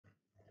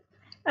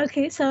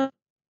Okay, so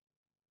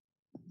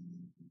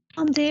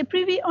on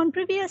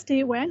previous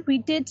day when we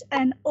did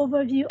an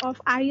overview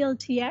of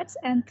IELTS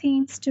and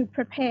things to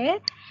prepare,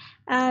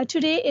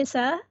 today is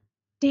a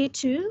day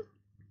 2.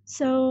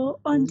 So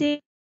on day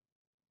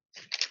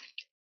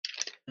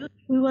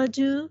we will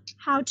do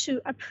how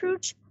to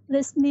approach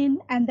listening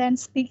and then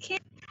speaking.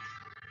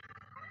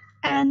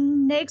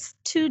 And next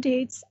 2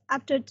 days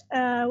after,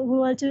 we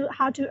will do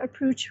how to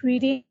approach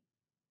reading,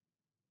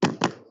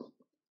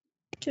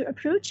 to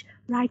approach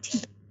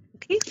writing.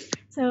 Okay,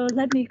 so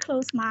let me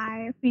close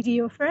my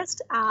video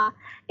first.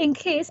 In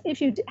case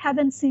if you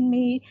haven't seen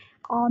me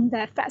on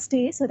the first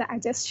day, so that I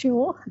just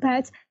show,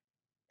 but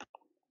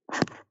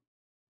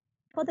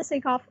for the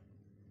sake of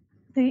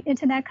the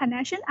internet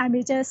connection, I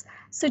may just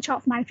switch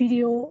off my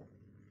video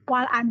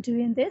while I'm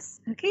doing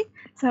this. Okay,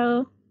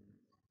 so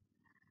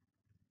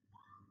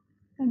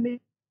let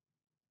me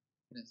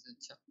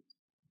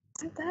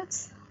like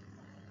that.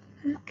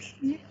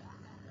 Okay.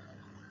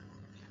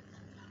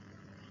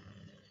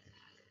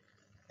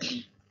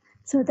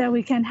 So that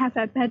we can have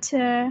a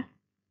better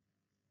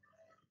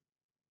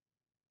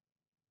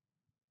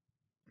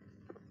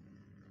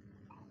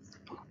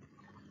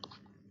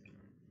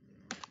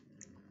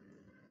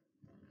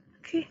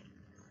okay.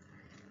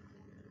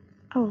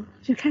 Oh,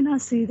 you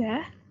cannot see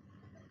there.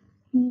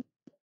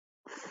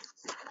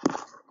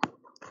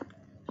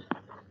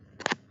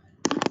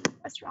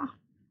 What's wrong?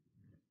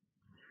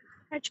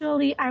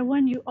 Actually, I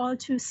want you all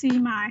to see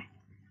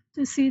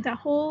the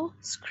whole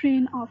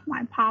screen of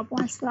my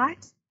PowerPoint slide.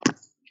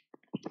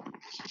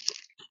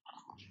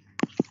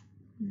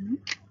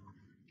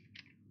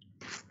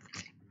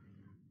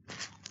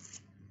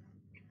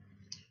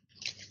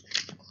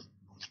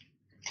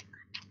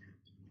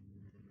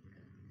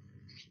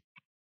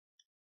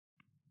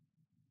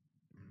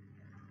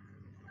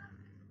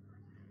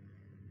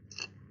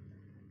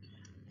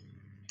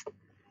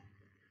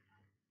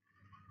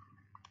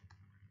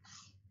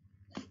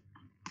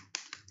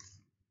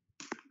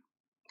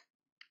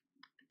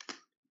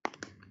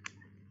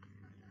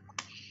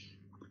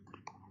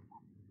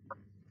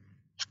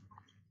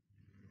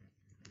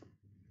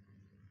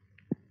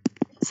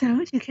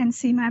 So you can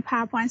see my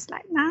PowerPoint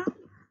slide now.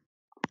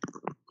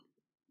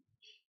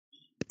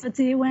 So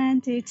day 1,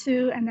 day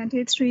 2, and then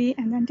day 3,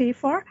 and then day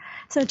 4.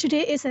 So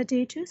today is a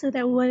day 2, so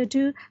that we'll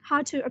do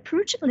how to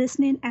approach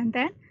listening and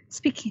then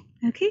speaking.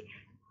 Okay.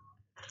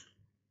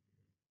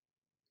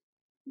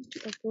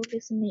 Approach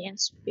listening and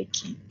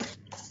speaking.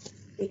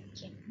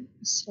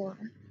 So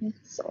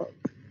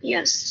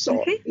yes.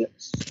 Okay.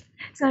 Yes.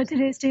 So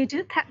today's day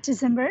 2,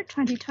 December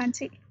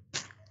 2020.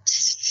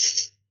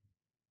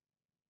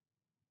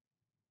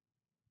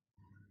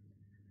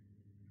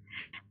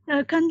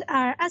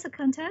 As a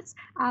context,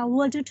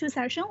 we'll do 2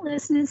 sessions,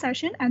 listening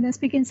session and then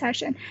speaking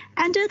session.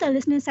 Under the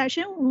listening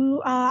session,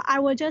 I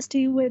will just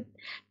deal with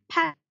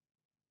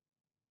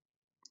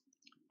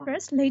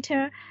first,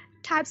 later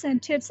types and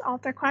tips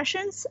of the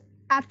questions.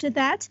 After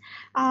that,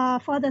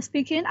 for the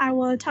speaking, I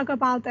will talk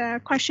about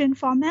the question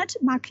format,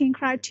 marking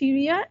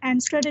criteria,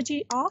 and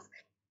strategy of.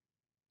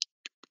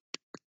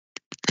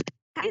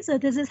 Okay, so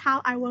this is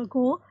how I will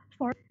go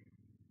for.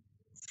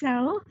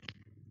 So,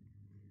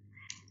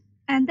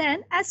 and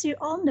then, as you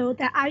all know,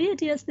 the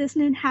IELTS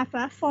listening have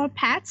 4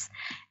 parts,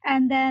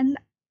 and then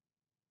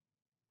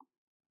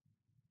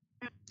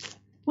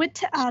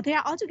there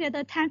are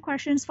altogether 10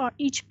 questions for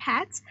each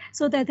part,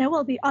 so that there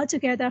will be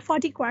altogether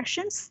 40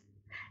 questions.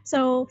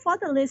 So for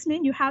the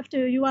listening,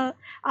 the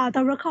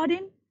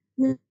recording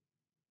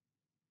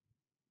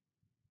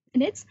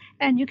minutes,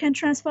 and you can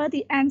transfer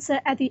the answer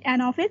at the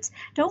end of it.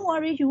 Don't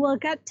worry, you will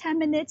get 10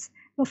 minutes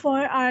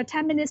before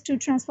 10 minutes to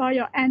transfer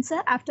your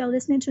answer after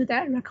listening to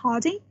the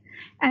recording.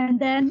 And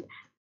then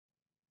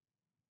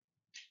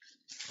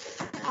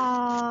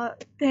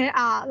there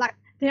are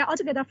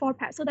altogether 4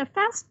 parts. So the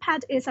first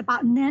part is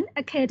about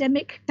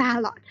non-academic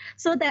dialogue.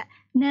 So that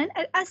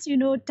as you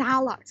know,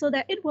 dialogue, so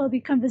that it will be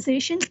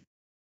conversation,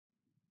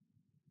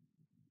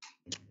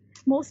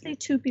 mostly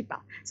 2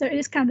 people. So it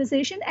is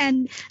conversation,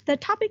 and the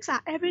topics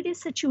are everyday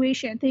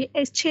situation. They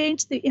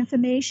exchange the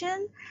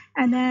information,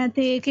 and then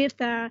they give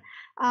so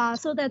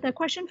that the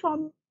question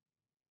form,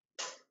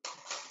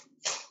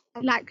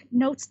 like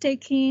notes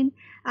taking,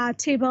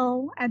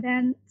 table, and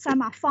then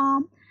some are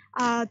form.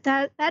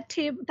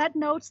 That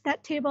notes,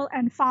 that table,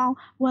 and form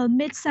will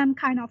meet some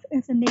kind of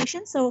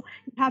information. So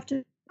you have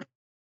to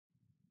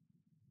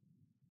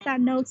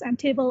that notes and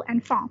table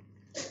and form.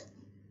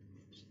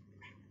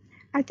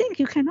 I think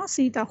you cannot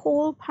see the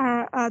whole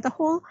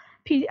PowerPoint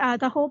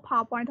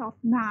of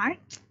mine,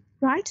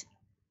 right?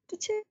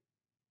 Did you?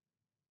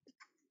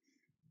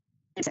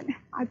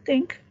 I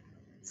think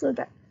so.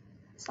 That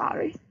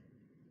sorry.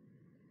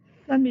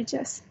 Let me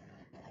just.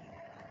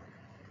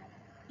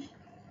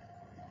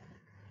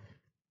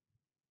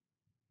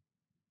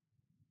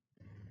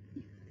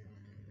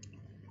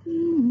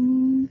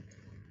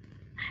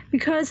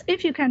 Because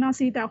if you cannot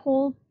see the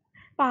whole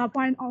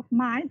PowerPoint of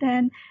mine,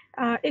 then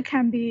it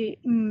can be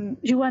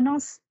you will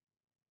not.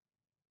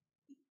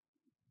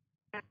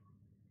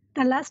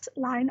 the last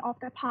line of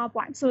the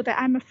PowerPoint, so that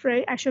I'm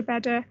afraid I should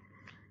better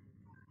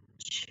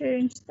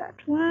change that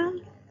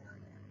one,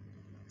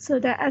 so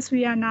that as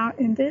we are now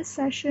in this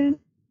session,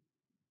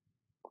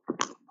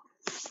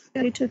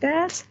 to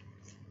that.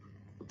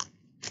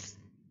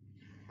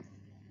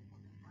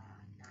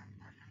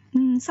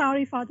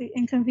 Sorry for the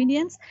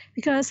inconvenience,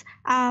 because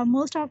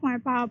most of my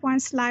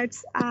PowerPoint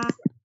slides are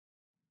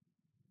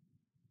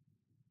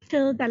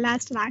till the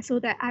last line, so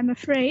that I'm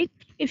afraid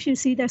if you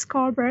see the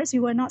scoreboards,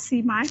 you will not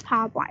see my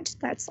PowerPoint.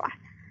 That's why.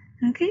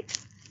 Okay,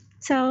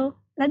 so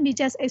let me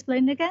just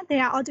explain again. They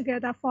are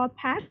altogether 4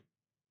 parts.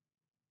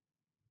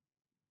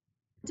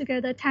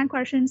 Together 10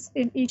 questions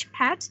in each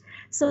part.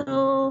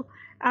 So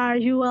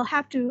you will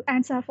have to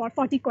answer for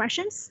 40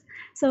 questions.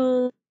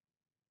 So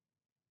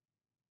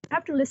you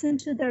have to listen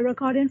to the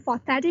recording for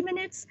 30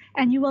 minutes,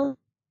 and you will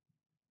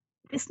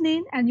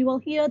listening and you will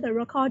hear the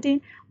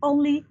recording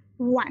only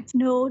once,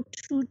 no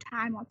 2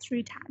 times or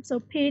 3 times. So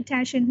pay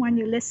attention when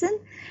you listen,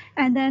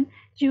 and then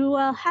you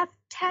will have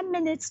 10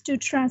 minutes to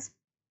transfer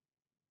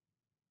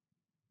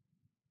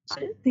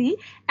the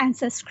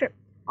answer script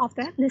of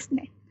the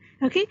listening.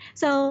 Okay,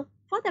 so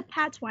for the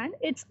part 1,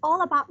 it's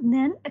all about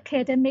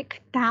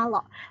non-academic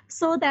dialogue.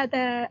 So that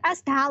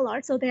as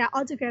dialogue, so they are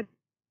all together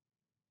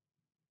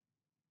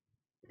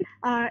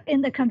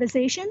in the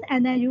conversation,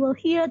 and then you will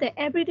hear the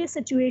everyday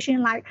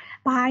situation like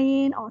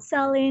buying or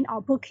selling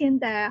or booking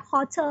the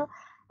hotel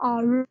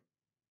or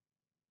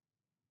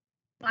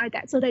like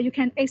that, so that you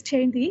can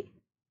exchange the.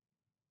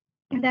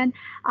 And then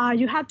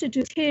you have to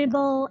do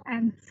table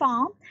and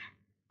form.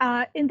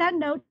 In that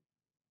note,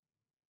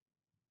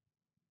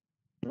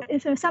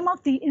 if some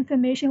of the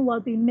information will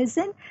be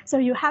missing, so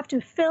you have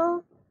to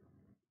fill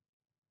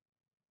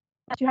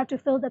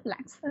the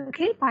blanks,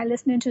 okay, by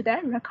listening to the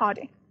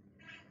recording.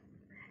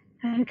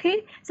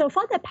 Okay, so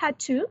for the part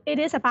 2, it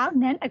is about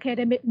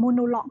non-academic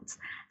monologues.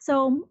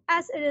 So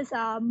as it is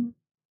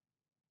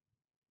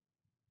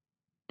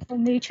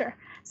nature,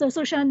 so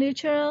social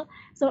nature,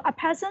 so a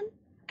person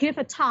give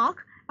a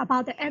talk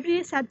about the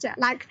every subject,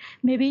 like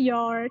maybe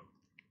your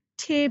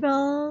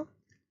table,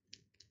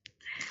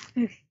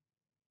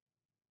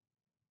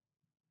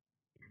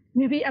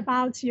 maybe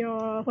about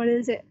your,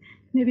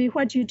 maybe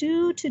what you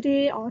do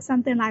today or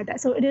something like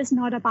that. So it is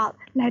not about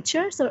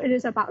lecture, so it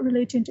is about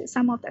relating to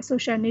some of the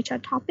social nature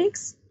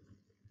topics.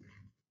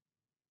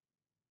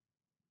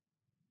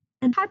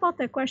 And type of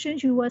the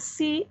questions you will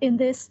see in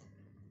this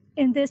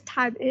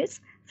type is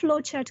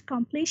flowchart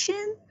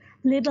completion,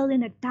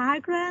 labeling a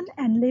diagram,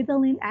 and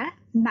labeling a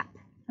map.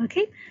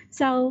 Okay,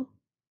 so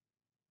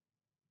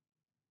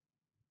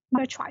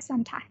my choice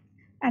sometime.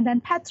 And then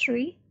part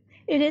 3,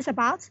 it is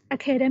about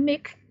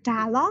academic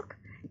dialogue,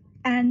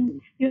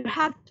 and it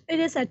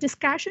is a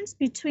discussions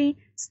between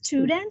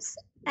students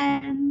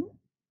and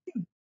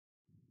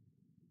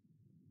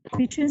or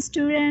between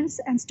students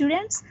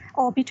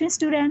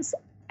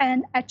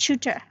and a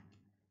tutor.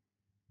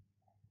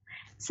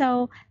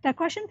 So the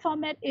question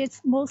format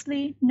is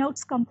mostly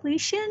notes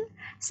completion,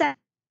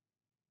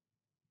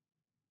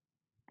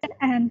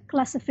 and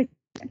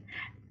classification.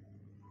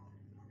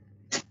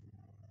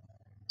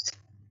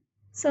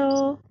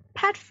 So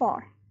part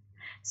 4.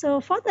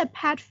 So for the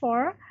part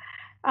 4,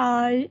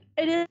 it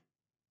is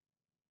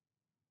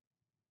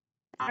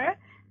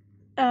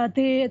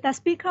the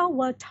speaker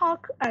will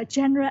talk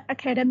general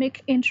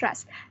academic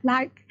interest,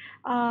 like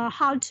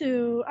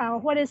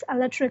what is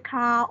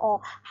electrical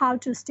or how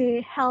to stay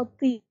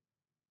healthy.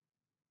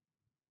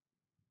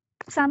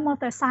 Some of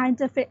the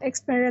scientific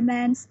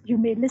experiments, you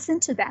may listen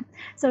to them.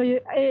 So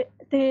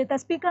the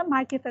speaker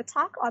might give a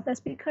talk, or the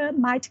speaker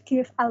might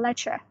give a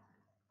lecture.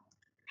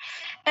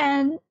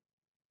 And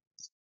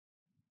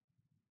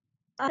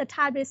the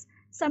type is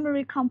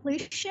summary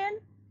completion,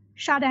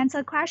 short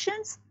answer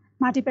questions,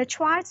 multiple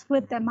choice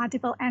with the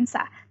multiple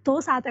answer.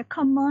 Those are the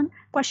common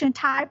question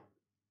type.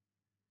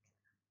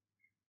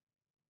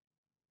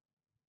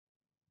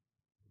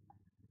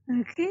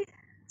 Okay,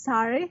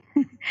 sorry.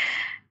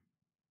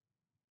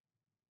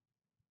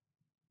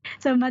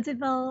 So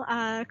multiple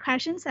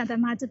questions and the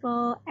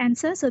multiple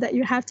answers, so that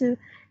you have to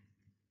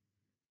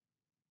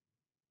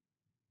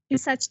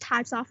use such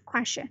types of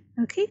question.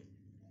 Okay.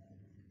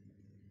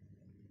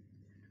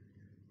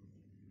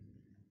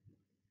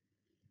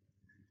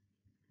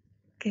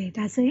 Okay,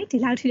 that's it. ဒီ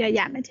လောက်ထိရရ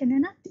မယ်ထင်တ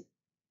ယ်နော်။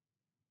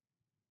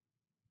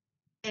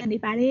နေ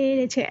ပါတယ်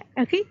တဲ့ချက်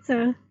Okay,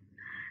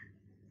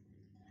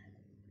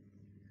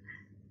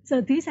 so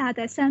these are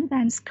the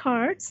sentence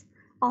cards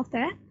of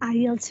the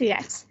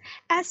IELTS.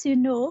 As you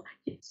know,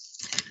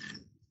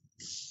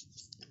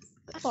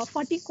 for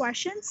 40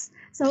 questions,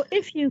 so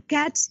if you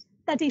get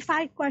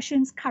 35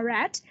 questions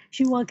correct,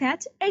 you will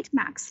get 8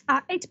 marks,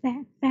 8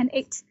 band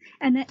 8.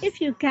 And then if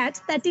you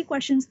get 30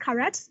 questions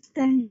correct,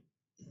 then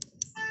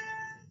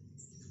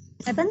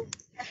 7.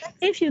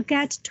 If you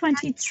get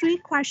 23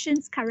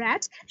 questions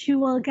correct, you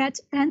will get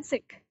band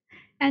 6.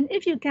 And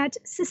if you get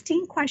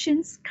 16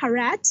 questions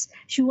correct,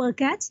 you will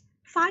get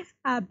 5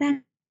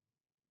 band.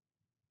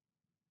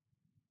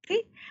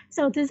 Okay,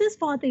 so this is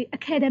for the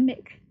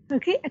academic.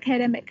 okay,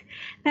 academic.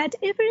 But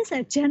if it is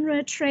a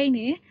general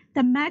training,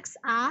 the marks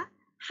are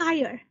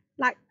higher.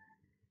 Like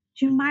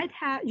you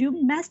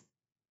must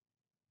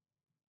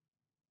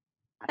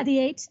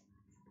 38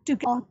 to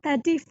get, or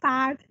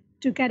 35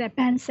 to get a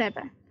band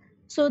 7.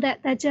 So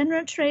that the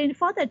general training,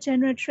 for the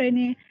general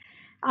training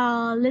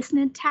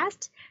listening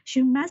test,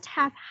 you must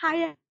have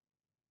higher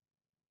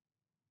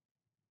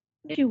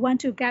if you want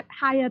to get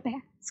higher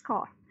band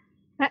score.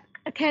 But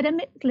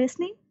academic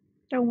listening,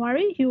 don't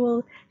worry,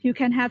 you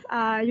can have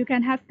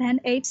band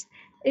 8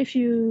 if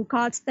you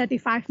got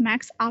 35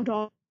 marks out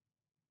of.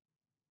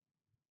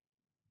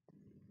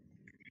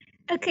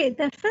 Okay,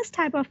 the first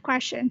type of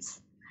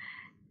questions.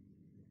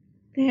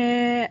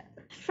 The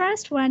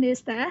first one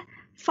is the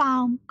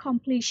form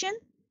completion.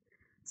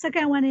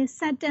 Second one is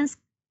sentence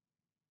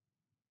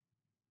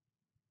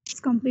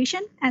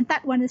completion, and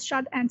that one is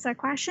short answer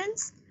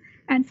questions.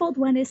 And fourth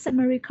one is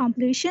summary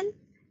completion,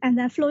 and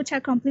then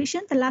flowchart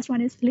completion. The last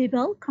one is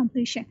label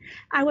completion.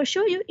 I will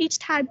show you each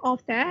type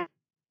of that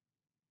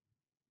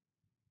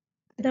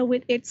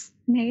with its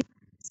name.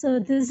 So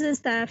this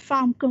is the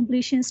form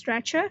completion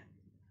structure.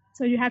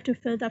 So you have to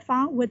fill the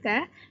form with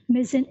the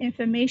missing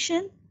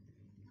information.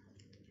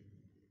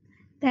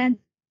 Then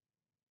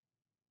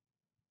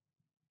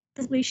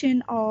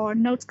completion or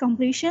notes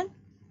completion.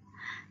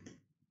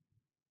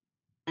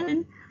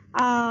 And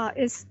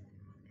is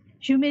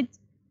you may,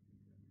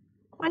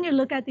 when you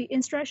look at the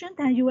instruction,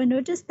 then you will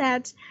notice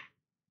that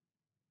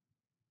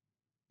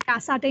there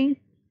are certain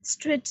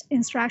strict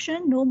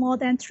instruction, no more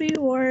than 3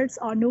 words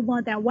or no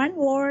more than 1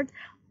 word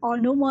or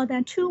no more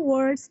than 2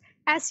 words,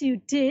 as you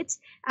did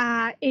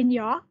in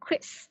your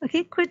quiz.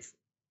 Okay, quiz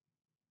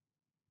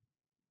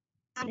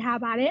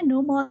have it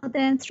no more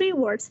than 3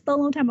 words သုံး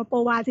လုံးထက်မ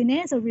ပေါ်ပါစေ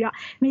နဲ့ဆိုပြီးတော့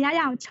မရရ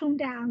အောင်ချုံ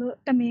တက်အောင်လို့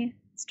တမင်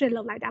strict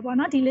လုပ်လိုက်တာပေါ့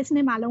နော်ဒီ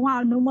listening မှာလုံးဝ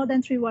no more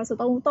than 3 words ဆို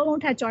သုံး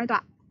လုံးထက်ကျော်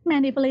တော့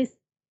manipulate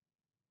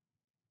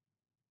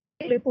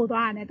လေးပို့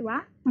သွားရတယ်သူက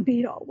မ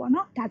ပြီးတော့ဘူးပေါ့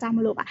နော်ဒါကြောင့်မ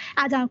လို့ပါ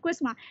အားကြောင့် quiz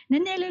မှာန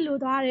ည်းနည်းလေးလို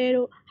သွားတယ်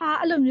တို့ဟာ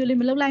အဲ့လိုမျိုးလေး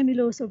မလုပ်လိုက်မိ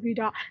လို့ဆိုပြီး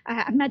တော့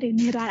အမှတ်တွေ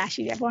နေသွားတာ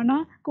ရှိတယ်ပေါ့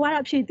နော်ကိုက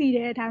တော့ဖြည့်သိတ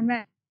ယ်ဒါပေ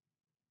မဲ့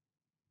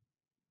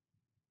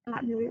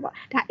မျိုးလေးပေါ့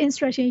ဒါ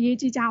instruction ရေး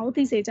ကြည့်ကြအောင်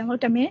သိစေချင်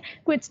လို့တမင်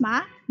quiz မှာ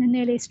နည်းန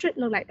ည်းလေး strict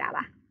လုပ်လိုက်တာ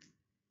ပါ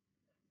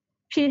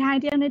ဖြည့်ထိုင်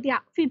တယောက်နဲ့တယော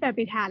က် feedback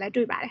ပေးထားရလဲ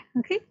တွေ့ပါတယ်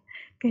okay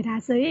ကဲဒါ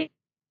ဆိုရင်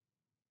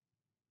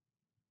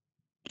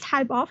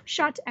type of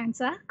short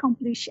answer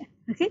completion.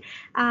 Okay,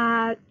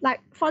 like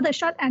for the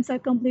short answer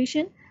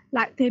completion,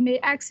 like they may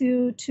ask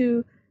you to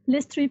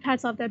list 3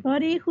 parts of the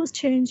body whose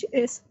change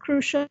is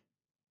crucial.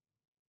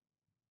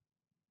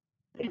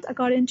 It's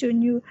according to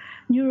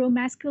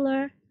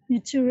neuromuscular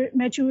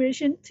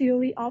maturation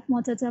theory of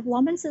motor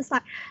development. So it's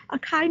like a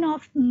kind of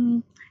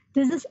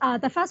this is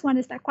the first one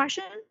is the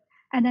question,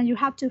 and then you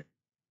have to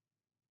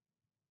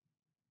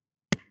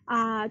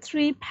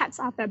 3 parts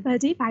of the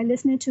body by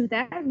listening to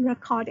the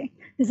recording.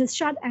 This is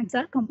short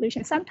answer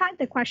completion. Sometimes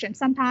the question,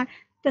 sometimes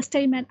the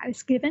statement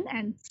is given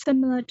and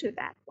similar to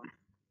that one.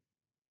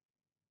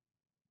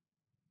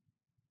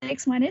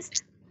 Next one is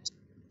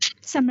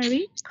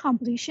summary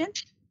completion.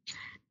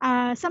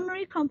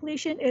 Summary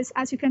completion is,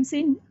 as you can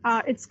see,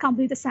 it's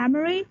complete the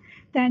summary.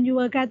 Then you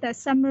will get the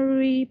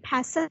summary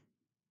passage,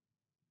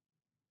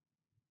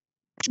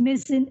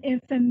 missing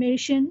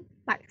information,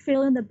 like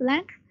fill in the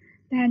blank.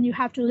 Then you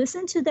have to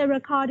listen to the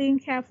recording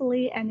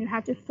carefully and you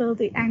have to fill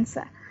the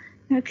answer.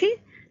 Okay,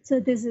 so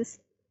this is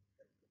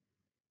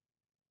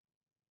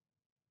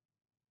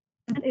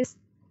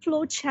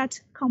flowchart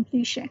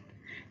completion.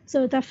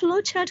 So the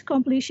flowchart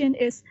completion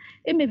is,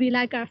 it may be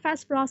like a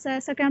first process,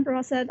 second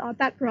process, or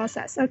that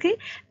process, okay?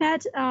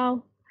 But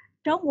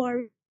don't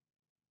worry.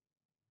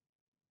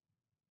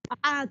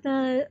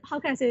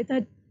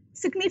 The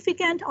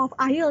significance of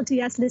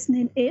IELTS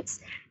listening is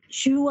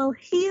you will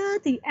hear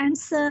the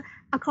answer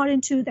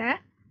according to the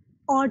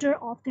order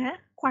of the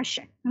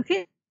question,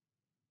 okay?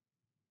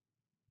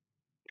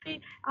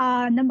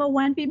 Number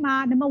 1 ပြီးမှ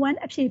number 1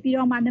အဖြေပြီး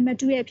တော့မှ number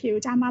 2ရဲ့အဖြေ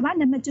ကိုကြားမှာပါ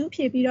number 2အ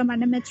ဖြေပြီးတော့မှ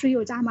number 3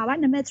ကိုကြားမှာပါ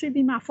number 3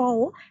ပြီးမှ 4ကို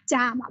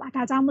ကြားမှာပါ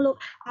ဒါကြောင့်မလို့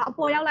အ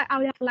ပေါ်ရောက်လိုက်အော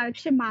က်ရောက်လိုက်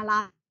ဖြစ်မှာ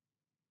လား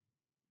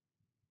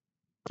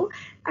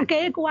အက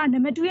ယ်ကိုက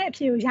number 2ရဲ့အ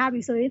ဖြေကိုရ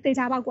ပြီဆိုရင်သေ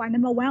ချာပေါက်က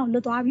number 1ကိုလွ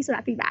တ်သွားပြီဆို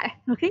တာသိပါတယ်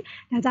okay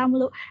ဒါကြောင့်မ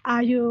လို့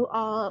you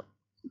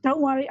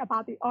don't worry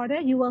about the order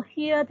you will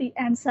hear the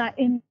answer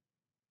in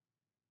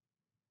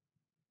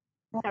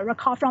the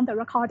record from the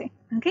recording,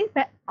 okay?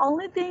 But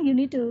only thing you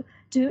need to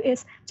do is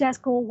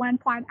just go 1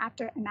 point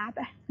after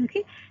another,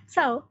 okay?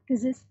 So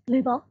this is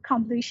label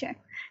completion.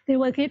 They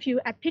will give you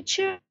a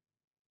picture,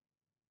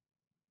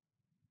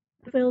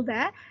 fill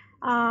the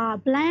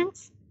blanks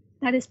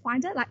that is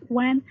pointed like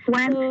when. So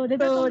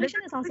label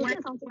completion is also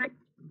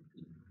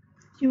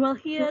you will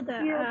hear the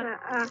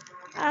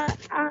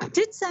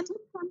did some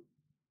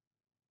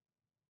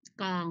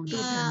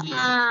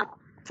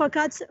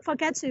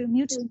forget to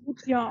mute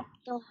your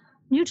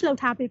mute လုပ်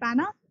ထားပေးပါ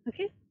နော်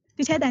okay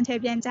ဒီချက်တန်ချက်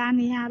ပြန်ကြား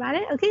နေရပါတ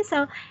ယ် okay so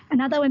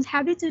another one's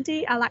happy duty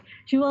like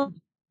you will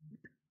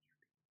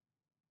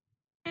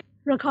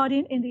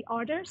recording in the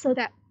order so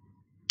that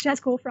just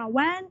go from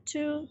 1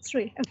 2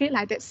 3 okay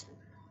like this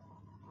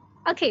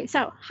Okay,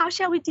 so how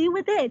shall we deal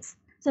with it?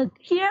 So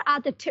here are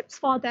the tips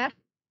for that.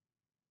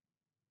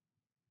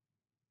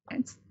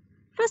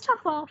 First of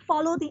all,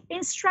 follow the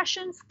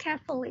instructions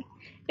carefully.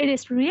 It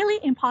is really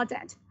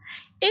important.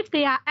 If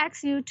they are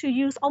asked you to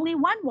use only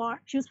one word,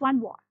 use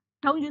one word.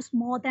 Don't use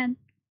more than.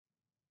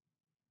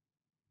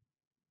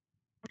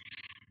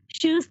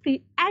 Choose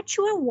the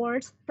actual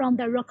words from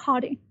the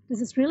recording.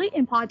 This is really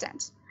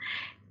important.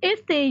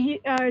 If they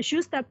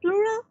use the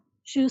plural,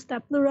 choose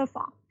the plural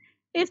form.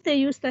 If they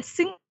use the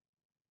singular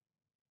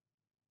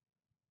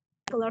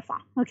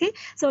form, okay?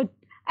 So,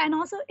 and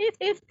also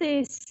if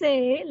they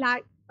say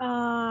like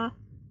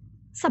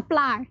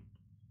supply,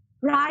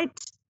 write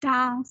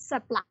down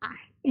supply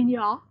in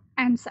your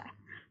answer.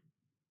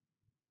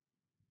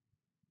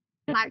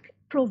 Like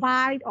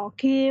provide or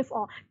give,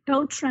 or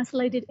don't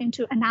translate it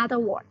into another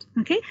word,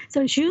 okay?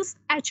 So use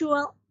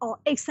actual or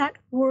exact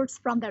words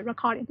from the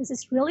recording. This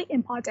is really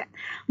important.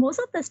 Most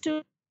of the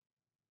students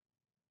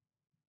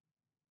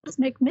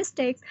make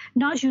mistakes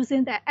not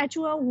using the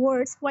actual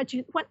words, what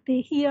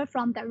they hear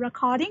from the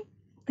recording.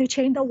 They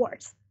change the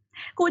words.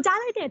 ကိုကြား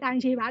လိုက်တဲ့အတို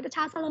င်းရေးပါတ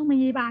ခြားစလုံးမ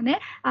ရေးပါနဲ့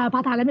ဘာ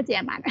သာလည်းမပြ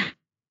န်ပါနဲ့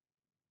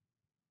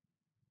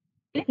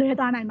လွဲ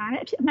သွားနိုင်ပါတ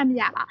ယ်အမှတ်မ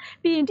ရပါ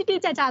ပြီးရင်တိတိ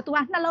ကျကျ तू က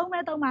နှလုံးမဲ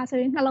သုံးပါဆို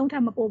ရင်နှလုံးထ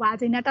က်မပိုပါ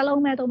စေနဲ့တစ်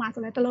လုံးမဲသုံးပါ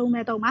ဆိုလည်းတစ်လုံး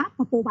မဲသုံးပါ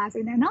မပိုပါစေ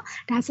နဲ့เนาะ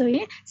ဒါဆိုရ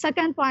င်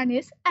second point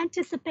is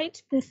anticipate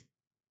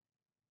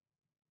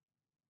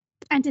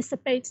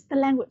the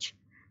language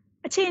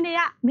အခြေအနေက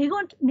မိခွ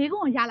န်း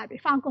ကိုရလိုက်ပြီ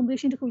found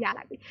completion တခုရ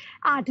လိုက်ပြီ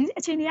ဒီ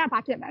အခြေအနေကဘာ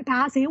ဖြစ်မလဲဒါ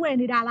ဈေးဝယ်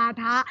နေတာလား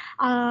ဒါ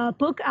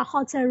book a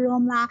hotel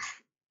room လား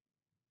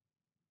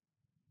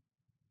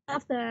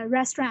of the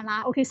restaurant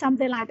လား okay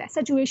something like that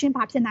situation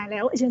ဘာဖြစ်နိုင်လဲ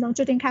ကိုအရင်ဆုံး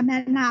ကြိုတင်ခံမှ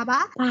န်းတာပါ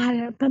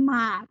ဘယ်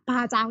မှာဘာ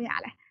အကြောင်းရ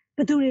လဲဘ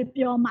ယ်သူတွေ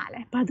ပြောမှ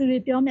လဲဘာသူတွေ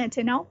ပြောမယ်ထ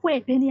င်တော့ဝဲ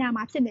ဘယ်နေရာ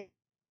မှာဖြစ်နေ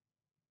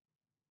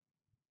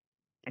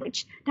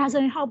ဒါ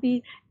ဆိုရင်ဟုတ်ပြီ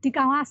ဒီ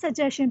ကောင်က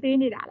suggestion ပေး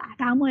နေတာလား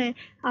ဒါမှမဟုတ်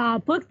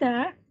book the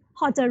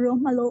hotel room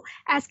မလို့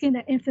asking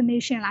the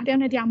information လားတယော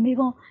က်နဲ့တယောက်မိ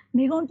ကု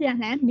န်းပြန်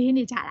လှန်မေး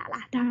နေကြတာ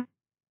လားဒါ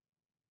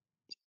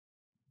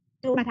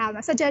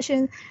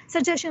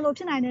suggestion လို့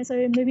ဖြစ်နိုင်တယ်ဆို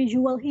ရင် maybe you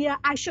will hear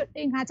I should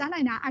ငါကြား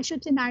နိုင်တာ I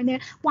should ဖြစ်နိုင်တယ်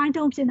why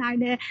don't ဖြစ်နိုင်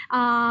တယ်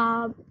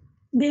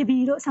maybe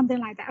လို့ something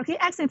like that okay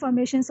ask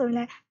information ဆိုရင်လ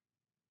ည်း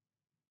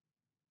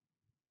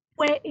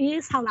where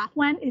is ဟုတ်လား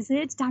when is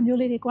it ဒါမျိုး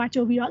လေးတွေက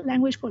ကြိုပြီးတော့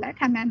language ကိုလည်း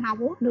ခံမှန်းထား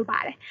ဖို့လိုပါ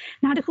တယ်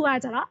နောက်တစ်ခုက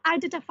ကျတော့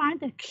identify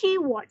the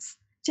keywords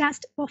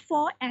just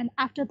before and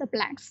after the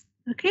blanks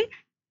okay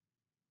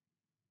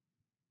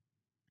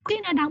ဒီ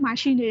နေ့နောက်မှာ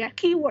ရှိနေတဲ့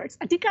keywords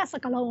အဓိကစ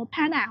ကားလုံးကိုဖ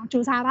မ်းနိုင်အောင်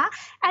ကြိုးစားပါ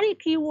အဲ့ဒီ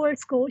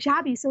keywords ကိုရ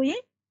ပြီဆိုရ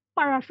င်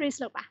paraphrase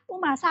လုပ်ပါဥ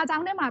ပမာစာကြော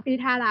င်းထဲမှာပေး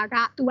ထားတာက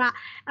तू က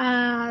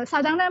စာ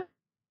ကြောင်းထဲ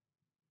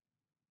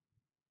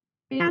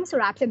cam ဆို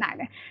တာဖြစ်နိုင်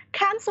တယ်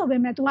cam ဆိုပေ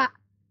မဲ့ तू က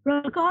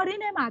recording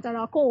ထဲမှာကျ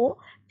တော့ကို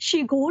she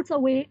goes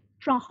away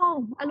from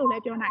home အဲ့လိုလ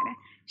ည်းပြောနိုင်တယ်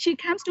she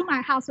comes to my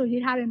house ဆို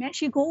ရေးထားပေမဲ့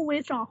she go away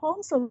from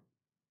home ဆို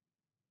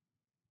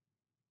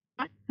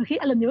okay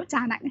အဲ့လိုမျိုး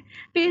ကြားနိုင်တယ်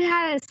ပေး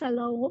ထားတဲ့စ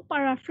လုံးကို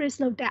paraphrase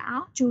လုပ်တတ်အော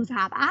င်ကြိုး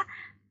စားပါ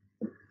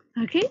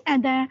okay and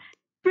then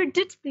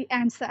predict the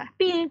answer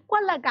ပြီးရင်ကွ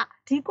က်လက်က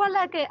ဒီကွက်လ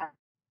က်က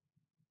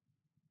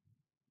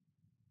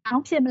အော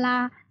င်ဖြစ်မ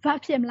လား verb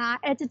ဖြစ်မလား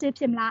adjective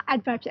ဖြစ်မလား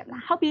adverb ဖြစ်မ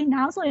လားဟုတ်ပြီ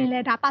noun ဆိုရင်လ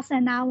ည်းဒါ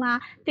person noun လား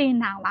thing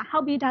noun လားဟု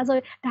တ်ပြီဒါဆို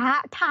ဒါ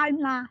time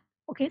လား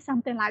okay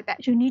something like that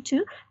you need to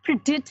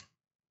predict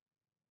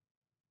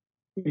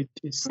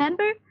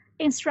remember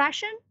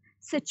instruction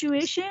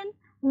situation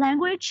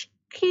language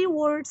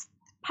keywords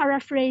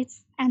paraphrase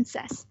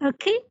answers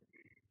okay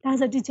ဒါ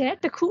ဆိုဒီချက်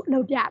တစ်ခုလု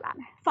ပ်ပြပါ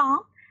မယ်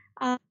form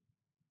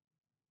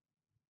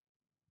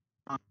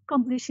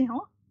completion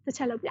ကိုတစ်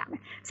ချက်လုပ်ပြမ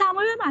ယ်စာ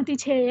မွေးမှာဒီ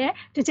ချက်ရဲ့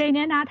ဒီချိန်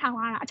နဲ့နားထောင်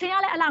ရတာအချိန်က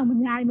လည်းအဲ့လောက်မ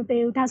များကြီးမ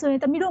ပေးဘူးဒါဆိုရ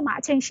င်တမီးတို့မှာ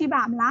အချိန်ရှိ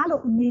ပါမလား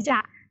လို့မေး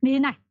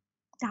နိုင်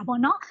ဒါပေါ့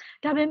နော်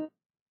ဒါပေမဲ့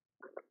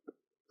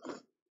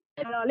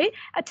တော့လေ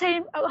အချိန်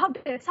ဟုတ်တ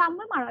ယ်စာ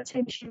မွေးမှာတော့အချိ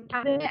န်မရှိဘူးဒါ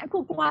ပေမဲ့အခု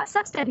ကိုက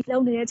sub study လု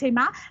ပ်နေတဲ့အချိန်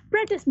မှာ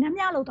practice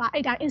များလုပ်သွား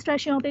အဲ့ဒါ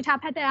instruction ကို data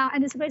ဖတ်တဲ့အောင်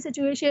anticipate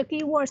situation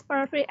keywords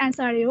paraphrase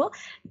answer တွေကို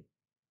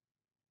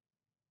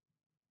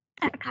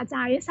အခါကြ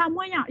ရေးစာ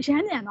မွေးရအောင်ရ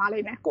မ်းမြန်သွားလိ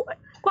မ့်မယ်ကို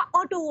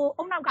auto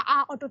အုံနောက်က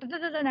auto တက်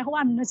နဲ့ဟိုက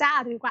မကြားရ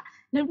သေးဘူးကွာ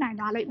လုံနိုင်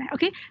သွားလိမ့်မယ်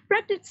okay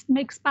practice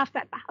makes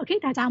perfect ပါ okay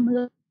ဒါကြောင့်မ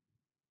လို့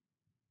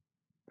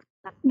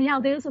မရော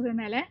က်သေးဘူးဆိုပေ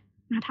မဲ့လည်း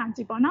နားထောင်ကြ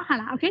ည့်ပေါ့နော်ဟာ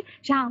လား okay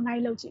ရအောင်လို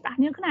က်လုပ်ကြည့်ပါ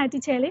ညခဏတီ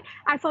ချယ်လေး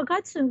I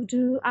forgot to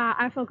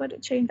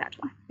change that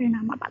one ဘယ်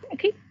နာမှာပါတယ်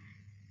okay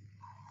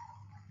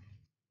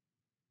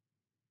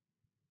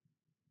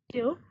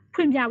ဒီဖွ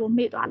င့်ပြဖို့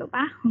မေ့သွားလို့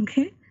ပါ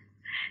okay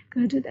go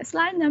to the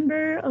slide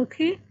number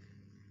okay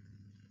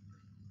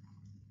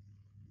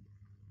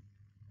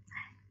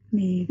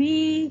maybe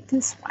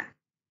this one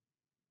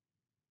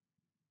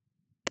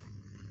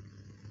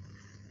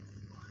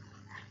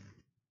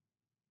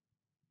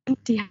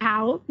ဒီဟာ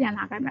ကိုပြန်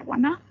လာခဲ့မယ်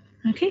ပေါ့နော်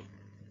okay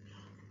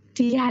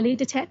ဒီဟာလေး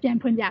တစ်ချက်ပြန်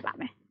ဖွင့်ပြပါ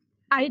မယ်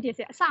အဲ့ဒီ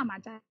အစမှာ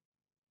ကြာ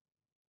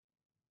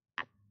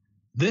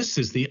This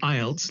is the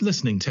IELTS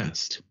listening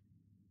test.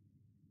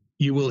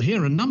 You will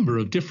hear a number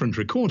of different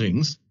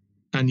recordings,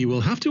 and you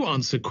will have to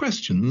answer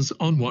questions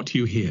on what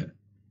you hear.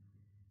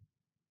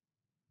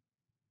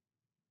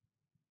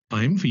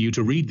 Time for you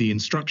to read the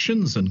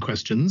instructions and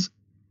questions,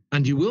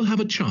 and you will have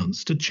a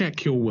chance to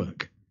check your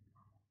work.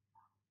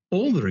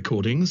 All the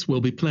recordings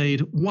will be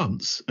played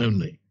once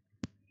only.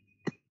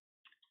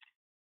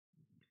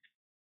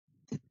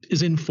 It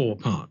is in 4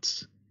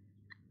 parts.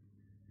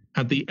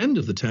 At the end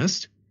of the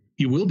test,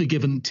 you will be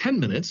given 10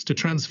 minutes to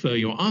transfer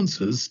your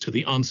answers to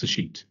the answer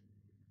sheet.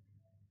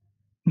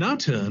 Now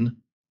turn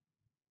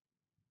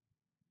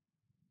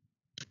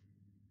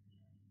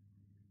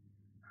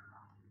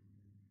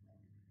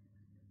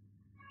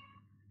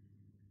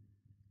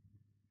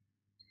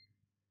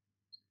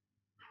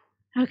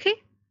Okay.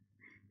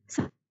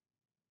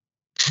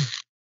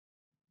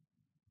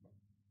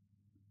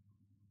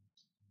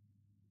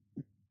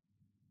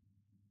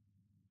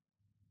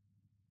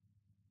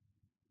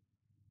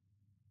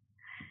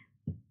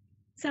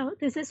 So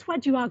this is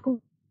what you are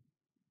going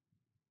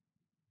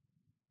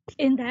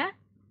in the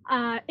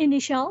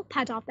initial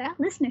part of the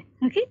listening.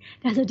 Okay.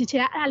 That's a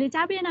teacher.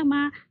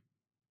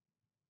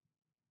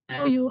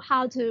 Show you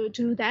how to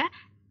do the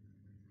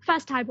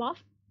first type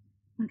of.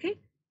 Okay.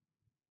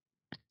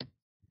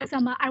 For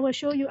example, I will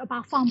show you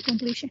about form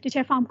completion.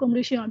 Teacher form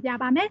completion.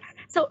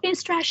 So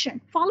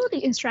instruction. Follow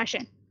the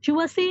instruction. You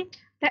will see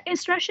the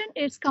instruction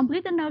is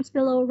complete the notes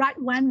below. Write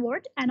one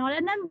word and all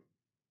of them.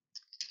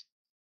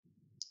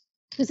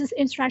 This is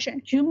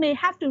instruction. You may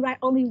have to write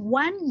only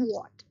one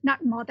word,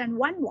 not more than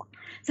one word.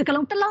 So,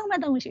 okay,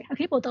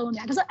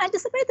 so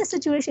anticipate the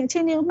situation.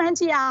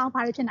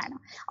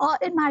 Or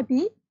it might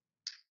be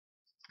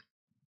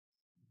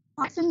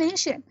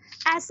information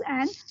as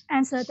an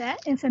answer the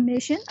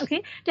information.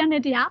 Okay,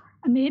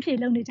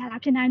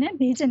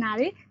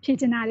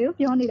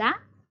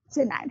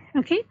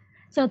 okay,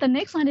 so the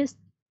next one is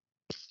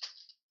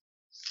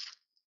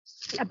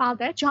about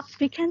the job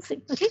vacancy.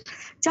 Okay,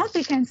 job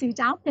vacancy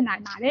down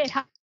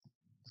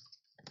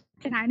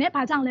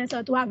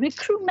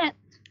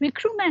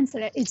recruitment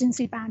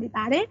agency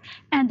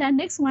and then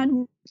next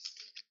one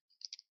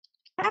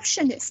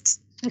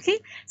receptionist. Okay,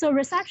 so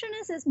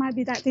receptionist might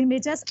be that they may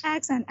just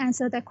ask and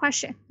answer the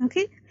question.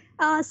 Okay,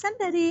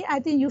 somebody, I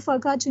think you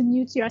forgot to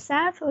mute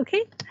yourself.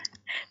 Okay,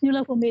 you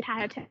look for me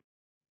tired.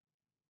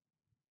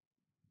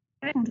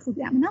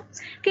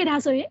 Okay,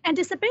 so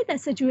anticipate the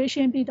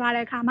situation,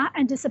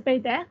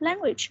 anticipate the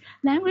language.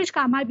 Language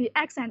might be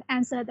ask and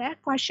answer the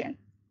question.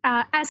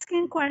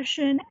 Asking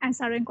question,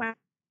 answering question.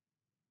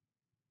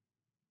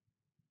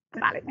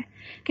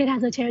 Okay,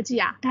 that's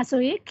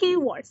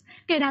keywords.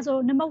 Okay,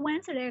 so number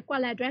 1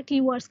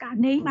 keywords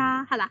name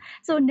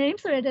so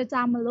names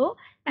down below,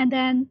 and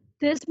then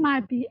this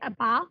might be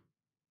about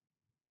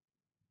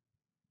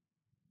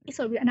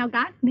so we now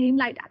got name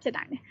like that.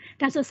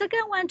 That's the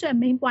second one to a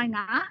main point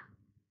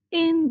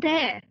in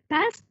there.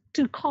 Best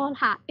to call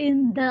her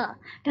in the.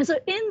 That's so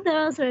in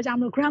the so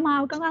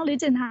grammar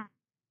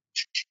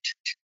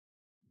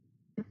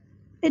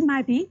it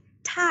might be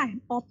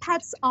time or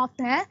parts of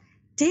the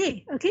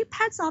day. Okay,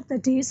 parts of the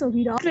day. So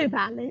we don't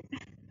valid.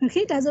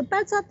 Okay, that's a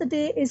parts of the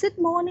day. Is it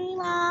morning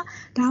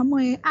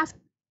after?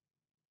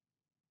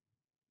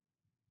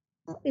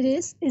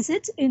 Is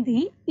it in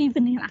the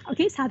evening?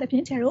 Okay, so the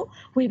pinchero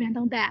we went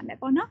on that.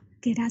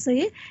 Okay, that's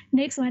it.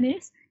 Next one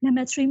is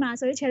number 3.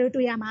 So chero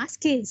to yama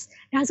skills.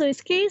 That's so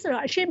skills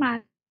or shema.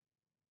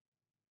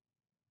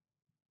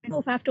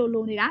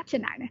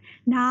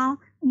 Now,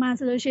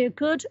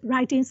 good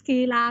writing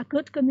skill,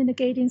 good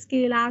communicating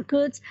skill,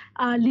 good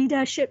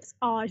leadership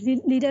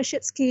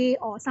skill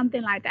or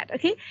something like that.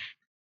 Okay.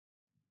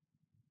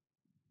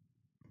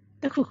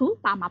 The cuckoo,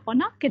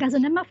 Pamapona, get as a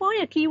number 4,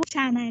 a keyword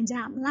China and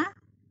Jamla.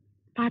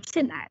 Part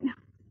 9.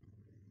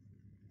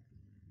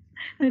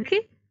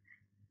 Okay.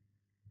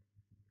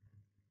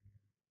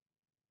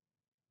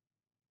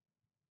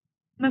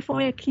 Number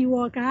 4, a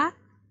keyword.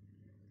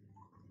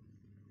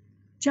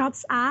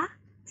 Jobs are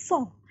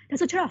 4.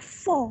 That's a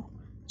 4.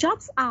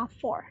 Jobs are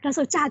 4. That's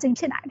a charging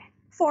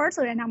 4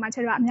 so now much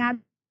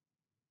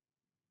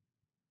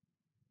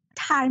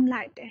time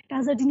like that.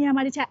 That's a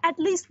at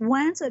least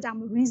one so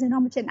reason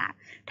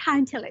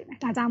time telling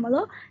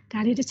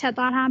that is chat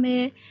now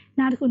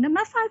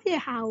number 5 here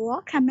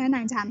how command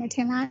and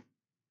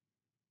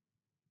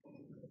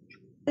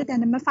then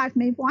number 5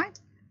 main point.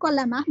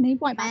 Main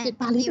point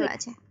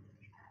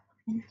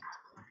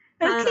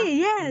okay,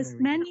 yes,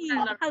 many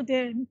how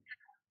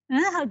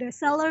the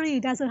salary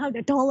doesn't have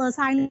the dollar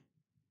sign.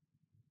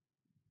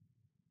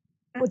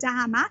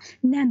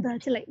 Number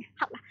เลย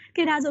好啦，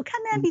其他就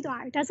command 邊度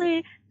啊？但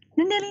係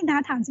你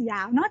拿糖子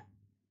呀，not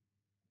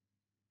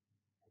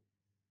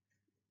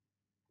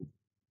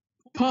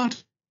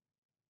part.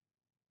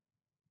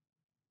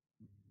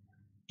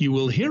 You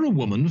will hear a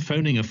woman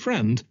phoning a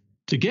friend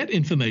to get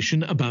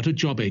information about a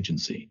job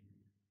agency.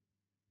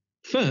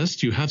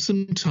 First, you have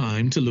some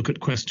time to look at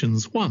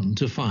questions 1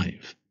 to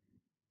 5.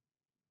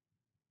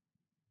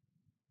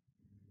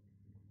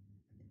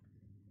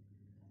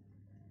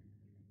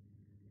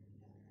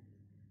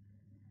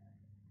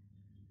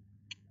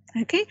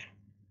 Okay,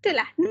 對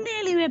啦，呢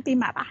裏邊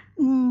嘛吧，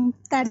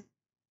但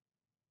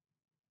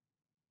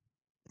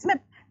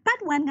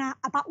part 1က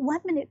about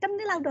 1 minute 1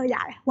 minute လောက်တော့ရ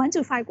တယ်1 to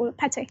 5ကို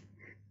ဖတ်ချိန်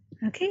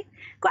okay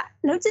ကွာ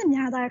လုံးကျင်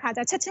များတဲ့အခါ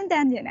ကျချက်ချင်းတ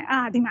န်းမြင်တယ်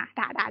ဒီမှာ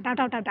ဒါ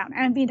တောက်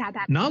and ပြီးဒါ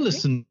Now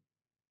listen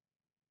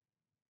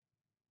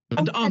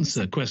and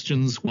answer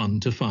questions 1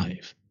 to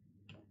 5.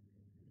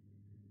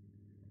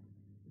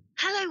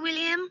 Hello,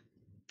 William.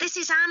 This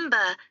is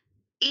Amber.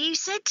 You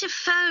said to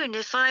phone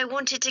if I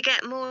wanted to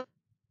get more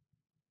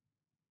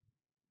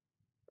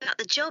about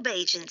the job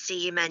agency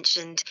you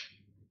mentioned.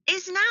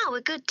 Is now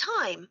a good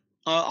time?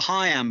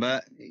 Hi, Amber.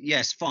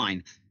 Yes,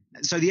 fine.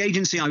 So the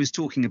agency I was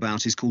talking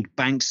about is called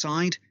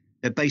Bankside.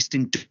 They're based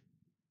in...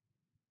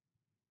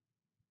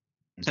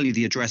 I'll tell you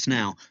the address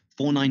now.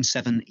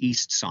 497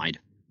 East Side.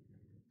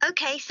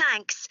 Okay,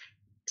 thanks.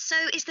 So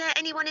is there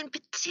anyone in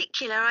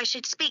particular I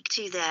should speak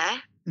to there?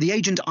 The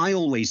agent I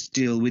always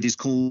deal with is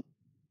called...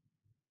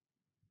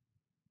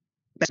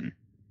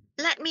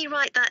 Let me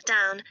write that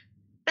down.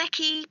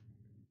 Becky...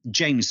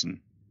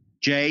 Jameson.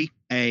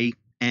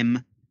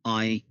 Jameson.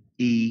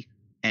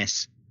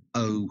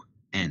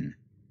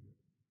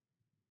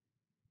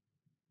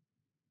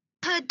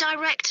 Her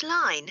direct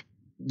line?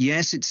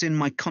 Yes, it's in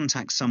my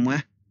contacts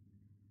somewhere.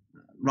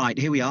 Right,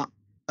 here we are.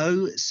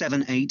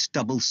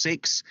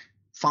 07866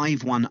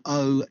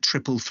 510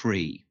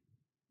 333.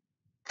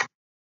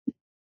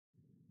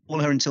 Call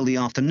her until the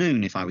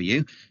afternoon if I were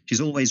you.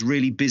 She's always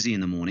really busy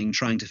in the morning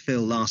trying to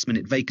fill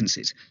last-minute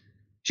vacancies.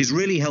 She's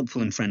really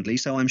helpful and friendly,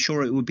 so I'm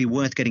sure it would be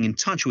worth getting in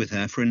touch with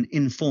her for an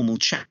informal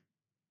chat.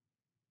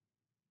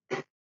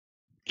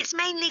 It's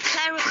mainly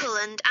clerical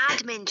and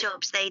admin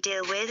jobs they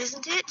deal with,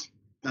 isn't it?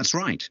 That's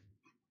right.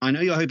 I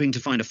know you're hoping to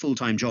find a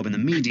full-time job in the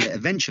media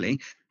eventually,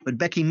 but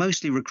Becky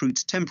mostly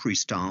recruits temporary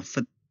staff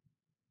for...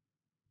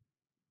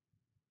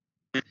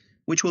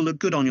 which will look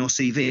good on your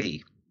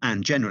CV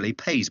and generally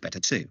pays better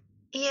too.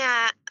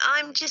 Yeah,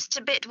 I'm just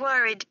a bit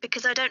worried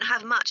because I don't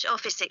have much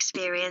office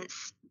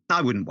experience.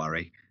 I wouldn't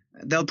worry.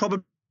 They'll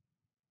probably...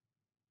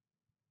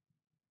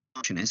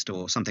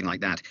 or something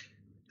like that.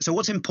 So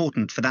what's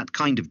important for that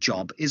kind of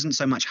job isn't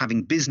so much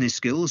having business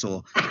skills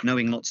or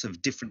knowing lots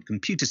of different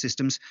computer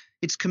systems,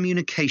 it's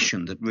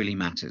communication that really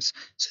matters.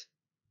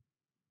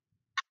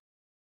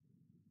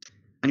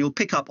 And you'll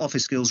pick up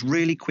office skills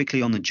really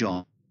quickly on the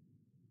job.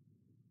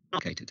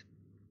 Okay,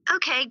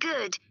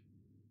 good.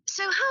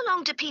 So how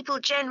long do people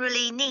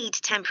generally need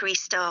temporary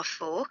staff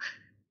for?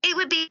 It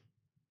would be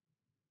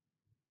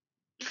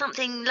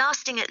something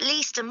lasting at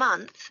least a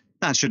month.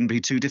 That shouldn't be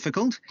too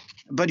difficult,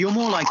 but you're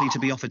more likely to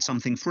be offered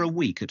something for a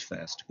week at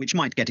first, which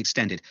might get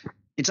extended.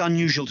 It's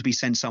unusual to be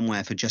sent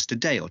somewhere for just a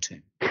day or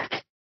two.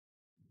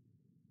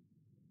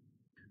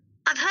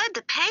 I've heard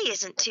the pay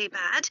isn't too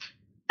bad.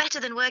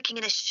 Better than working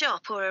in a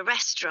shop or a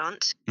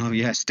restaurant. Oh,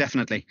 yes,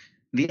 definitely.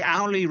 The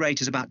hourly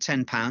rate is about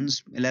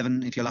 £10,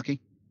 11 if you're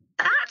lucky.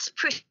 That's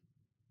pretty...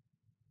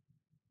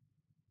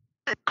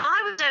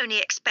 I was only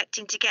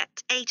expecting to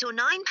get £8 or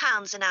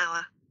 £9 an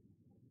hour.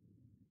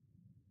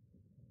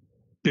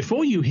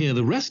 Before you hear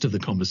the rest of the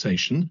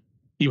conversation,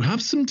 you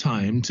have some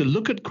time to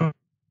look at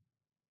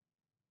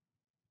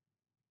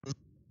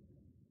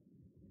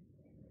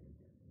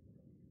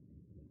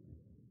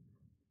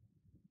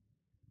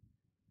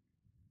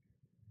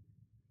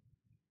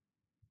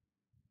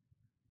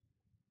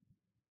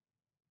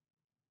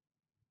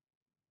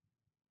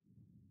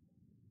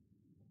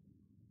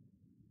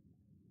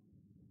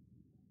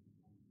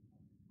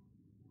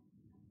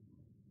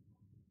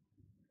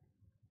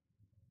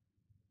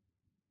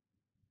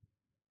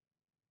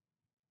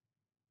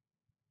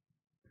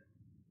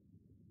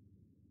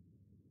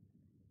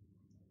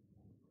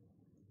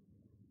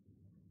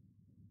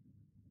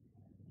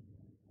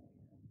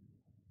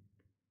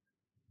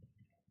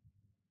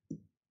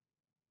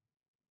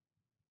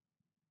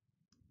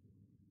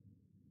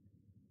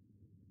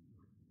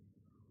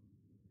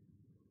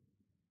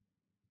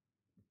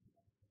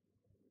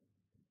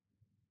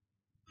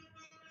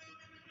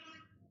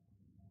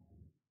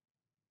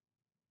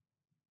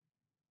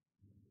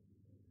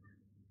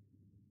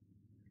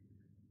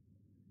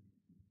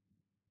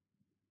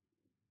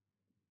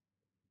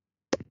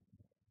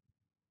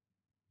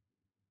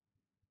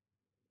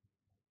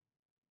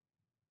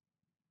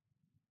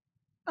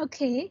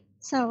Okay,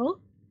 so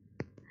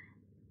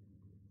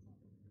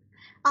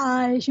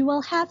you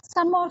will have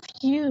some of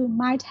you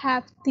might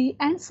have the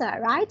answer,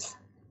 right?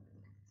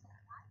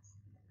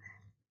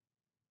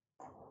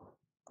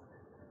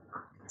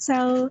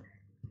 So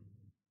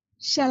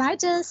shall I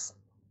just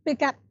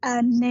pick up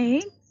a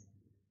name?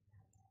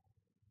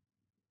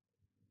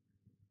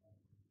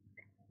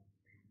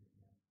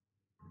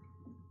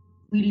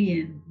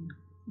 William.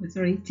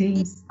 Sorry,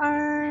 James.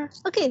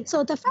 Okay,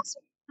 so the first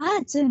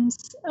one,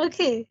 James.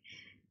 Okay,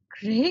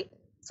 great.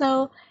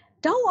 So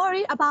don't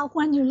worry about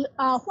when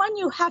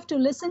you have to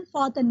listen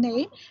for the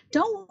name.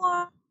 Don't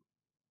worry.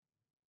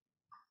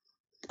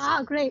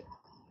 Great.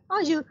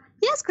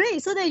 Yes,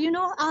 great. So that you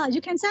know,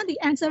 you can send the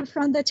answer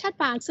from the chat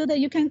box so that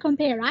you can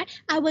compare, right?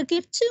 I will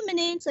give 2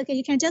 minutes. Okay,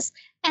 you can just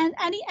and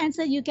any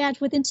answer you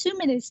get within 2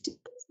 minutes,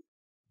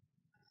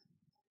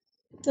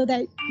 so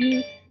that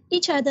you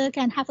each other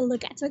can have a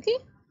look at. Okay,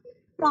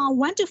 from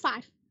 1 to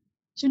 5.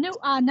 you know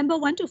number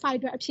 1 to 5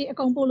အတွက်အဖြေအ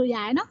ကုန်ပို့လို့ရ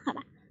တယ်နော်ဟုတ်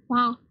လား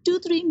wow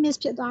 2 3 miss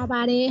ဖြစ်သွား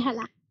ပါတယ်ဟုတ်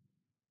လား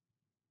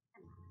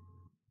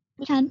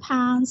 10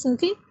 pounds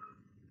okay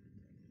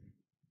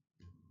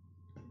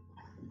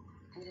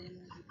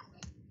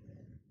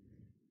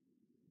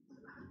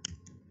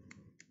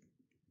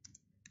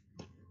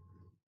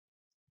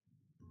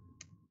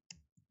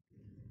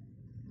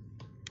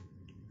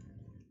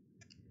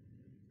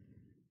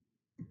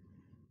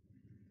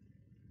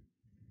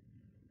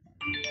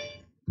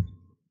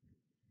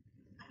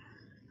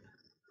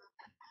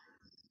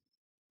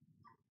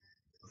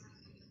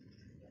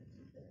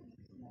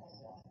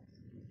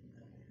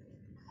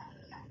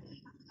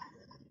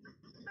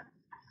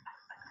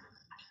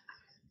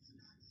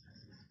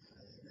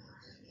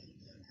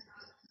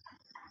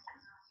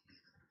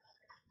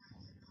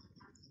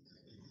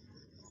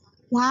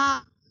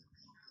wow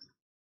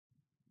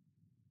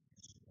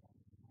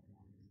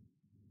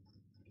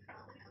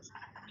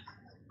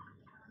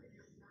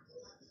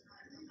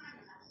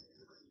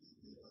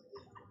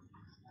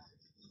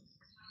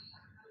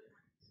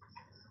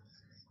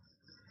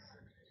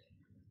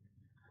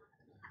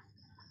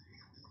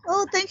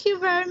oh thank you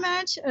very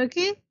much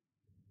okay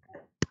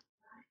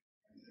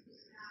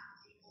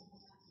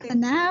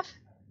enough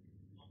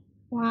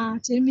wow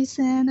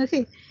Jamison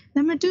okay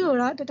number 2 ကို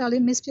တော့တော်တော်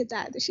လေး miss ဖြစ်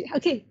တာတရှိ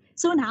okay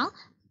so now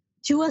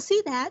you will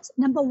see that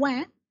number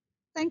 1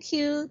 thank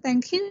you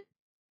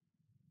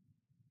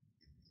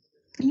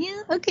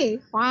okay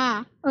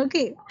wow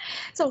okay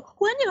so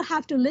when you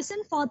have to listen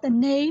for the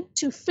name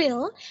to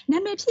fill နာ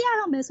မည်ဖြစ်ရ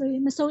တော့မယ်ဆိုရ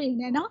င်မစိုးရင်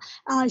လည်းเนาะ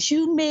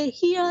you may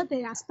hear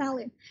their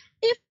spelling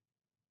if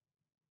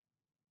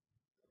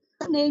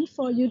the name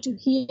for you to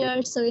hear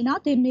so you know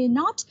they may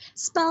not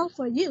spell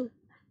for you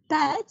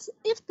but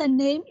if the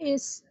name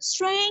is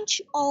strange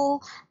or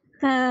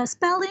the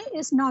spelling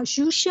is not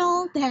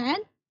usual then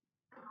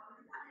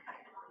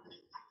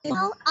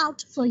spell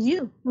out for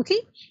you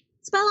okay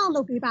spell out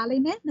လုပ်ပေးပါလိ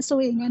မ့်မယ်မ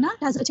စိုးရင်လည်းเนาะ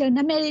ဒါဆိုချင်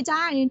နာမည်တွေ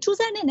ကြားရင်ထူး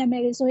ဆန်းတဲ့နာမ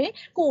ည်တွေဆိုရင်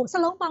ကိုယ်စ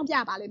လုံးပေါင်းပြ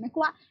ပါလိမ့်မယ်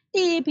ကိုက A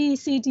B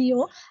C D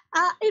ကို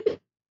A B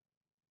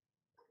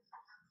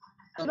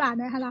ပါ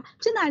နဲ့ဟလား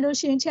ဖြစ်နိုင်လို့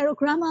ရှိရင်ချဲတို့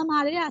grammar မှာ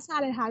တွေကစ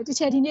တဲ့ဟာဒီ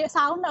ချဲဒီနေ့အ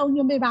စာအုပ်နှုတ်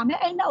ညွှန်ပေးပါမယ်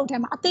အဲ့နှုတ်ထဲ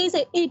မှာအသေး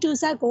စိတ် A to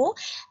Z ကို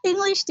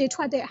English တွေ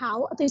ထွက်တဲ့ဟာ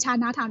ကိုအသေးချာ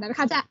နားထောင်တယ်တစ်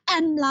ခါကျ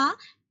M လား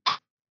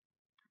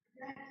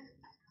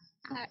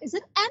is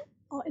it M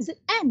or is it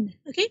N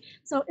okay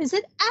so is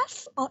it F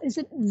or is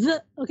it V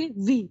okay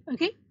V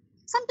okay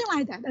something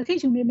like that okay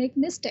you may make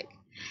mistake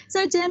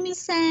so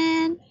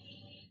Jamison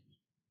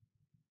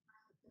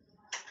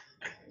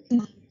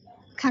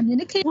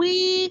communicate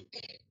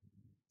week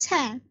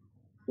 10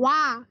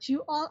 wow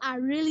you all are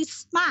really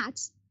smart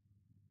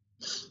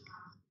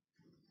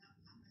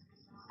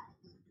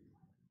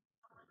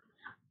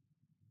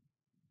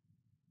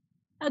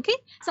okay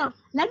so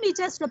let me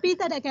just repeat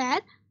that again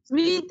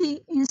read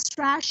the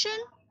instruction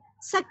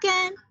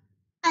second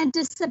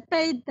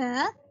anticipate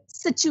the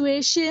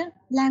situation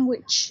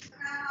language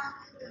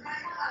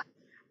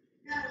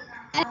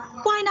and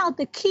point out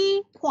the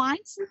key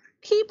points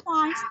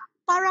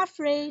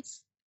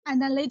paraphrase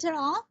and then later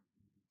on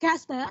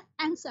guess the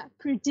answer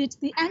predict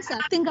the answer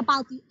think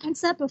about the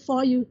answer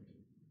before you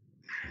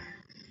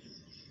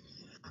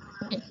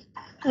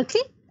okay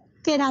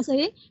okay that's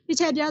it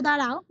teacher ပြောသား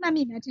တာကိုမှတ်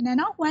မိမယ်ဒီနေ့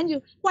နော် when you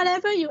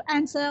whatever you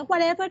answer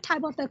whatever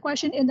type of the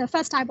question in the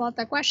first type of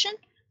the question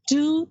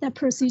do the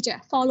procedure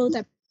follow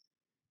the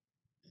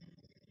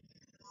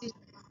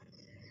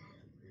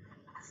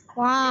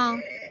wow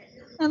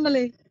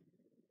Emily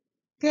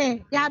okay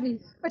ရပြီ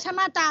ပထမ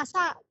တာအ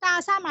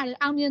စမှာ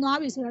အောင်မြင်သွား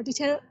ပြီဆိုတော့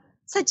teacher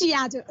ဆက်ကြည့်ရ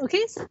ကြ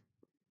okay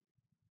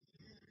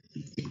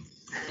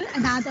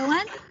another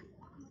one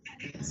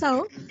so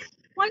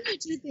when you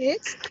do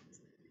this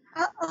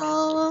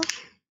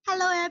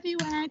hello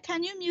everyone can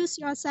you mute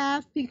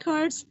yourself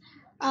because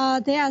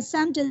there are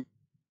some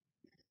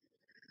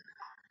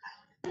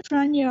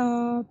from your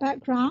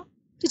background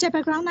teacher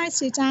background noise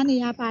တွေကြားနေ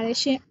ရပါတယ်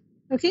ရှင်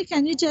okay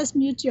can you just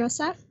mute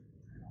yourself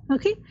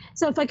okay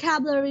so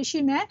vocabulary ရှိ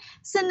မယ်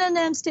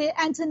synonyms တွေ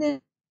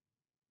antonyms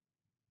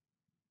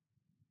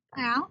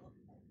now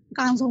အ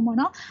ကောင်းဆုံးပေါ့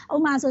နော်ဥ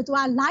ပမာဆိုသူက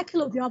like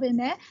လို့ပြောပေး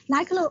မယ်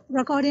like လို့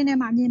recording ထဲ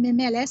မှာမြင်ပေ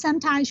မဲ့လည်း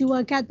sometimes you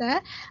will get the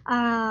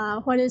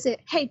what is it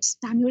hate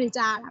ဒါမျိုးတွေ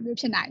ကြားရတာမျိုး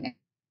ဖြစ်နိုင်တယ်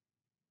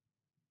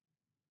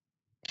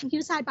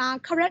use ဆိုင်ပါ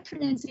correct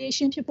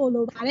pronunciation ဖြစ်ဖို့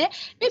လိုပါတယ်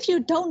if you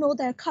don't know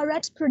the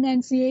correct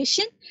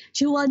pronunciation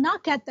you will not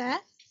get the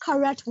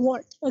correct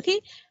word okay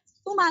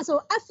ဥပမာဆို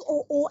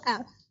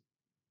FOOL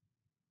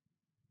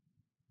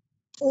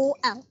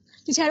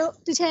တခြား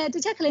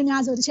ကလေး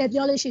များဆိုတခြား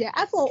ပြောလို့ရှိတယ်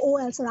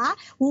FOOL ဆိုတာ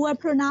we will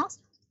pronounce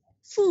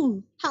fool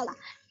ဟုတ်လား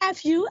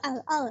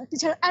FULL တ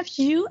ခြား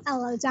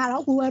FULL ကြ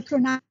တော့ we will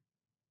pronounce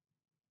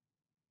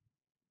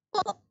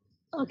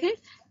okay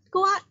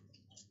ကိုက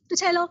တ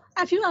ခြားလို့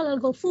FULL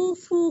ကို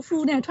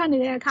fool နဲ့ထွက်နေ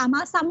တဲ့အခါ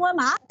မှာ somewhere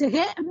မှာတက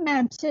ယ်အမှ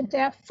န်ဖြစ်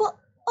တဲ့ foot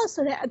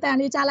ဆိုတဲ့အတန်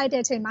လေးကြားလိုက်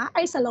တဲ့အချိန်မှာ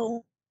အဲ့စလုံး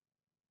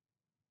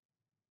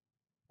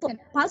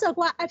ဘာလို့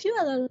ကိုက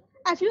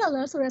FULL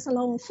ဆိုတဲ့စ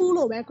လုံးကို fool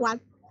လို့ပဲကိုက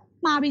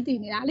မှားပြီးတည်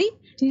နေတာလी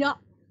ဒီတော့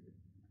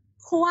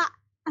ကိုက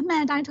အမှ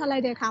န်တိုင်းထွက်လို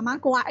က်တဲ့အခါမှာ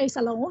ကိုကအဲ့စ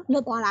လုံးကိုလွ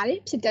တ်သွားတာ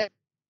ဖြစ်တယ်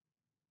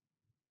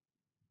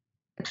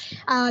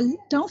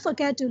don't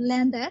forget to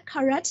learn the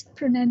correct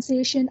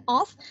pronunciation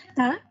of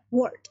the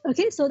word,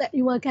 okay, so that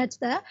you will get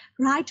the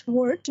right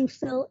word to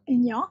fill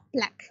in your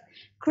blank.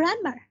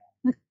 Grammar.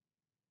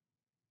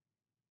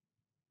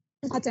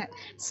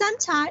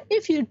 Sometimes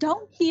if you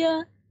don't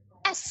hear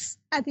S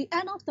at the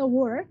end of the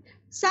word,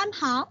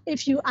 somehow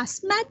if you are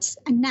smart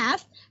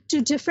enough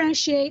to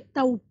differentiate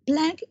the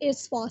blank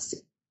is for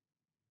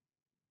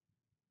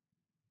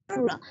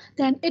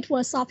then it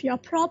will solve your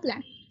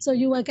problem. So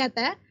you will get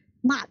the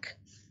mark.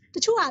 တ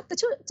ချို့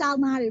ကြား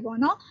သားတွေပေါ့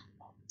နော်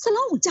စ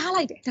လုံးကိုကြား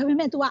လိုက်တယ်ဒါပေ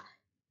မဲ့ तू က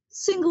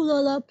singular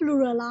လား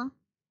plural လား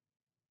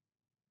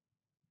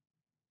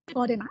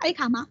ပြောတယ်မှာအဲ့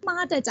ခါမှာ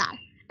မှားတတ်ကြတယ်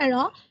အဲ့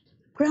တော့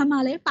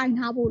grammar လေးပိုင်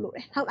ထားဖို့လိုတ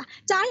ယ်ဟုတ်လား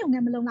ကြားရုံ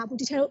နဲ့မလုံလောက်ဘူး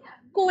ဒီထဲတို့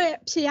ကိုယ့်ရဲ့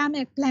ဖြေရမ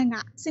ယ့် blank က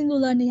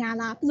singular နေရာ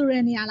လား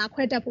plural နေရာလား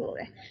ခွဲတတ်ဖို့လို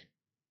တယ်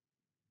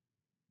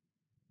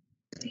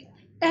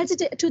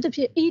adjective အထူးသဖြ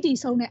င့် ed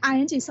ဆုံးတဲ့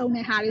ing ဆုံး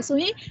တဲ့ဟာတွေဆို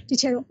ရင်ဒီ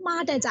ထဲတို့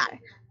မှားတတ်ကြတယ်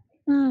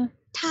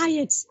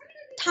tired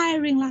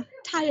tiring လား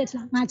tired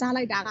လားငါကြား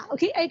လိုက်တာက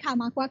okay အဲ့ခါ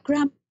မှာကွာ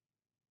grammar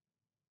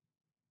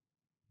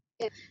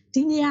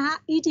ဒီနေရာ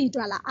ed အ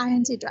တွက်လား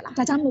ing အတွက်လား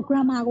ဒါကြောင့်မို့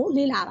grammar ကို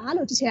လေ့လာပါ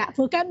လို့ဒီချက်က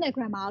vocab နဲ့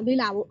grammar ကိုလေ့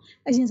လာဖို့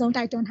အရင်ဆုံး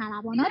တိုက်တွန်းထားတာ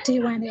ပေါ့နော် day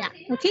 1 နဲ့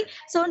okay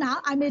so now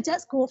I may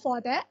just go for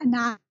the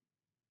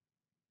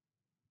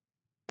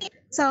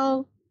so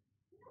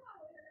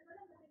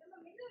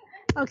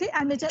okay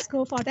I may just go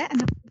for that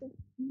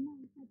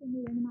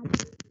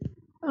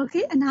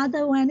okay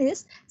another one is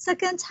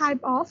second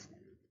type of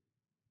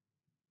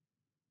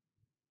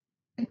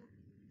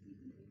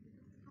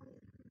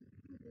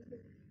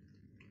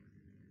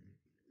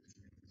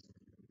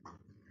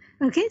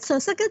okay, so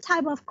second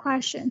type of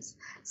questions.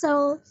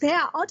 So there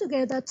are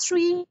altogether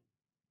 3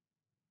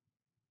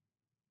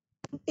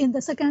 in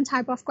the second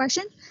type of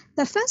question.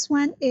 The first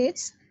one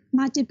is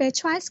multiple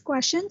choice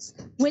questions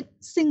with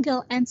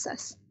single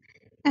answers.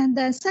 And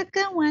the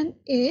second one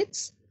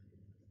is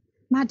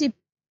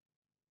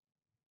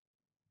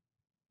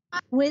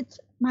with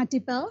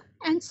multiple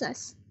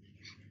answers.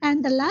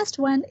 And the last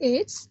one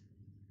is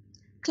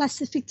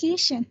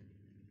classification.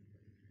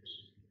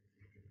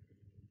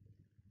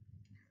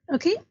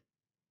 Okay.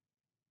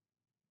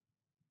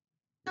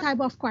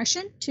 Type of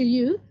question to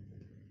you.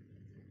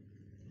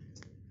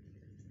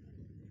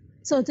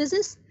 So this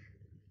is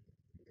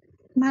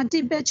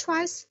multiple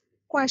choice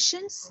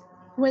questions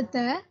with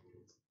the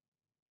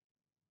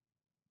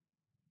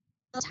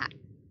type.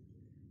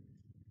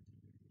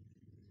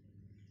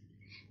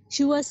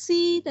 You will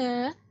see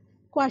the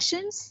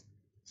questions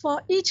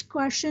for each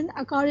question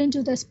according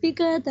to the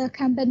speaker, the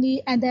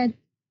company, and then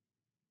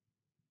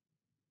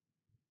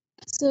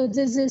so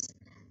this is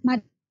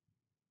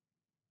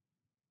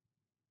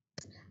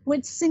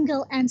with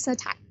single answer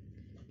type.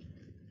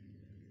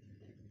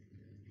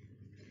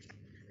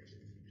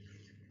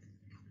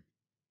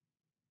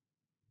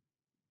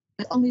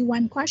 Only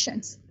one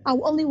questions,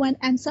 or only one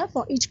answer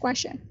for each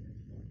question.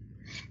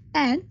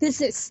 And this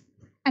is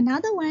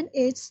another one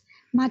is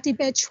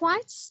multiple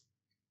choice,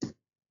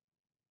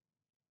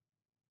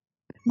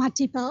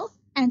 multiple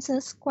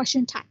answers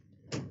question type.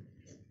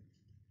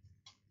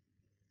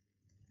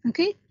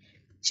 Okay.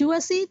 You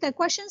will see the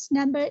questions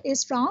number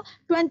is from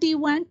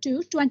 21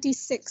 to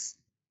 26.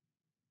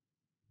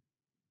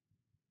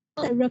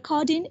 The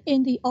recording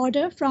in the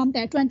order from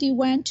the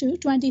 21 to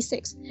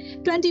 26.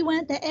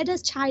 21 the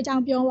eldest child ကြော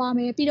င့်ပြောရမ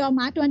ယ်ပြီးတော့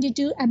မှ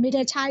 22 a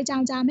middle child ကြော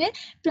င့်ကြားမယ်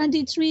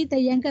 23 the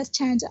youngest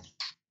child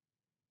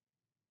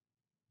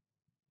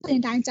သ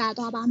င်တိုင်းကြား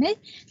သွားပါမယ်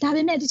ဒါ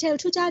ပေမဲ့ဒီထဲ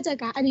ထူးခြားချက်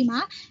ကအဲ့ဒီမှာ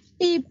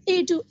A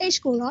to H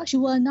ကိုတော့ you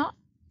will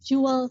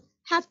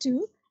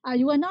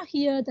not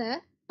hear the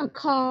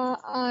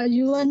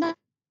you will not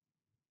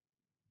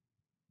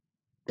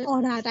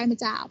order အတိုင်းမ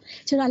ကြောက်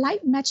ဆိုတော့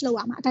like match လုပ်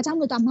ရမှာဒါကြောင့်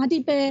မို့တော့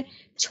multiple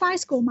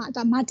choice ကိုမှ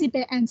တော့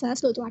multiple answers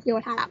လို့သူကပြော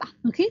ထားတာပါ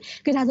okay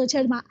ကြည့်ဒါဆိုချဲ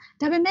ဒီမှာ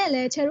ဒါပေမဲ့လ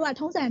ည်းချဲတို့က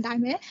ထုံးစံအတို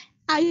င်းပဲ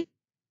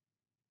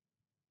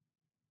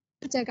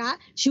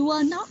you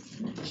will not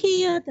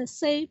hear the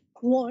same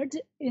word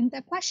in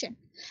the question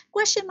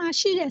မှာ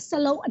ရှိတဲ့စ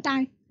လုံးအတို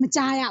င်းမ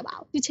ကြားရပါ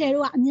ဘူးဒီချဲ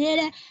တို့ကအမြဲ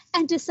တမ်း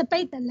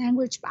anticipate the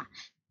language ပါ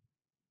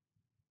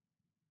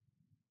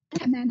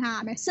အမှန်ထားရ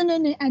မယ်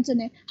synonym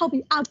antonym ဟုတ်ပြီ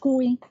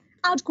outgoing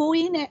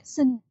နဲ့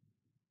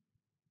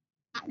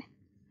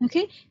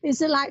okay is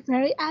it like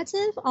very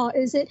active or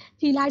is it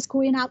he likes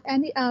going out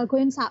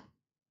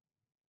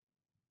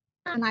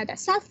like that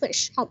selfish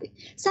ဟုတ်ပြီ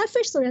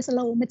selfish ဆိုတဲ့စ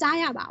လုံးကိုမကြား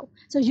ရပါဘူး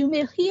so you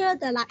may hear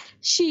the like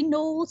she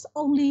knows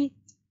only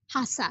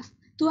herself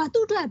သူက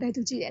သူ့အတွက်ပဲ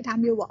သူကြည့်တယ်ဒါ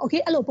မျိုးပေါ့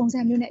okay အဲ့လိုပုံစံ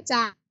မျိုးနဲ့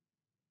ကြား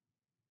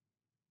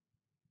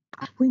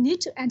we need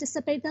to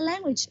anticipate the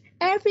language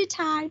every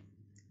time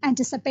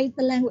anticipate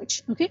the language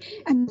okay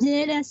အမြဲ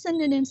တမ်း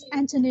synonyms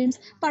antonyms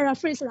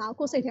paraphrase ဆိုတာ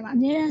ကိုစိတ်ထဲမှာအ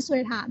မြဲတမ်းဆွဲ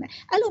ထားရမယ်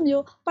အဲ့လို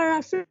မျိုး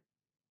paraphrase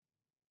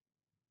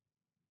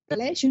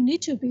you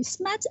need to be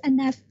smart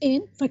enough in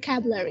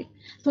vocabulary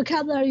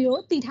ကို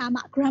သိထား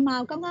မှ grammar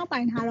ကိုကောင်းကောင်း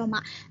ပိုင်ထားတော့မှ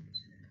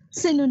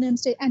synonyms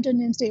တွေ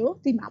antonyms တွေကို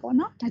သိမှာပေါ့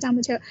နော်ဒါကြောင့်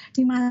မို့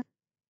ဒီမှာ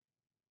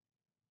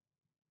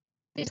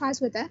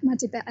twice with the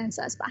multiple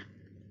answers ပါ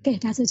Okay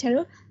ဒါဆိုချေ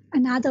တို့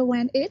another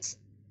one is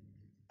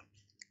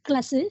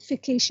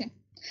classification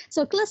so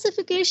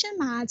classification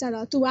မှာကျ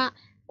တော့ तू က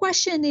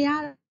question တွေက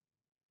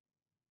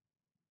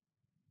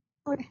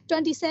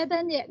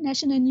 27 ရဲ့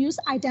national news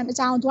item အ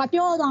ကြောင်း तू က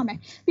ပြောသွားမယ်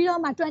ပြီး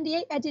တော့မှ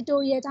28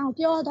 editorial အကြောင်း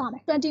ပြောသွားမ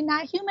ယ်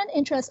29 human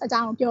interest အ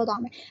ကြောင်းပြော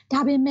သွားမယ်ဒါ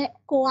ပေမဲ့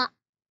ကိုက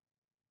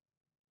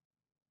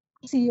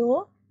CEO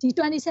ဒီ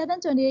27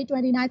 28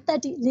 29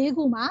 30 ၄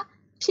ခုမှာ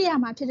ဖြစ်ရ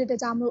မှာဖြစ်တဲ့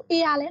ကြောင့်မလို့ A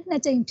ကလည်း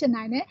2ကြိမ်ဖြစ်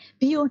နိုင်တယ်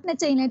B ကို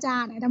2ကြိမ်လည်း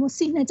ကြားရတယ်ဒါမှမဟုတ် C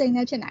 2ကြိမ်လ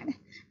ည်းဖြစ်နိုင်တယ်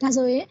ဒါ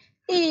ဆိုရင်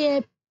A ရဲ့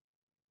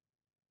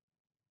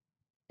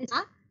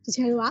ဒီ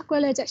ချေတို့ကကွဲ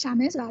လွဲချက်ရှာ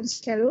မယ်ဆိုတော့ဒီ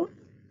ချေတို့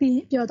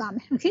ပြီးပြောသွားမ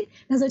ယ် okay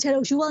ဒါဆိုချေ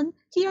တို့ you will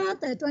hear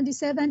the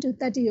 27 to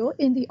 30 ကို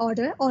in the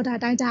order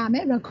တိုင်းကြားရမ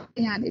ယ်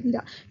recording ရနေပြီး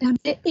တော့ဒါပေ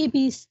မဲ့ A B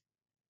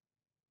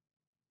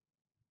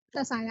သ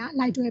က်ဆိုင်ရာ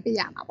လိုက်တွဲပေး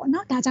ရမှာပေါ့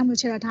နော်ဒါကြောင့်မို့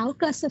ချေတော့ဒါကို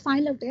classify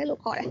လုပ်တယ်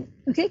လို့ခေါ်တယ်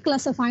okay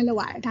classify လုပ်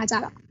ရတယ်ဒါကြ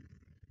တော့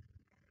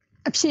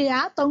အဖြေက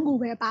3ခု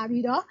ပဲပါ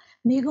ပြီးတော့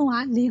မိခွန်းက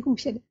4ခု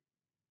ဖြစ်တယ်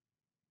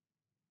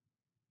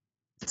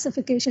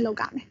classification လုပ်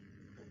ကြမယ်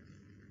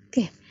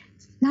okay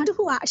နောက်တစ်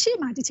ခုကအရှိ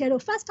မဒီချေ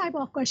တို့ first type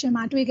of question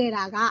မှာတွေ့ခဲ့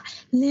တာက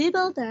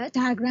label the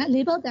diagram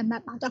label the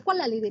map မှာတော့ကွက်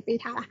လက်လေးတွေပေး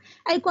ထားတာ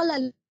အဲ့ကွက်လ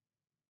က်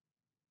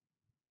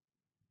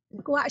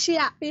ကိုကအရှိ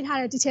ရပေးထား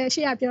တဲ့ဒီချေအ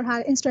ရှိရပြောထား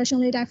တဲ့ instruction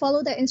လေးတိုင်း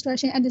follow the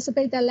instruction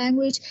anticipate the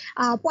language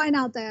point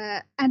out the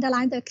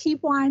underline the key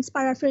points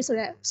paraphrase ဆို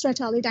တဲ့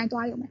structure လေးတိုင်း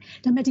သွားရုံပဲ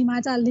ဒါပေမဲ့ဒီမှာ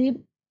ကျ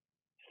label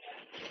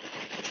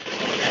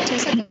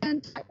second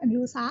type အ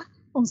မျိုးအစား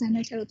ပုံစံ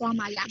နဲ့ချေတို့သွား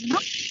မှာရမယ်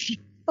နော်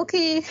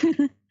okay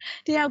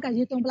တယောက်က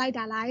ရေတုံပလိုက်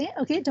တာလားယင်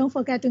okay don't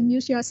forget to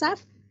mute yourself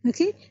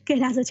okay ကဲ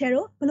ဒါဆိုချေ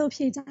တို့ဘယ်လို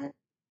ဖြေကြ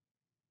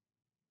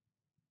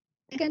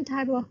second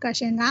type of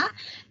question က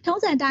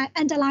ထုံးစံတိုင်း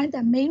underline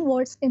the main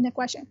words in the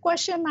question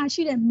မှာ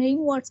ရှိတဲ့ main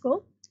words ကို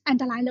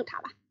underline လုပ်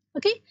ထားပါ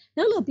okay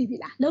လုပ်ပြီးပြီ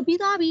လားလုပ်ပြီး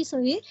သွားပြီ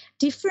ဆိုရင်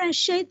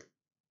differentiate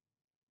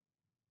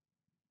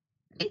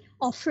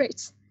of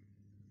phrase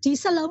ဒီ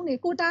စလုံးတွေ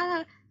ကိုတား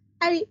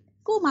အဲ့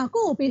ကို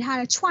ပေးထား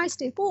တဲ့ choice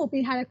တွေကို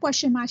ပေးထားတဲ့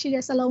question မှာရှိ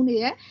တဲ့စလုံးတွေ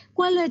ရဲ့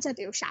ကွဲလွဲချက်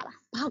တွေကိုရှာပါ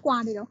ဘာကွာ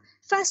နေတော့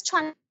first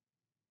choice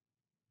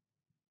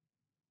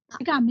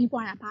ကမေး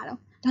ပွားရပါတော့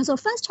ဒါဆို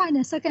first choice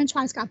နဲ့ second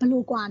choice ကဘယ်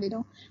လိုကွာနေ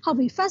တော့ဟုတ်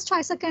ပြီ first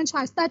choice second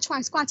choice third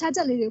choice ကွာခြားချ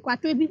က်လေးတွေကွာ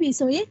တွေးပြီးပြီ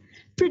ဆိုရင်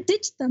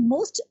predict the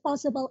most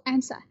possible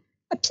answer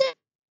အဖြစ်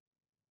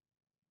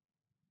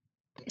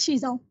အရှိ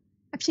ဆုံး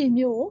အဖြစ်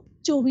မျိုးကို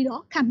ကြိုပြီး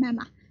တော့ခန့်မှန်း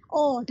ပါ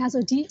အော်ဒါ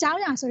ဆိုဒီအကြောင်း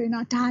အရာဆိုရင်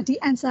တော့ဒါဒီ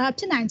answer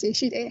ဖြစ်နိုင်ခြေ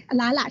ရှိတယ်အ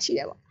လားအလာရှိ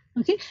တယ်ပေါ့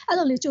okay အဲ့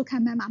လိုလေးကြိုခ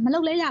န့်မှန်းပါမလု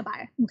ပ်လဲရပါ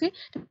တယ် okay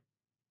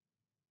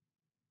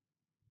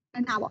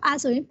နာပေါ့အဲ့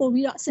ဆိုရင်ပို့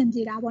ပြီးတော့အဆင်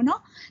ပြေတာပေါ့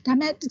နော်ဒါပေ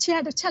မဲ့တစ်ချ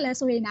က်လဲ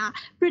ဆိုရင်ဒါ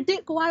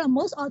predict ကိုကတော့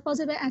most of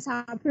possible answer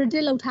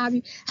predict လုပ်ထား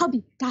ပြီးဟုတ်ပြီ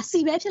ဒါ C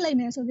ပဲဖြစ်လိမ့်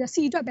မယ်ဆိုပြီးတော့ C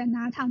အတွက်ပဲ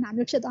နားထောင်တာ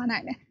မျိုးဖြစ်သွားနို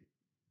င်တယ်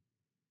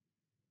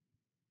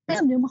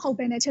အဲ့မျိုးမဟုတ်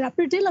ပဲနဲ့ချက်တော့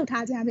predict လုပ်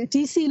ထားကြတယ်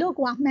DC လို့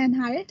ကိုကမှန်း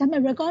ထားတယ်ဒါပေ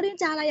မဲ့ recording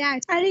ကြားလိုက်ရ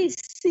အဲ့ဒီ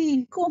C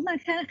ကိုမှန်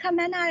ခန့်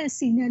မှန်းထားတဲ့ C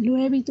နဲ့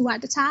လွဲပြီးသူက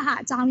တခြားဟာ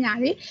အကြောင်းအရာ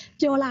တွေ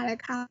ပြောလာတဲ့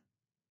အခါ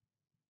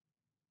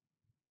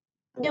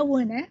ပြောဝ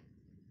င်တယ်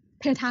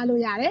ဖယ်ထား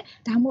လို့ရတယ်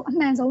ဒါမှမဟုတ်အ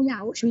မှန်ဆုံးရာ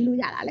ကိုရွေးလို့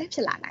ရတာလည်းဖြ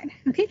စ်လာနိုင်တယ်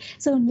okay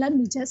so let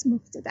me just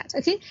move to that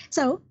okay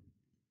so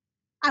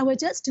I will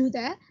just do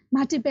the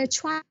multiple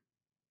choice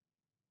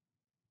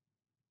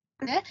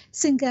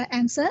single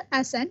answer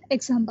as an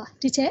example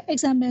ဒီချက်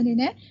example အနေ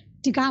နဲ့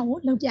ဒီကောင်ကို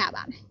လုပ်ပြ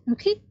ပါမယ်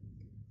okay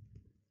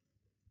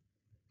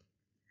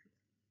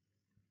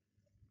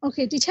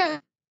okay ဒီချက်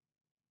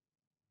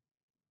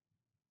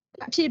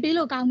အဖြေပေး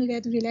လို့ကောင်းနေတဲ့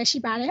သူတွေလည်းရှိ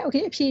ပါတယ်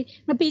okay အဖြေ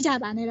မပေးကြ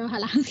ပါနဲ့တော့ဟာ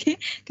လား okay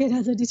ကဲဒါ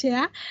ဆိုဒီချက်က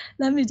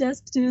let me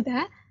just do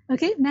that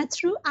okay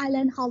Matthew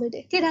Island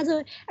holiday ကဲဒါဆို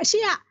အ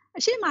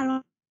ရှိမှာ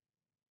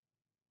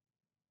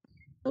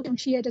တော့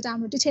ရှိရတဲ့ကြောင့်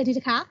ဒီချက်ဒီတ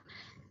စ်ခါ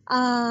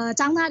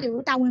ចောင်းသားတွေ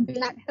ကိုတာဝန်ပေး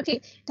လိုက်မယ် okay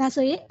ဒါ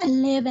ဆိုရင်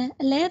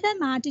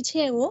11မှာဒီချ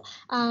က်ကို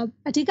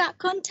အဓိက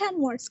content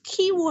words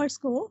keywords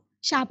ကို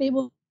ရှာပေး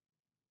ဖို့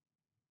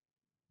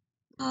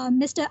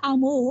Mr.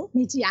 Almo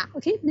Mijia.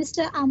 Okay,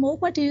 Mr. Almo,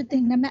 what do you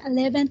think number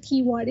 11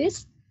 keyword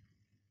is?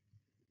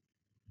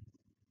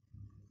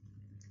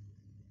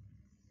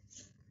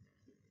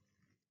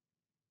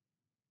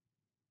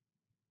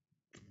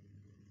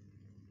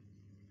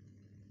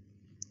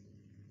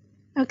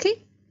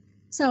 Okay,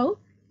 so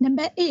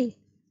number A.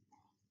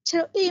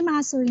 So A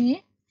ma so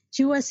yin,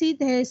 you will see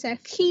there is a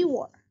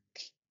keyword.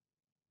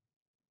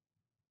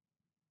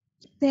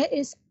 There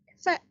is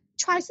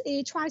choice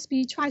A, choice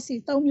B, choice C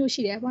 3မျိုး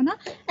ရှိတယ်ပေါ့နော်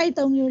အဲ့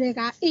3မျိုးတွေ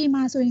က A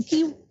မှာဆိုရင်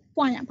key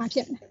point ဘာဖြ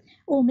စ်မလဲ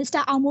Oh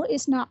Mr. Almo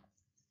is not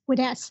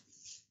with us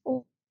Oh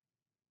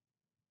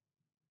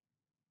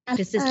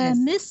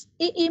Miss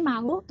A မှာ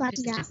ကိုတွားကြ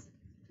ည့်ရ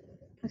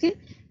Okay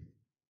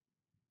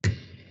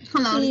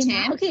Hello,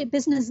 Tim. Okay,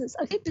 businesses.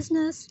 Okay,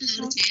 business.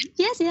 Hello, Tim.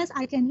 Yes,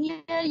 I can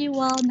hear you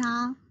well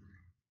now.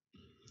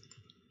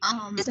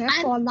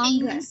 For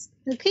longer.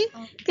 Okay.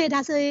 Okay,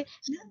 that's a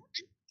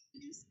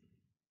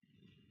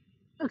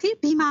Okay,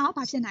 B မှာ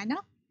ဘာဖြစ်နိုင်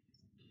နော်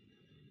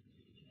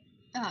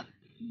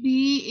B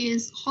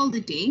is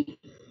holiday.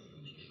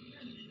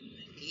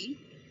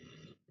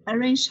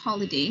 Arrange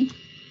holiday.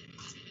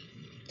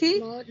 Okay.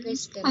 More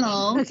destiny.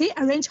 Hello. Okay.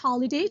 Arrange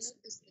holidays.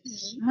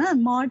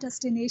 More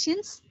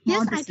destinations. More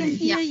Yes, I can destination,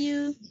 hear yeah.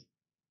 you.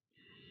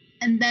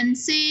 And then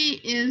C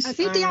is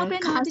Okay. တယောက်ပဲ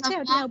နော် customer. တစ်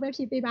ယောက်ပဲဖြ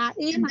ည့်ပေးပါ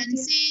A And မှာ then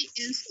C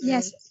is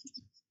Yes.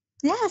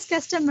 Yes,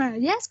 customer.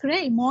 Yes,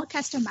 great. More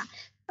customer.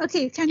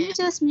 Okay, can you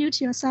just mute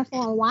yourself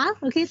for a while?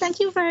 Okay, thank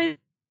you very much.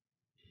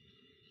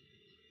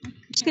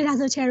 Okay,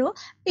 that's a chero.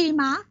 A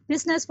ma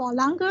business for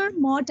longer,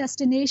 more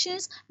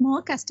destinations,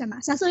 more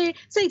customers. So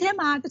say the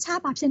ma the cha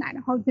ba phit nai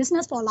no.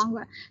 Business for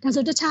longer. That's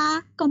the cha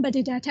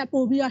competitor ထက်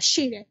ပိုပြီးတော့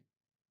ရှိတယ်.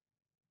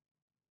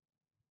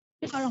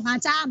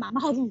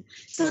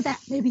 So that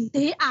maybe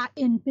they are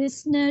in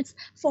business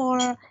for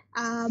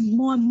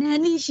more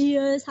many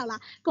years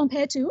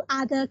compared to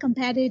other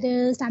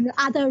competitors,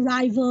 other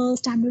rivals.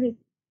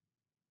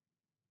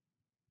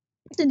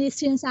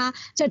 Destinations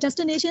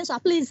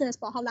are places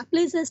for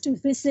places to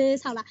visit.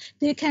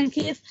 They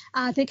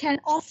can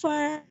offer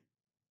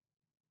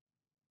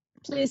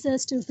places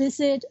to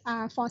visit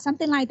for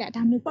something like that.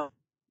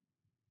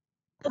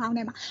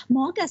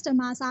 More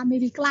customers are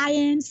maybe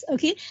clients.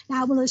 Okay,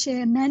 now we'll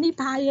share many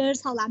buyers.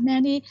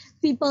 Many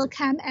people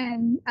come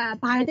and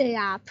buy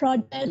their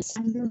products.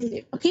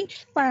 Okay,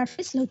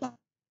 perfect.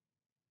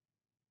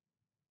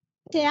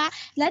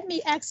 Let me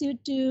ask you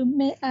to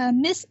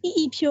Miss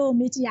Pyo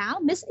Mijiao.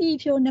 Miss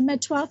Pyo, number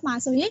 12.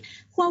 What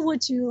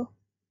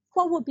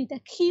would be the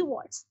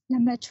keywords?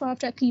 Number 12,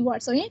 the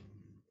keywords. Okay.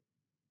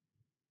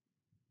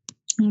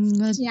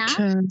 Number Yeah.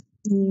 12.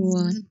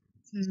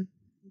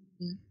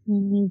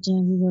 Manager,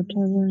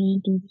 whatever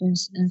it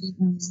is,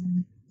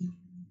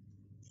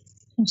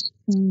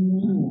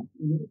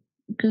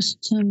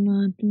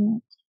 customer.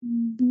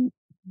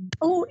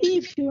 Oh,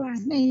 if you are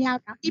 2 ယော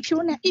က် if you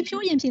နဲ့ if you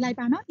ရင်ဖြေလိုက်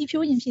ပါနော် if you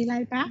ရင်ဖြေလို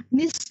က်ပါ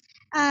Miss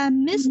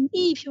Miss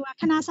if you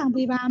ခဏဆောင်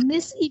ပေးပါ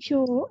Miss if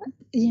you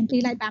ရင်ဖြေ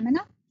လိုက်ပါမယ်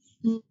နော်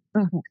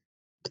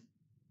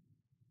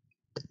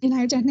ဒီ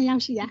လိုက်တဲ့2ယော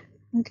က်ရှိတာ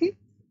Okay.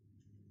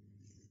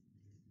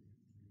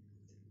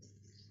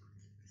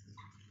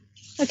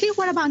 Okay,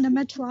 what about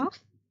number 12?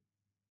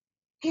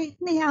 Hey,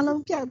 2ယောက်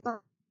လုံးပြောက်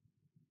တော့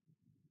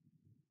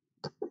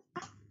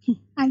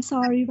I'm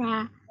sorry ပါ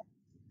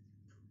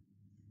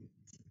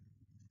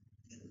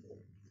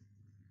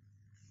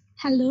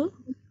Hello.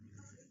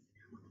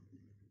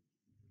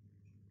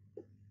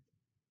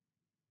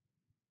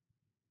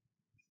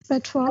 Number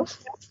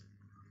 12.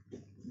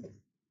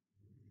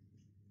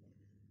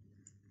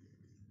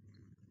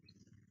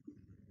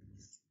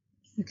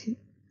 Okay.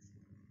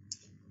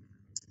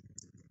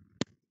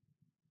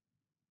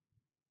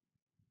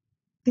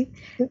 Okay.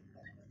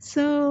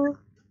 So,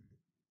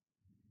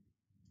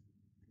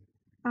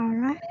 all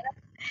right.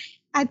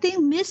 I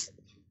think Miss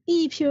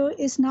Pyo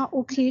is not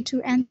okay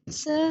to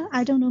answer.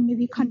 I don't know,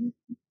 maybe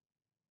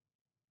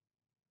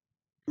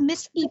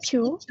Miss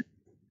Pyo.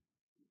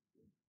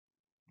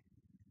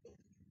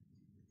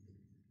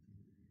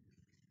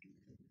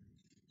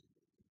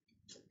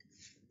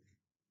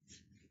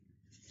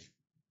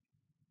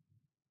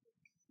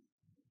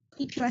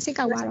 Pyo စိတ်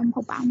ကဝါတော့မ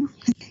ဟုတ်ပါဘူး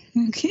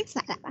Okay,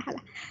 စားရပါဟာ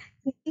လား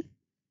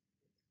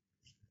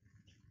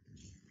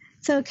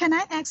So can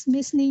I ask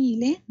Miss Ni?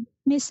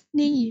 Miss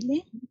Ni?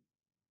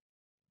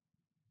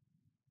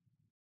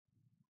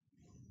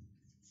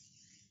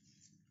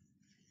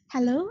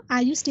 Hello,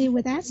 are you still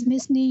with us,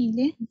 Miss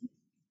Ni?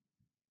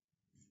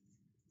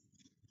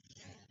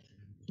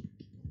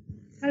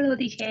 Hello,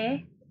 teacher.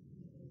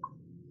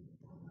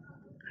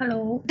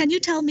 Hello. Can you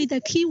tell me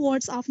the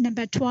keywords of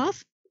number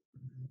 12?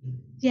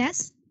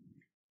 Yes.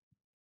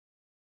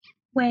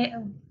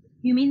 Where?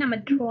 You mean number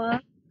 12?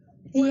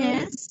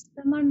 Yes.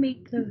 Someone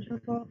make the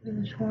 12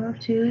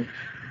 to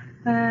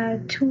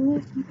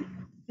 2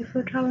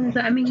 before traveling.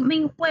 I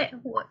mean where?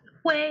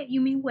 Where?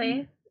 You mean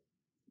where?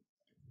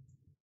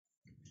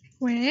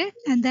 Where?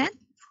 And then?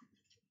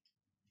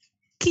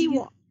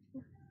 Keyword.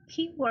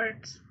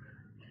 Keywords.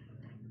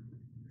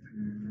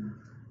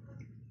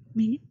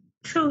 Me?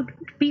 True.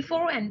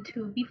 Before and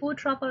to. Before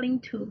traveling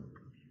to.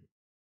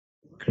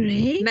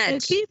 Great.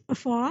 Match. Okay,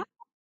 before.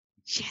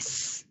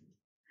 Yes.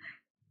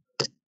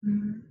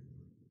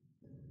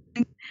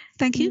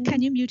 Thank you.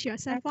 Can you mute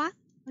yourself?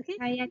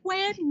 Okay.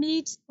 Where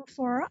meet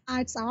before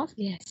arts of?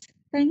 Yes.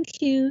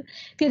 Thank you.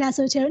 Okay, that's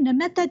okay.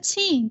 Number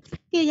 13.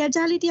 Okay,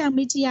 yajali dia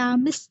media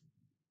Miss.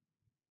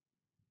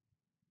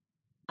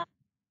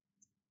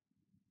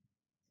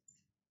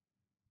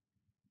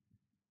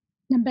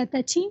 Number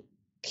 13.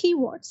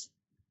 Keywords.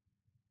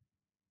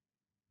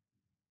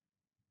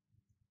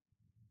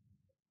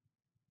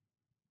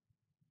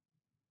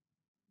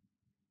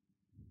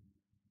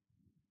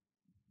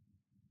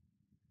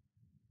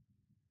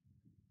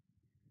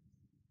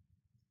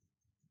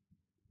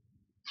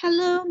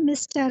 Hello,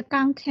 Mr.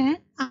 Kangken.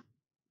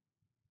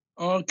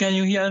 Oh, can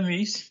you hear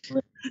me?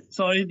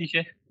 Sorry,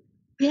 teacher.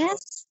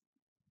 Yes.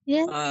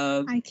 Yes,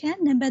 Uh, I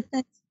can. Number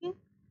 13.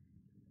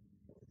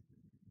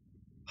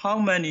 how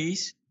many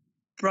is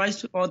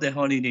price of the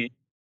holiday?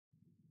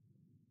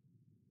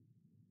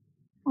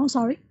 Oh,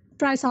 sorry.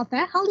 Price of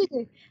that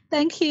holiday.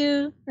 Thank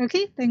you.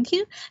 Okay, thank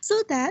you.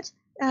 So that,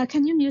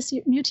 can you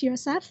mute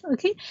yourself?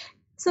 Okay.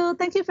 So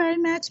thank you very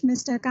much,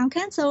 Mr.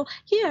 Kangkan. So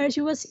here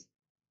you will see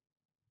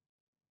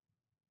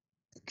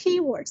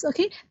keywords,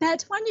 okay?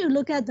 But when you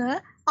look at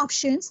the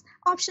options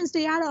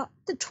they are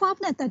the 12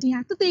 and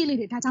 13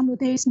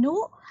 there is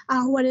no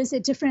what is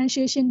it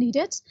differentiation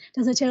needed.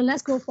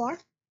 Let's go for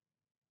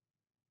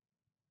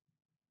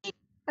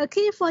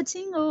okay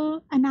 14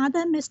 or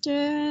another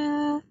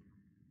Mr.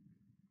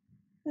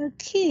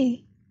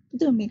 Okay.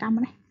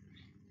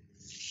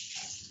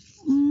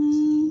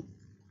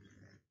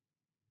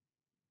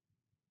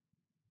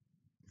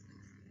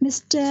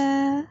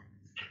 Mr.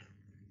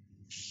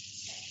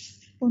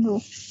 Oh no.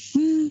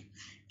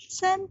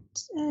 Sent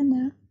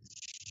no.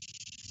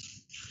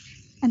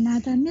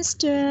 Another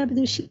Mr.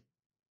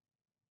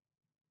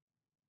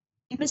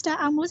 Mr.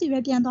 Amos ပဲ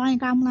ပြန်သွားရင်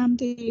ကောင်းမလားမ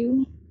သိဘူး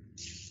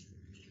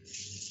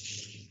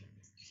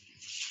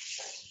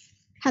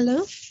Hello,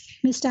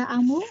 Mr.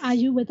 Amo, are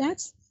you with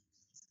us?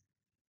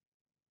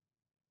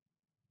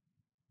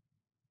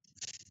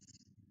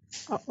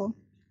 Uh-oh.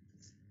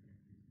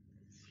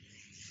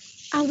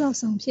 Out of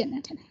some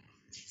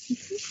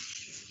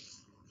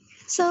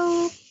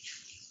So,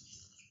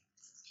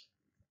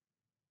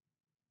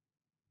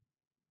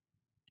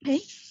 okay.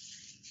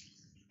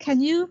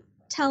 Can you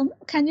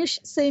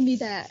say me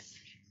the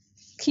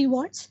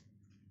keywords?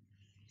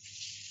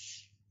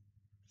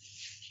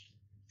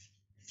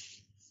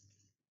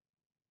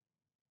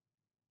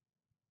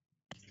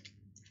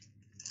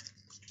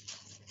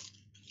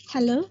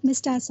 Hello,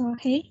 Mr.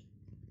 Sohei.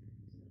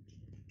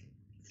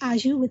 Are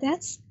you with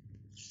us?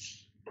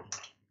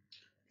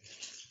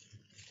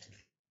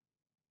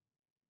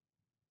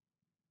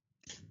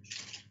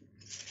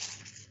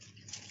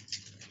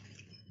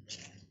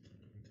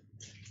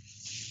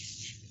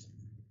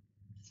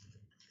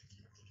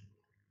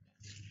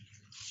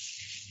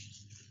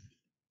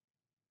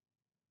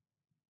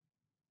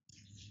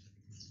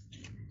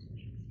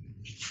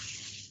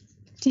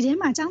 Did you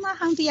know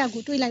how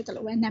to do like the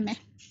one name?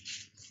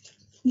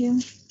 Yeah,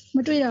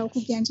 but we are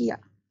cooking here.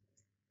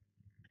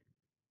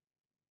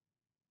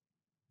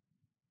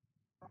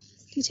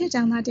 Did you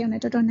know that you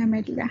need to do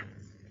name do that?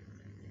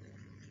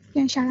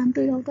 Then shall I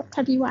do it?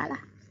 Happy wala.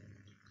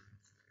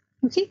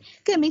 Okay,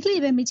 okay, make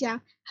it me ja.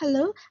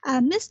 Hello,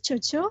 Miss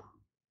Chocho.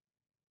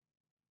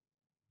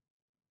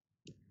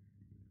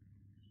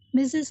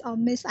 Mrs. or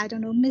Miss, I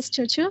don't know, Miss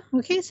Chocho.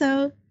 Okay,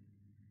 so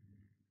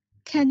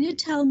can you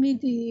tell me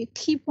the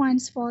key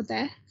points for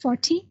the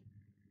 40?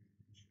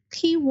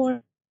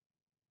 Keyword.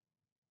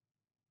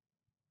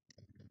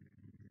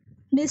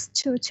 Miss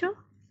Chocho.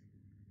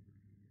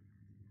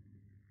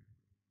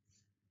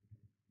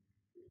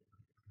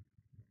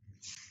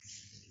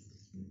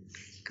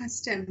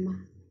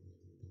 Customer.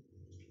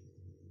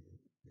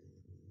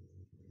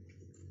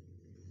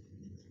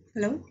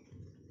 Hello?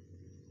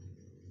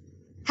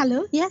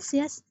 Hello, yes.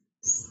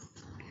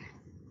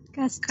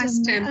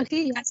 Customer.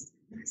 Okay, yes.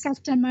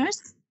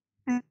 Customers.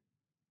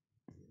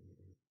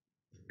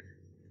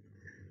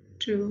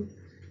 To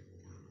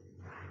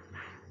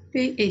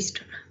pay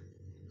extra.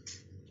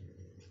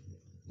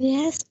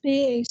 Yes,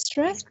 pay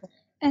extra.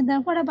 And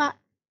then what about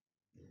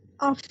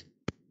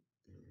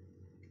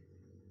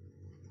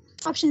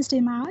options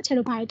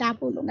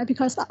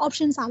because the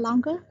options are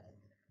longer?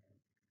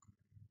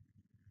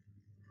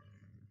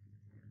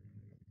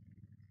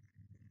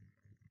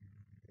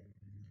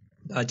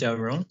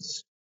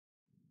 Adjustments.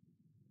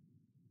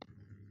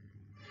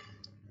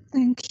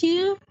 Thank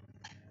you.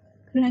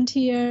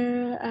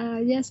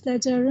 Grantier, yes,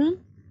 that's a room.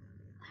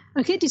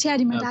 Okay, did you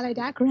like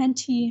that?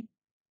 Grantier.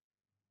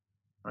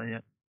 Oh,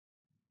 yeah.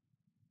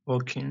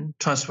 Working,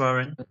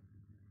 transferring.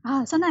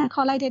 Sometimes I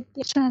call it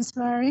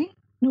transferring.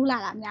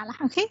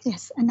 Okay,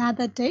 yes,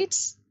 another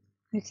date.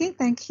 Okay,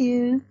 thank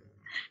you.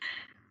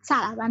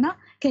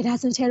 Okay,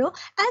 that's it.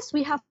 As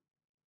we have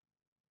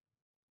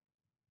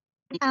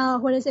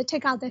what is it?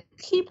 Take out the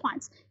key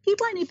points. Key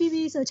point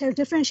EPB so to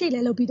differentiate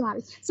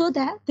so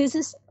that this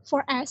is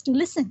for us to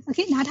listen.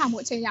 Okay,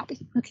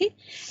 okay.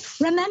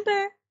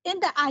 Remember in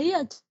the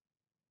IELTS,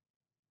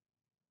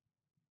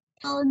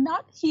 will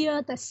not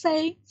hear the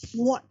same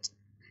word.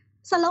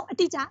 So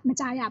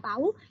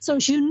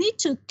you need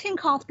to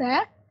think of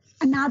the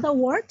another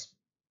word.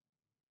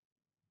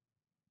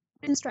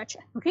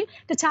 Structure. Okay,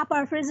 the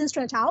chapter phrase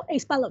structure out.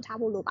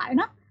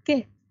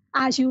 Okay,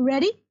 are you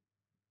ready?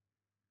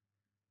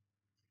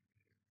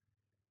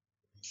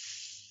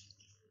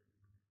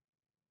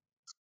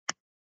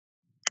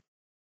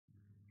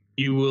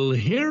 You will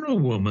hear a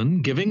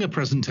woman giving a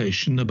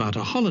presentation about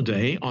a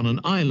holiday on an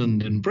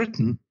island in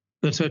Britain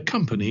that her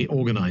company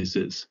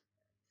organizes.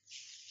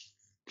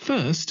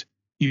 First,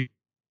 you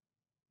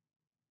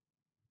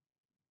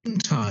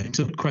time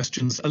to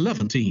questions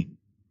 11.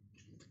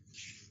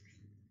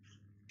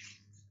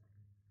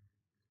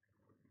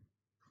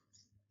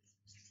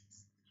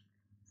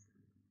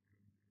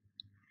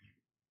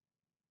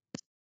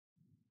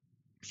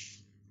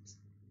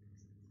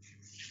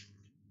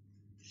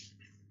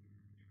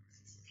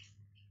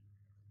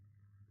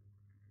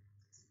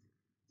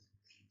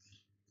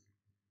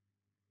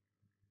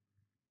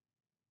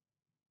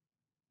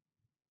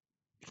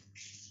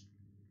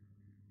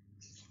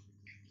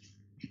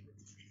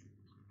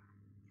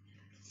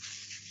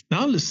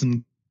 Now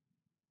listen.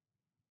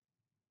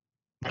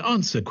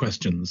 Answer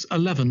questions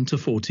 11 to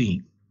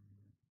 14.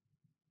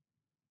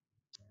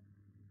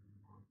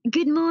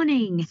 Good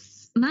morning.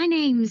 My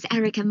name's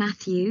Erica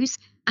Matthews,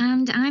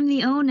 and I'm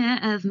the owner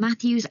of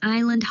Matthews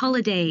Island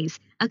Holidays,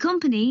 a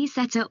company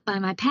set up by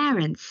my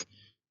parents.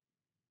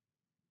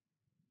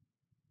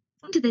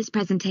 To this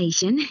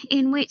presentation,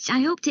 in which I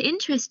hope to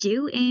interest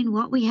you in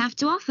what we have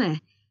to offer.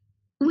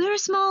 We're a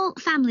small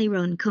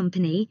family-run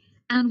company,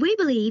 and we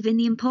believe in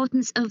the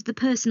importance of the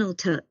personal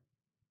touch.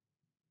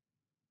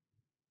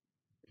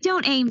 We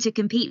don't aim to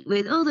compete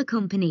with other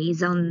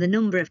companies on the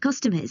number of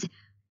customers.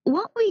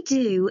 What we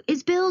do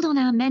is build on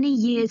our many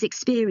years'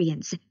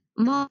 experience,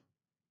 more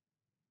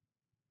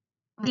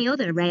than any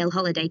other rail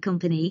holiday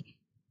company.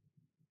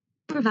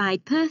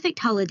 Provide perfect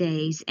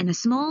holidays in a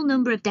small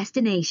number of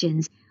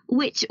destinations,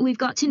 which we've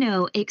got to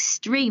know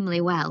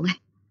extremely well.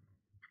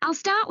 I'll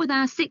start with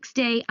our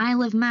 6-day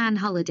Isle of Man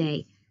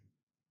holiday.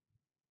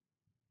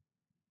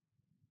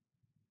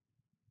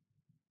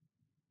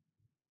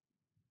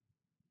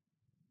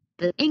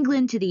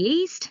 England to the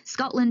east,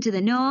 Scotland to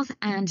the north,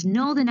 and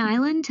Northern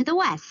Ireland to the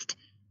west.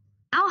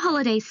 Our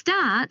holiday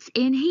starts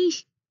in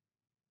Heath.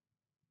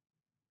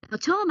 A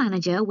tour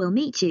manager will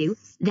meet you,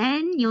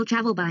 then you'll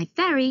travel by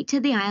ferry to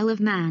the Isle of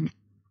Man.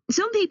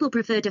 Some people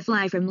prefer to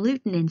fly from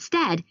Luton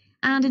instead,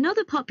 and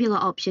another popular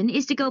option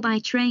is to go by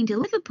train to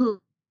Liverpool.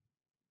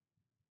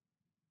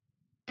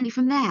 And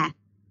from there,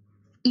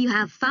 you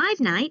have 5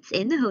 nights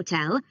in the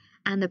hotel,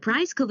 and the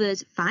price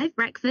covers 5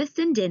 breakfasts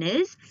and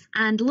dinners,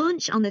 and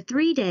lunch on the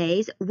 3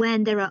 days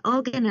when there are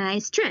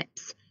organised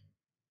trips.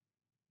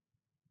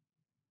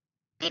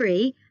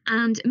 Free,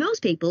 and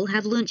most people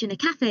have lunch in a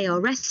cafe or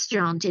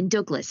restaurant in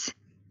Douglas.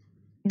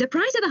 The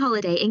price of the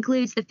holiday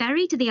includes the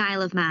ferry to the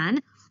Isle of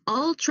Man,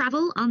 all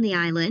travel on the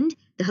island,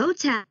 the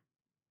hotel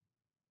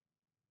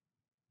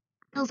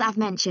I've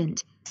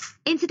mentioned.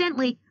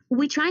 Incidentally,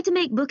 we try to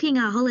make booking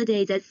our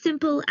holidays as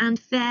simple and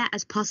fair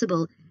as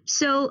possible.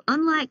 So,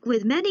 unlike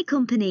with many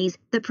companies,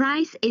 the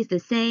price is the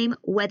same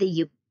whether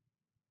you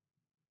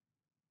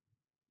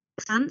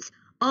advance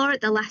or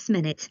at the last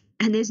minute,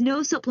 and there's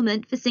no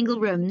supplement for single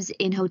rooms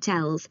in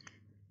hotels.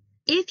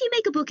 If you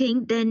make a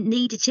booking, then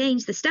need to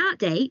change the start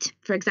date,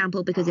 for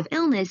example because of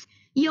illness,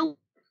 you'll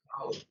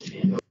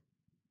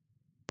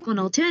an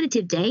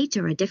alternative date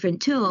or a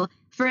different tour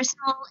for a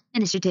small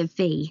administrative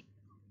fee.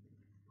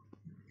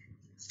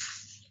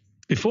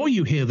 Before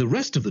you hear the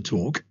rest of the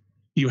talk,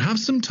 you have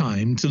some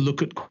time to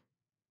look at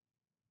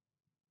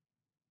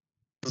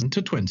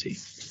to 20.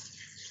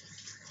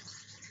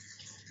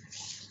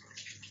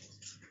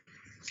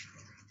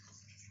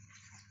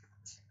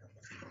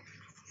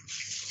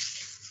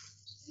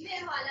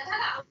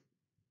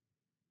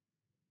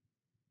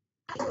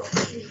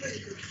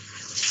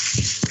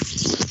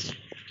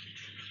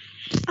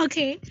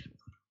 Okay.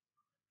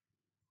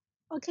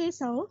 Okay,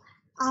 so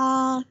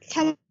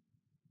can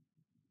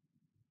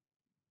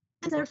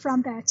answer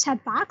from the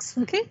chat box,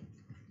 okay?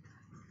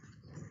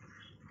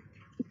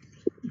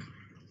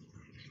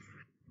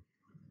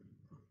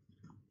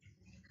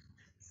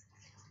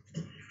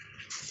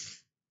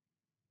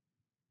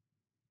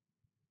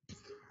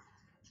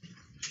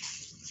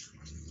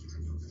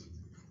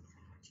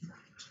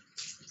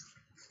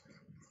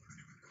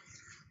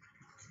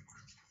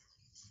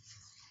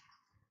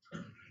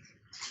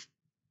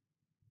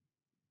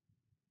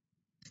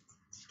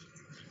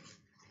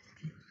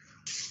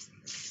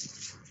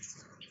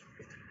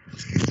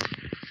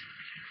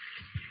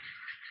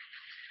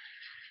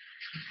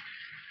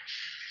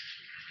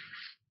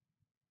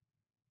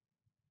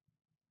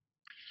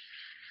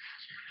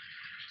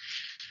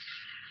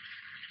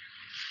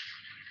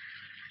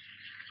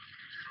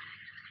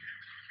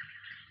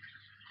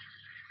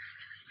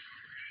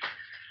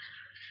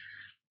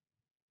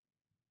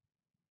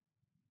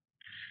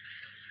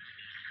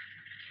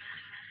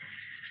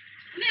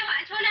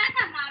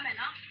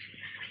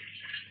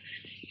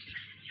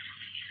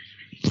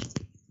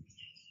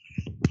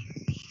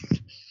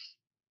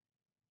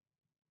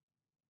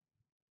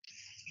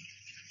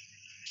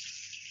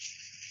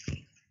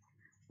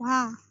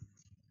 Wow.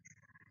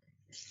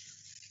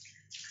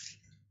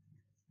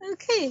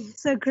 Okay,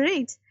 so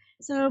great.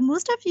 So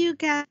most of you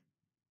get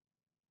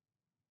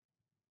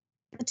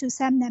to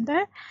same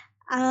number.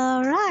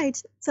 All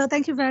right. So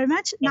thank you very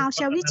much. Now,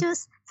 shall we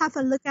just have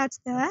a look at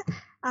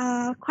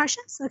the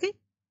questions? Okay.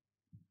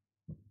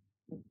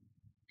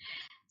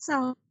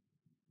 So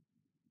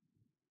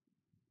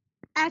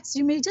as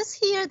you may just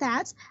hear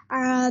that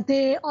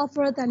they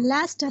offer the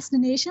less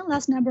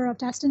number of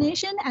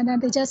destination, and then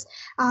they just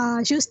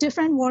use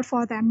different word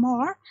for them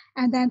more,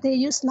 and then they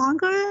use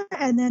longer,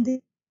 and then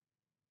they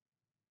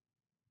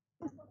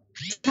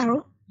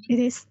so it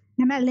is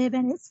number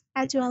 11 is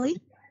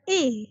actually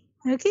A.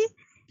 Okay,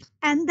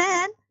 and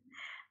then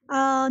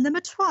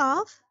number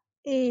 12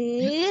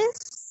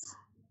 is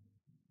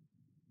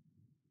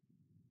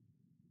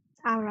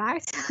all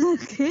right.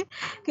 Okay,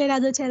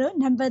 another channel.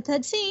 Number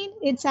 13,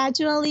 it's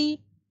actually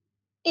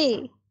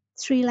A.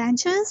 3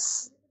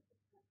 lunches.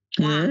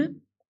 Wow.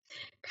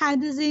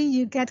 Kind of thing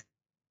you get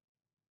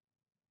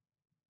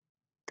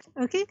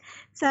Okay,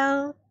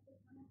 so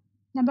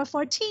number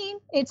 14,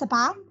 it's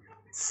about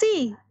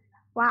C.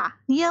 Wow,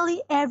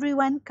 nearly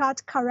everyone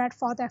got correct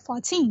for the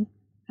 14.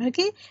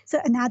 Okay, so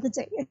another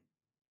day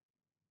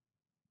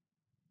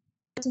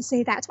to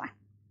say that one.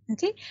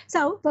 Okay,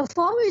 so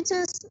before we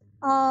just,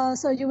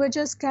 so you will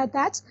just get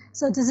that.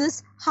 So this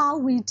is how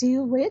we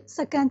deal with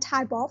second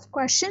type of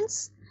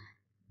questions.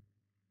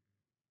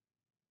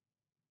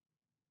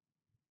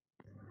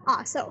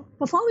 So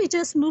before we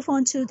just move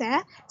on to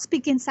the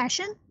speaking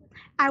session,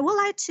 I would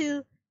like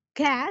to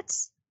get,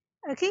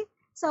 okay,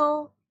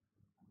 so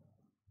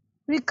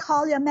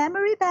recall your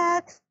memory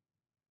back.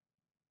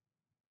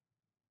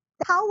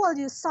 How will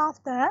you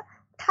solve the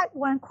type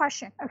 1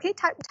 question? Okay,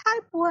 type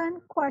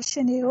 1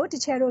 question ကို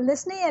teacher တို့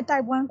listening ရဲ့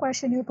type 1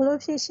 question ကို ဘယ်လို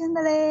ဖြေရှင်းသ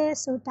လဲ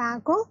ဆိုတာ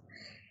ကို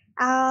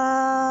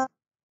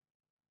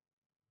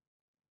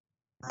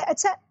အ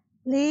ချက်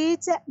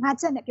4ချက်5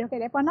ချက်နဲ့ပြောခဲ့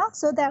တယ်ပေါ့နော်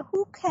so that who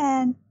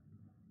can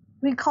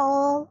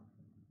recall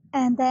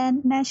and then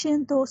mention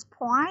those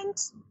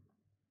points.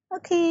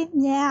 Okay,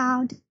 yeah.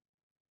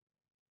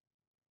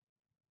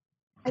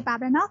 အဲ့ပါ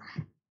ပဲနော်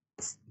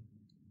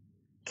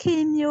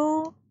Kim Yo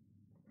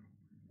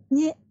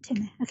Myit.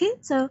 Okay,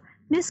 so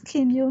Miss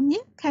Kim Yo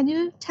Myit, can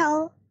you tell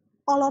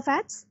all of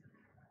us?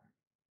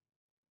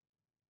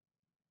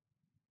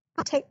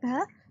 Take the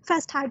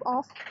first type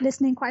of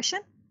listening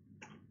question.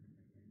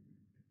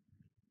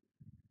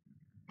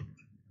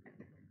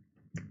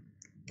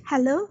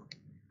 Hello,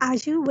 are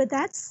you with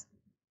us?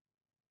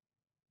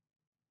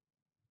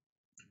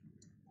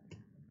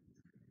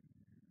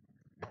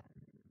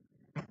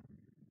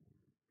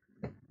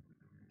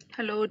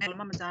 Hello ဒီလို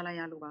မှမကြားလိုက်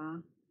ရလို့ပါ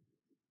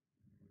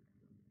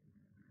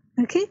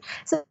Okay,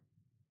 so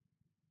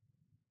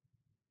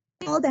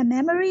all the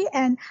memory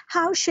and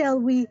how shall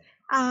we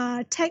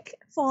take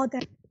for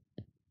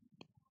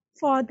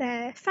the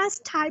first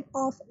type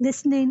of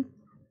listening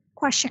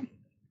question.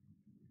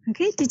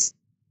 Okay,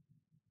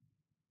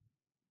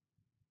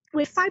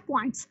 with 5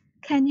 points.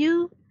 Can you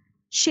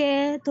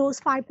share those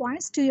 5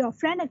 points to your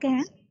friend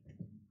again?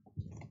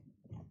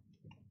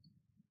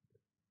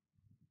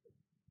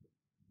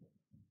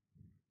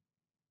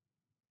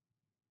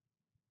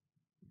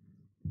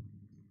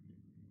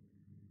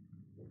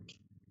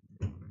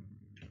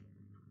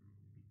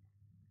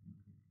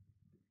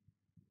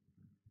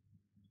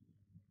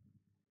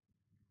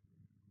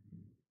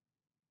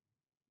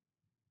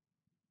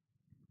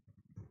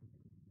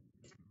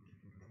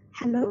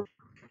 Hello.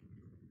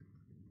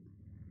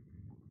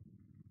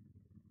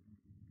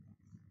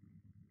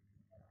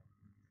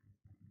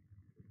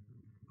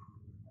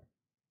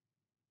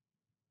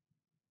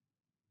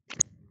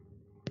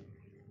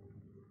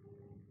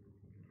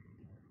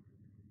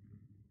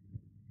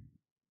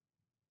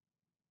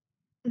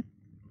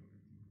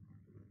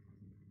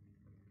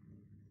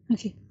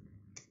 Okay.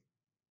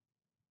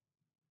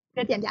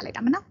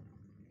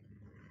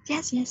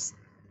 Yes, yes.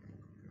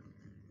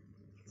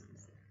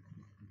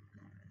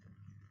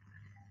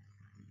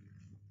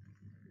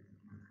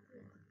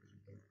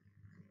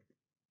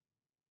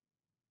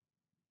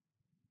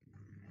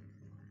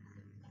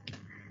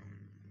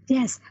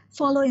 Yes,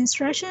 follow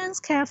instructions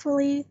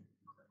carefully.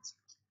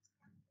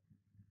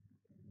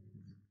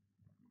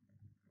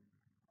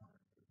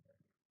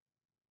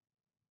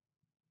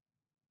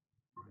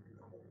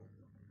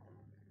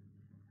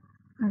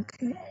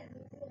 Okay.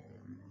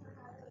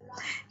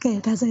 Okay,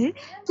 ဒါဆိုရင်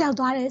ပျောက်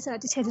သွားတယ်ဆို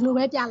တော့တစ်ချက်ဒီလို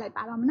ပဲပြလိုက်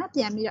ပါတော့မနော်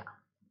ပြန်ပြီးတော့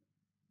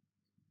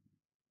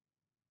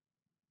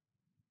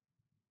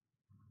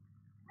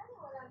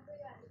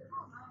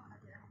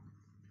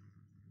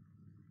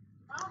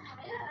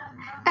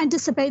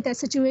Anticipate the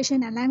situation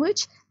and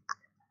language.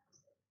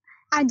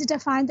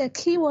 Identify the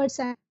keywords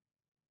and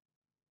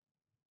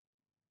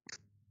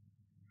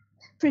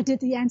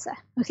predict the answer.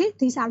 Okay,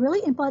 these are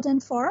really important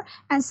for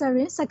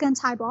answering first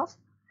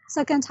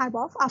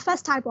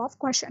type of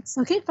questions.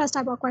 Okay, first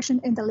type of question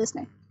in the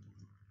listening.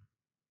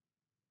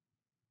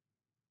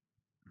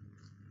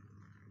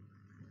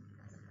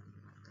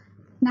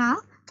 Now,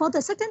 for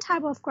the second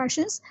type of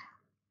questions,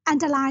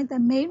 underline the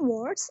main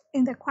words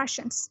in the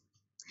questions.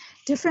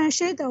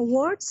 Differentiate the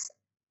words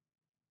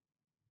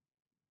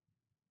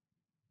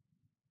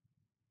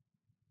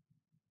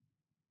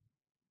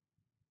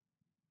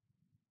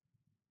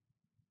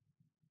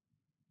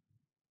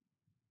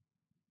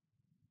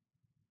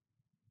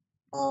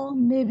or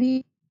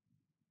maybe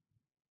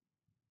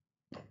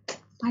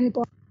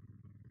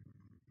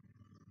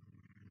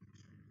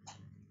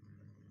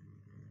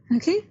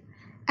okay,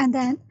 and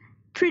then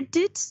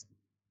predict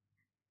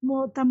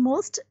the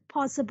most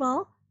possible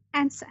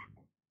answer.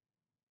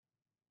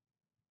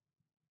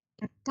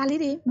 ဒါလေး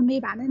တွေမ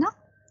မေ့ပါနဲ့နော်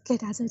ကဲ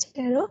ဒါဆိုချေ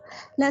တို့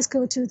let's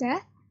go to the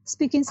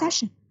speaking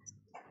session.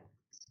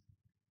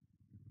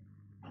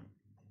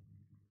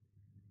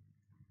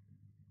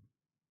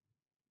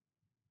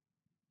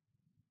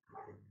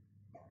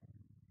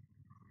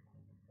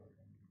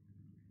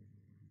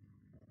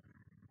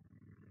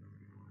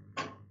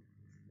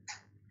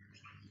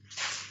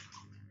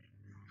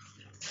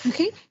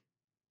 Okay,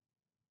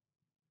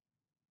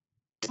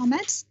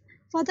 comments.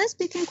 for the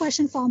speaking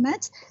question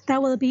format,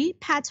 there will be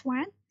part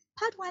 1.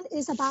 Part 1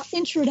 is about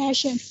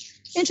introduction.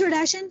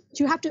 Introduction,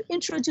 you have to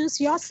introduce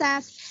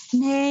yourself,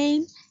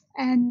 name,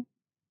 and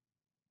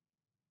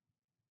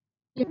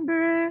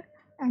number,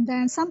 and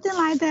then something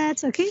like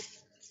that, okay?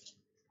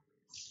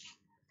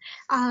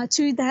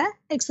 To the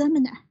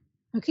examiner,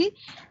 okay?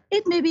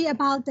 It may be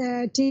about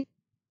the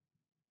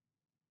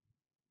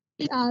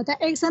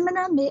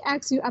examiner may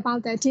ask you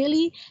about the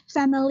daily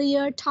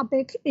familiar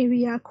topic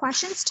area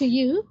questions to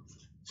you.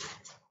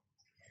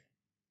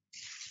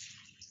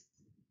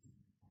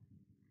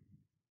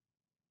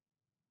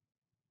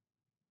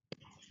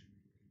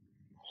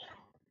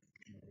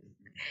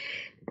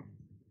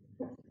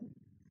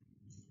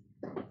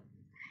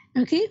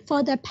 Okay,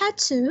 for the part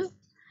 2,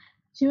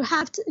 you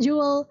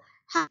will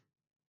have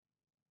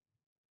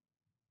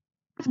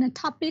a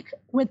topic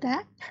with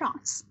the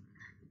prompts.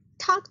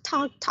 Talk,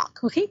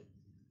 okay?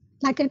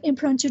 Like an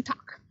impromptu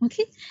talk,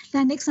 okay?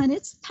 The next one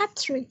is part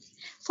 3.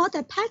 For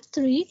the part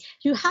 3,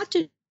 you have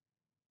to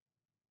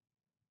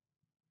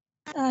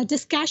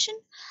discussion.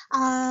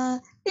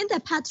 In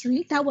the part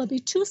 3, there will be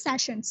 2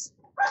 sessions.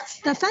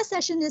 The first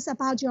session is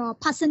about your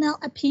personal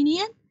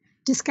opinion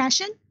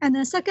discussion, and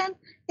the second,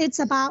 it's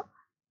about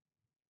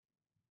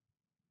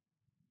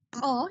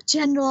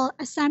general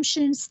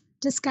assumptions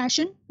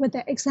discussion with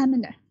the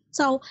examiner.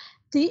 So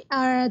the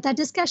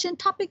discussion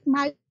topic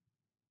might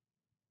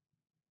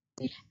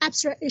be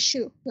abstract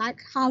issue like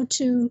how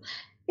to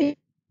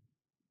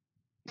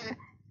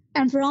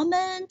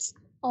environment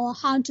or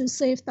how to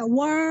save the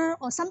world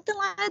or something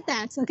like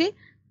that. Okay.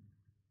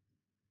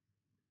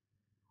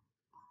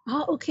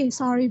 Oh, okay.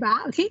 Sorry,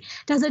 ba. Okay.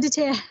 That's a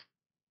detail.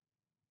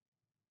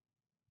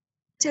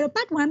 ကျတော့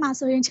part 1 မှာ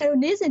ဆိုရင်ကျတော့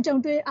နေ့စဉ်ကြုံ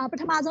တွေ့ပ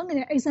ထမဆုံးအနေ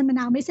နဲ့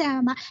examiner မေးဆက်ရ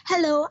မှာ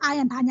hello I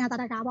am ဘာညာတာ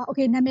ကပေါ့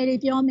okay နာမည်တွေ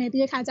ပြောမယ်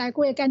ပြီးတဲ့ခါကျရင်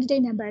ကိုယ့်ရဲ့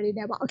candidate number တွေ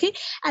နဲ့ပေါ့ okay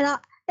အဲ့တော့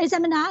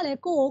examiner ကလည်း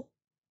ကိုယ့်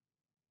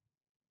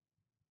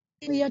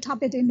ကို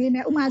topic တွေမေးမ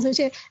ယ်ဥပမာဆို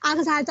ရှင်အားက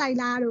စားကြိုက်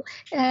လားတို့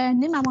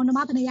နေ့မှာမောင်နှမ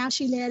ဘယ်နှယောက်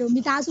ရှိလဲတို့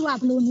မိသားစုကဘယ်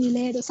လိုနေ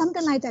လဲတို့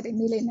something like that တွေ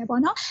မေးလိမ့်မယ်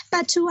ပေါ့နော်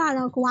part 2 က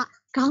တော့ကိုက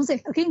ခေါင်းစဉ်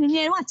okay ငယ်င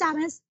ယ်တော့ကြာပ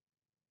န်း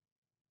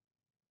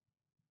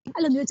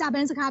အဲ့လိုမျိုးကြာပ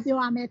န်းစကားပြော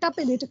ရမယ်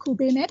topic လေးတစ်ခု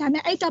ပေးမယ်ဒါပေ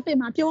မဲ့အဲ့ topic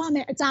မှာပြောရမ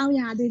ယ်အကြောင်းအ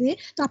ရာတွေ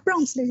သူ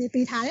prompts လေးတွေ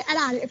ပေးထားတယ်အဲ့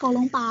ဒါတွေအကုန်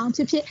လုံးပါအောင်ဖြ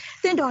စ်ဖြစ်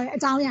တင့်တော်ရဲ့အ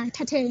ကြောင်းအရာထ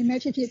ပ်ထည့်ရင်ပဲ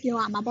ဖြစ်ဖြစ်ပြော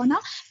ရမှာပေါ့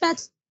နော် but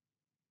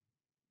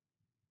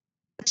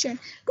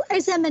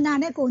examiner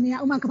နဲ့ကိုနေက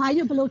ဥမာကဘာ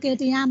ကြီးကိုဘယ်လိုကယ်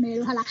တင်ရမယ်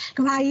လို့ဟာလားက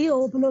ဘာကြီး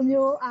ကိုဘယ်လို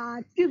မျိုး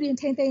ပြုပြင်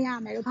ထိန်းသိမ်းရ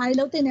မယ်လို့ဘာကြီး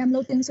လုပ်တင်တယ်မလု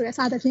ပ်တင်ဆိုတဲ့စ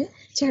သဖြင့်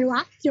ကျဲတို့က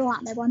ပြောရ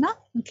မယ်ပေါ့နော်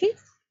okay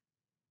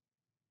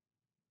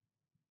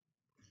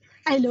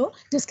အဲ့လို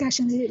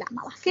discussion လေးတွေလာ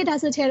မှာပါခေတ္တ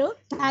ဆိုချေတို့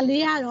ဒါ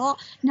လေးကတော့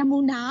နမူ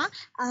နာ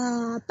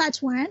part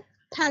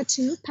 1 part 2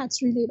 part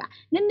 3လေးပါ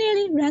နည်းနည်း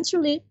လေး run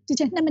through လေးဒီ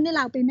ချက်2မိနစ်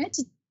လောက်ပေးမယ်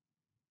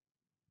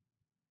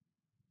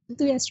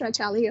သူရဲ့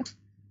structure လေးကို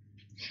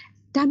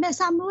ဒါမဲ့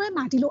စာမိုးရဲ့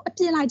မှာဒီလိုအ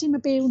ပြင်လိုက်ကြီးမ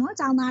ပေးဘူးเนาะအ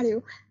ကြောင်းသားတွေ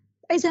ကို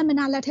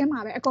examiner လက်ထဲမှာ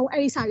ပဲအကုန်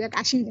အဲ့ဒီစာရွက်က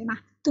ရှိနေမှာ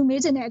သူ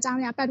မေးချင်တဲ့အကြောင်း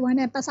အရာ part 1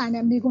နဲ့ part ဆိုင်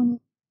နဲ့မိခွန်း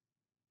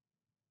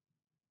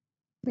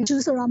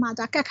ကျူးဆိုတော့မှ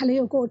သူကက်ကလေး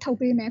ကိုထုတ်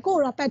ပေးမယ်ကို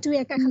တော့ part 2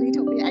ရဲ့ကက်ကလေး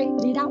ထုတ်ပေးအဲ့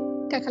ဒီတော့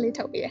ကက်ကလေး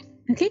ထုတ်ပေးရ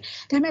okay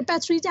ဒါပေမဲ့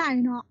part 3 ကြာရ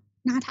င်တော့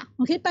နားထောင်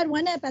okay part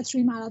 1နဲ့ part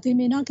 3မှာတော့ they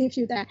may not give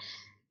you that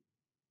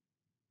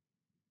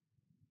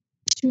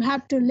you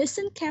have to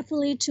listen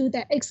carefully to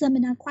the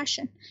examiner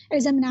question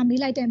examiner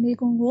မေးလိုက်တဲ့မေး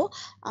ခွန်းကို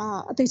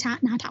အသေးချာ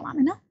နားထောင်ပါမ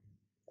ယ်နော်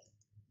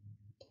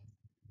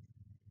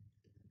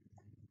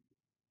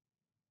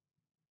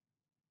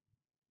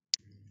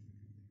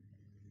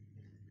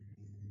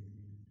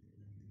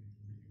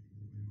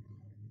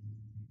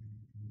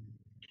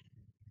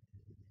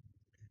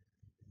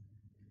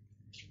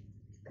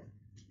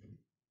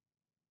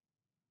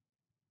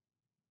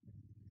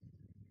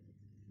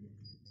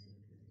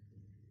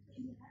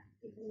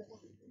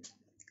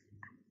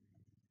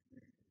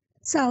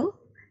So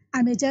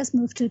I may just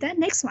move to the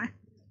next one.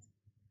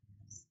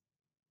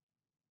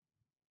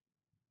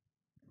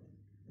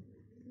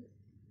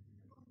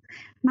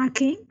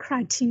 Marking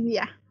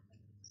criteria.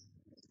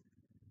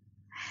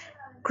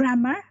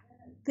 Grammar,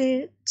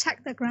 they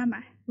check the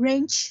grammar.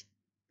 Range.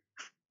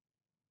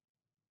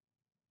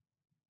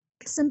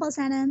 Simple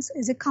sentence,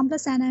 is it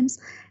complex sentence?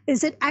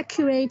 Is it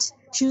accurate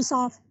use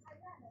of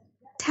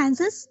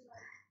tenses?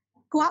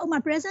 ကိုကဥမာ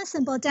present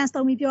simple tense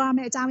သုံးပြီးပြောရမ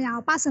ယ့်အကြောင်းအရာ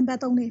ကို past simple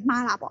သုံးနေ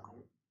မှားတာပေါ့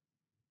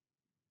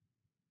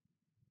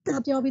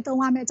ပြောပြီးသုံး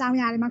ရမယ့်အကြောင်းအ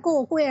ရာတွေမှာကို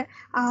ယ့်ရဲ့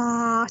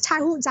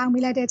childhood အကြောင်း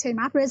မေးလိုက်တဲ့အချိန်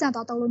မှာ present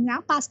တော့သုံးလို့မရ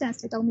past tense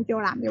တွေသုံးပြီးပြော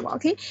တာမျိုးပေါ့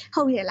okay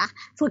ဟုတ်ရဲ့လား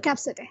vocab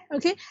စစ်တယ်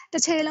okay တ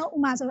စ်ချိန်လုံးဥ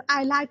မာဆို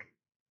I like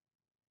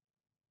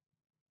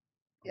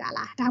ရ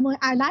လားဒါမှမဟုတ်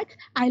I like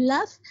I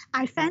love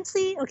I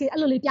fancy okay အဲ့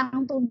လိုလေးပြော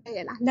င်းသုံးရ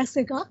လား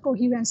lexical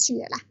coherence ရှိ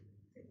ရလား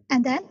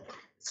and then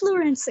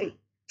fluency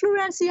က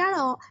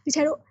တော့ဒီ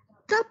ချိန်တို့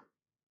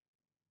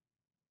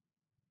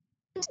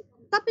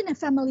topic နဲ့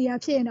familiar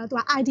ဖြစ်ရင်တော့သူ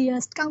က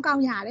ideas ကော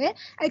င်းရတယ်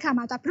အဲ့ခါ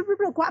မှာသူက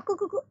ကို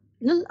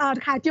တ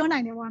ခါပြောနို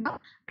င်တယ်ပေါ့နော်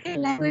okay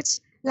language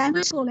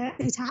ကိုလည်း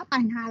တခြားပို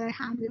င်ထားတဲ့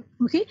ဟာမျိုး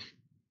okay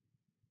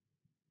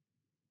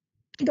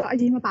တော့အ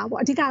ရေးမပါဘူး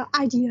အဓိကတော့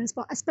ideas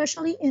ပေါ့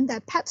especially in the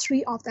part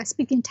 3 of the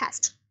speaking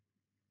test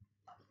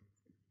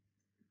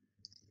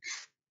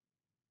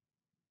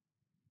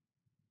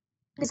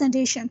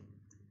presentation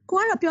ကို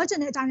ကတော့ပြောချင်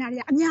တဲ့အကြောင်းအရာတွေ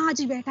ကအများ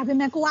ကြီးပဲဒါပေ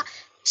မဲ့ကိုက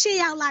ရှေ့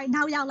ရောက်လိုက်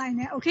နောက်ရောက်လိုက်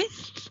နေ okay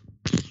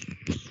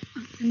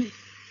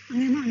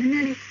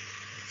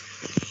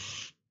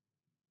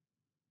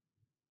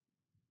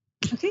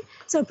Okay,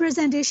 so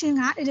presentation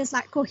it is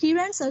like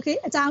coherence, okay?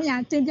 အကြောင်းအရာ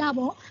တင်ပြ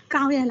ဖို့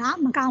ကောင်းရလား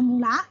မကောင်း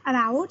ဘူးလားအဲ့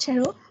ဒါကိုချဲ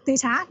တို့သေ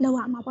ချာလုပ်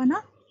ရမှာပေါ့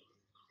နော်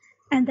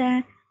And then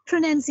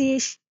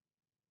pronunciation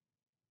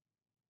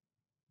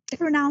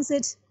pronounce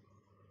it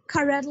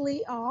correctly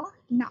or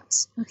not,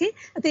 okay?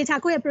 အသေချာ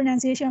ကိုယ့်ရဲ့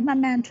pronunciation မှန်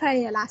မှန်ထွက်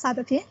ရလားစသ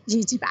ဖြင့်ရ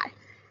ည်ကြည့်ပါတယ်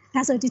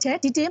ဒါဆိုဒီထဲ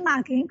detail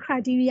marking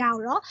criteria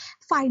ကိုတော့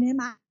file ထဲ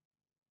မှာ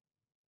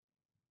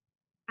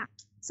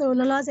so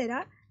လောလောဆယ်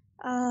တော့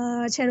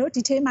ချဲတို့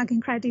detail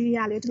marking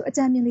criteria လေးတို့အကြ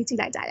မ်းမြင်လေးကြည့်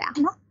လိုက်ကြရအောင်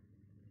နော်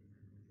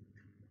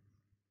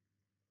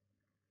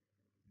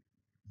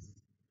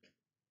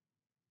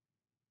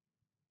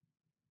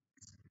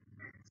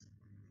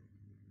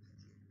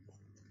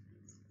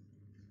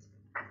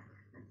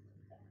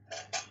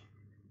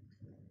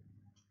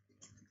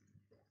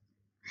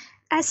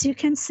As you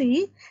can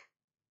see,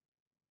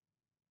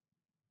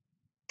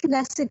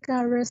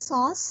 lexical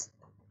resource,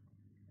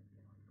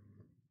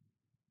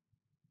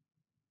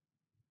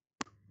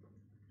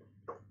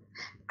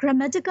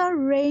 grammatical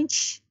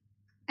range,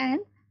 and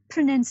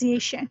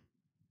pronunciation.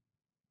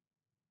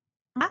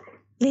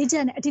 လေးချ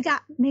က်နဲ့အဓိက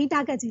main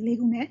target ကြီးလေး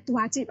ခုနဲ့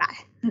တွားကြည့်ပါတ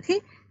ယ် okay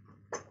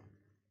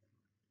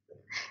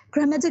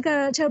grammatical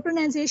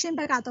pronunciation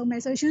ဘက်ကသုံးမ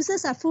ယ်ဆို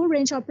uses a full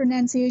range of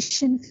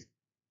pronunciation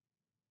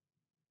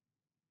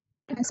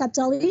and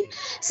subtly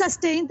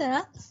sustain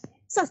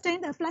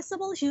the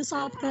flexible use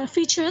of the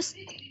features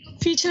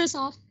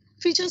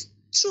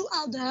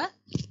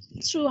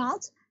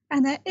throughout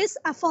and there is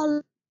a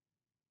follow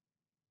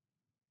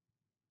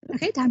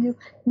okay ဒါမျိုး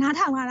နား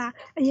ထောင်ရတာ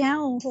အရန်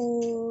ဟို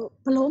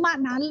ဘလို့မှ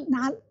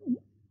နား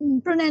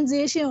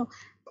pronunciation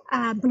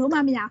ဘလို့မှ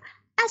မရ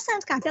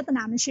accent ကပြဿ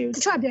နာမရှိဘူးတ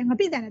ချို့ပြောင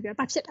ပိတန်နဲ့ပြော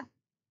ဘာဖြစ်တာ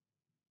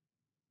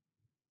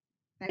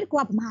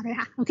ကိုကဗမာပဲ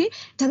ဟာ okay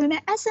ဒါပေ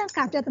မဲ့ accent က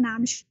ပြဿနာ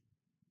မရှိ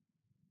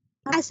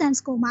accent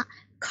ကိုမှ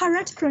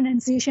correct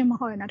pronunciation မ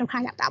ဟုတ်ရင်တော့ဒုက္ခ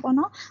ရောက်တာပေါ့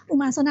နော်ဥပ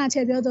မာဆိုနာ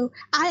ချေပြောဆို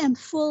I am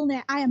full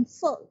နဲ့ I am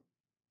full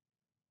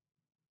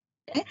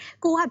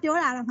ကိုကပြော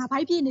တာတော့ငါဘို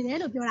က်ပြည့်နေတယ်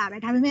လို့ပြောတာပဲ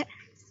ဒါပေမဲ့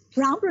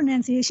wrong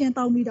pronunciation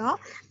သုံးပြီးတော့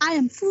I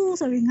am full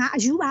ဆိုရင်ငါအ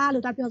ယူပါ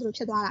လို့ပြောသလို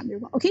ဖြစ်သွားတာ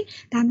မျိုးပေါ့ okay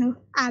ဒါမျိုး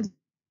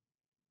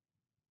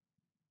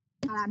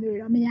လာမျိုး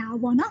တော့မရ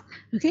ဘူးပေါ့နော်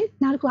okay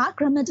နောက်တစ်ခုက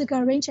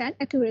grammatical range and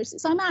accuracy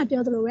ဆောင်းနာ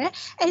ပြောသလိုပဲ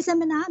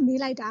examiner မေး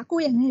လိုက်တာကို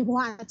ယ့်ရဲ့ငယ်ဘဝ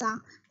အကြော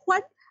င်း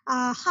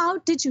how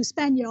did you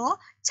spend your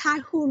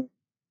childhood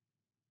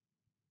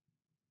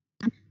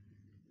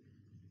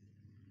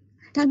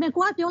ဒါပေမဲ့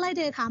ကိုကပြောလိုက်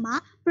တဲ့အခါမှာ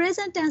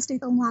present tense တွေ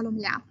သုံးသွားလို့မ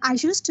ရဘူး I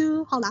used to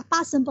ဟုတ်လား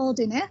past simple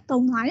တွေနဲ့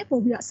သုံးသွားရင်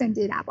ပို့ပြီးတော့အဆင်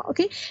ပြေတာပေါ့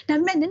okay ဒါ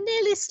ပေမဲ့နည်းန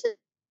ည်းလေး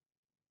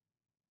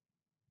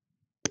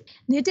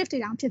native တွေ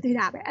တောင်ဖြစ်သေး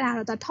တာပဲအဲ့ဒါ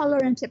တော့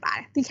tolerant ဖြစ်ပါတ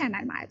ယ်သိခံ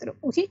နိုင်ပါတယ်သူတို့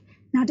okay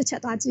နောက်တစ်ချ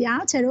က်သွားကြည့်အော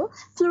င်ချေတို့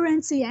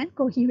fluency and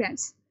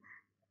coherence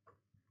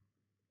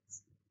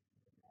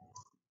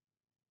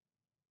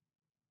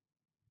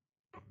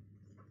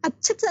အ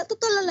ချစ်တော်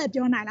တော်လည်း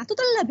ပြောနိုင်လားတော်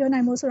တော်လည်းပြောနို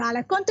င်မို့ဆိုတာ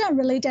လဲ content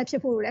related ဖြ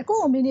စ်ဖို့လေကို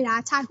ယ့်ကိုမင်းနေတာ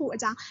childhood အ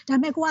ကြောင်းဒါပေ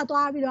မဲ့ကိုက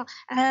သွားပြီးတော့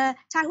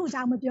childhood အ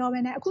ကြောင်းမပြောဘဲ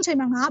နဲ့အခုချိန်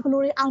မှာငါဘ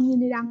လို့တွေအောင်မြင်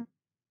နေတာ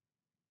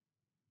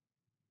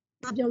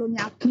ပြောလို့မ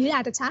ရဘူးနေတာ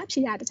တခြားဖြေ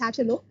ရတခြားဖြ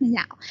စ်လို့မရ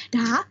အောင်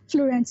ဒါက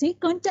fluency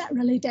content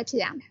related ဖြ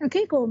စ်ရမယ်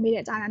okay ကိုမေး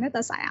တဲ့အကြောင်းအရာနဲ့သ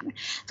က်ဆိုင်ရမယ်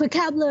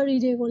vocabulary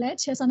တွေကိုလည်း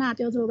ချေစနာ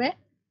ပြောသလိုပဲ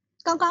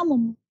ကောင်းကောင်းမွ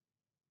န်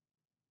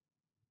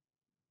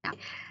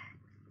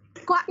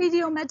ကို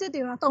idiomatic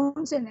တွေတော့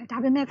သုံးချင်တယ်ဒါ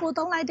ပေမဲ့ကို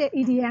သုံးလိုက်တဲ့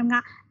idiom က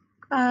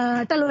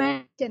တလွဲ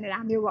ကျင်နေတာ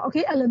မျိုးပေါ့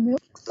okay အဲ့လို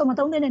မျိုးကိုမ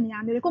သုံးတဲ့နေရာ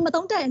မျိုးတွေကိုမ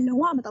သုံးတဲ့လုံး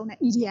ဝမသုံးတဲ့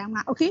idiom က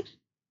okay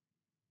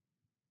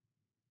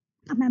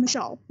အမှန်မ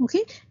လျှော်ဘူး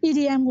okay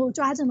idiom ကို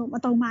ကြွားချင်လို့မ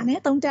သုံးပါနဲ့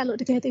သုံးတက်လို့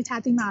တကယ်သိချ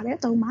သိမှာပဲ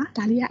သုံးပါ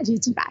ဒါလေးကအရေး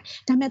ကြီးပါတယ်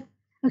ဒါပေမဲ့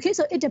okay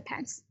so it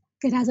depends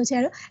ကြည့်ဒါဆိုချ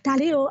င်တော့ဒါ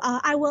လေးကို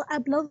I will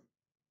upload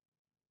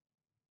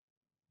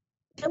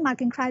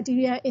marking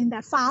criteria in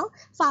the file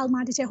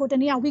မှာဒီချက်ဟိုတ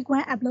နေ့က week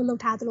 1 upload လု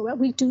ပ်ထားသလိုပဲ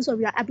week 2ဆို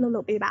ပြီးတော့ upload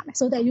လုပ်ပေးပါမယ်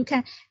so that you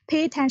can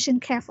pay attention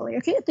carefully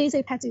okay အသေးစိ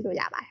တ်ဖတ်ကြည့်လို့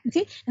ရပါတယ်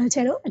okay ဒါချ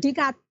က်တော့အဓိ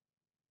က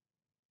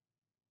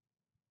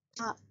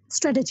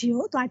strategy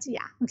ကိုတွားကြည့်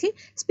ရအောင် okay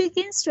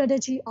speaking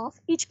strategy of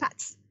each part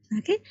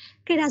okay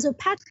ကြည့်ဒါဆို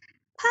part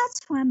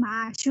 1မှာ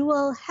you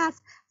will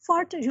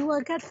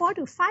get 4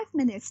 to 5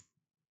 minutes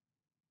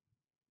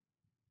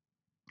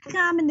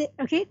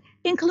okay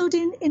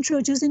including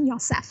introducing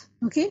yourself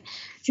okay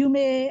you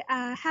may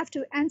have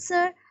to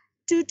answer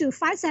 2 to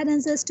 5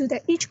 sentences to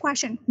each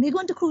question မိကွ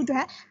န်းတစ်ခုအတွ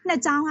က်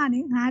2ကြောင်းကနေ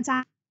5ကြော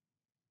င်း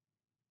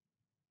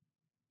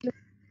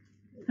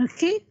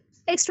okay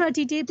extra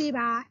detail ပေး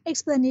ပါ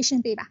explanation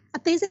ပေးပါအ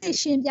သေးစိတ်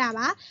ရှင်းပြ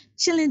ပါ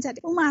ရှင်းလင်းချက်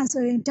ဥပမာ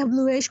ဆိုရင်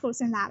WH ကို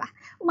စဉ်းစားပါ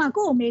ဥပမာ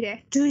ကိုမေးတယ်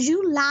do you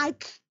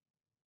like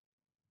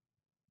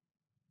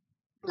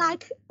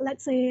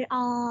let's say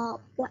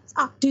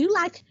do you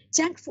like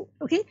junk food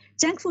okay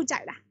junk food ကြို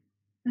က်လား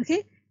okay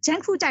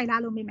junk food ကြိုက်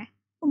လားလို့မေးမယ်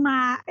ဥပမာ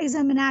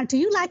examiner do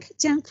you like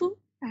junk food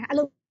အဲ့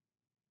လို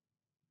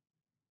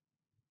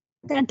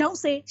then don't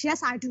say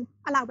yes I do.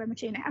 Allow them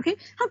to okay?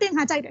 How can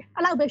I say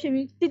allow them to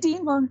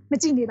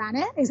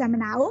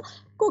examiner.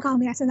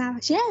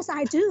 Yes,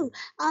 I do.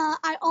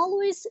 I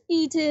always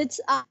eat it.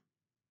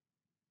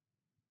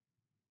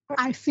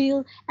 I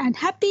feel and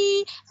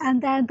happy,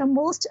 and then the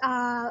most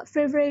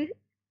favorite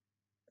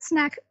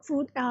snack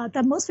food,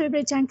 the most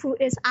favorite junk food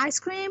is ice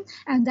cream,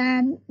 and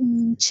then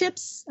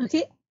chips.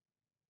 Okay,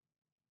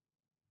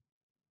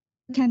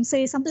 you can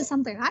say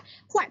something right?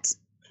 What,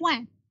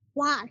 when,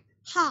 why,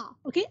 how.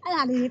 Okay, အဲ့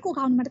ဒါလေးကိုယ့်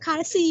ခေါင်းမှာတစ်ခါ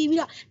လေးစီးပြီး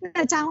တော့နှ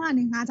စ်ကြောင်းက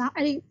နေငါးကြောင်း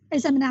အဲ့ဒီ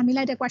examiner မိ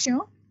လိုက်တဲ့ question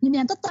ကိုမြန်မြ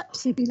န်တွတ်တွတ်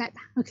ဖြေပေးလိုက်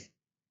ပါ Okay,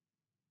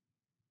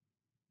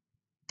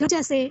 don't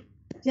just say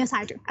yes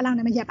I do အလောင်း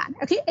နဲ့မရက်ပါနဲ့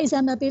Okay,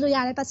 example ပေးလို့ရ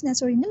တယ် personal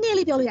story နည်းနည်း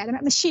လေးပြောလို့ရတယ်ဒါပေ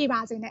မဲ့မရှည်ပါ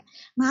စေနဲ့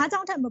ငါးကြော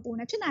င်းထက်မပို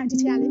နဲ့ဖြစ်နိုင်ဒီ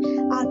ချက်ကလေး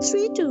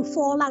3 to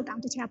 4လောက်တောင်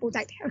ဒီချက်ကပို့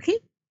တိုက်တယ် Okay,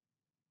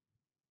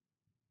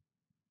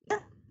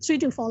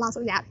 3 to 4လောက်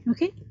ဆိုရတယ်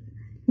Okay,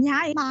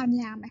 များရင်မှား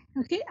များမယ်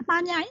Okay, အ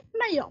မှားများရင်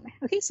မှတ်ရုံပဲ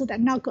Okay, so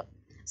that's not good.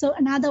 So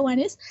another one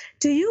is,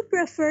 do you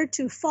prefer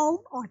to phone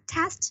or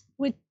text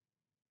with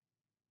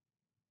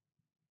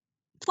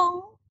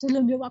phone? ဒီ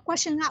လိုမျိုးပါ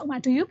question ကဥမာ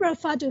do you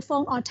prefer to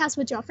phone or text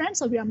with your friends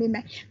ဆိုပြီးတော့မေးမ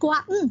ယ်ကိုက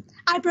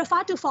I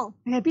prefer to phone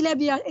ပြီးလဲ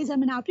ပြီးတော့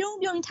examiner ပြုံး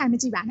ပြုံးထိုင်မ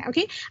ကြည့်ပါနဲ့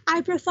Okay, I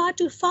prefer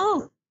to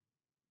phone.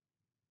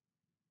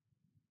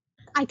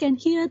 I can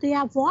hear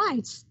their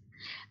voice.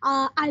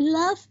 I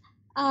love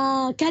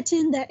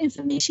getting the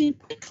information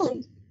quickly,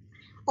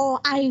 or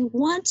I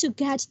want to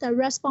get the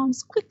response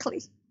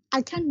quickly.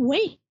 I can't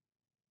wait.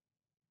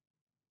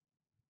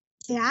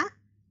 Yeah,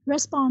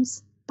 response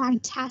by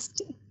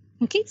testing.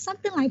 Okay,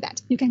 something like that.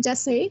 You can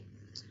just say,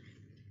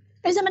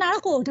 examiner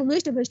ကို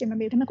WH မ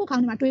မေးဘူးဒါပေမဲ့ကိုခေါ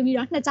င်းထဲမှာတွေးပြီး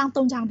တော့နှစ်ကြောင်း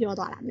သုံးကြောင်းပြော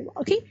သွားတာမျိုးပေါ့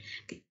Okay,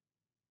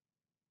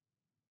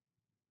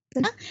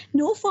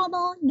 no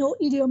formal, no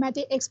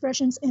idiomatic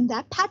expressions in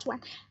that part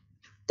one.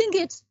 Think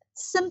it's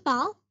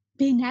simple,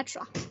 be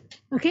natural.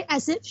 Okay,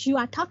 as if you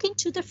are talking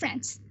to the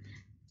friends.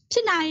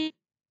 Tonight,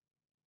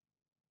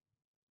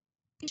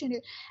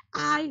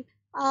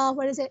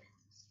 what is it?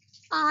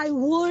 I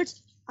would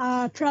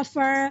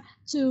prefer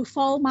to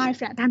follow my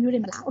friend.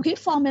 Okay,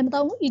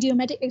 formal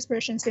idiomatic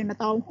expressions.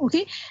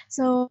 Okay,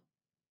 so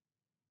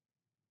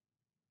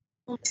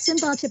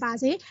simple ဖြစ်ပါ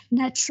စေ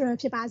natural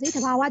ဖြစ်ပါစေတ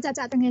ဘာဝကြ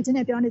ကြတငယ်ချင်း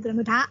နဲ့ပြောနေတယ်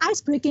လို့ဒါ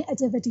ice breaking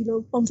activity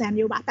လို့ပုံစံ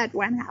မျိုးပါ part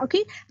 1 က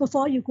Okay,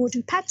 before you go to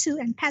part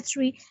 2 and part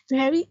 3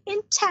 very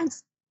intense.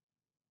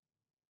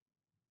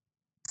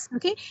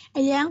 Okay,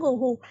 အရန်ကို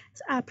ဟို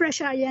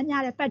pressure အရန်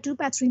များတဲ့ part 2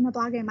 part 3 မ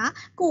သွားခင်မှာ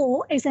ကို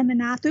ကို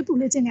examiner သွေးပူ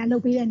လေ့ကျင့်ခန်းလု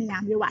ပ်ပေးတဲ့နေရာ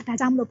မျိုးပါဒါ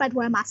ကြောင့်မလို့ part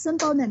 1 မှာ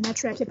simple နဲ့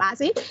natural ဖြစ်ပါ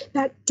စေ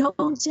but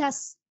don't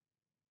just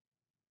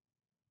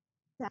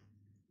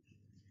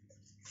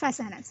first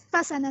sentence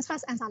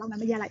first answer လောက်နဲ့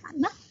မရက်လိုက်ပါ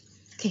နဲ့နော်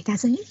Okay, ဒါ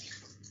ဆိုရင်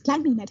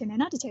like မိမယ်ထင်တယ်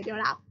နော်တစ်ချက်ပြော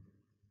တာအောင်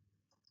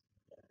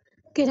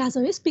Okay, ဒါ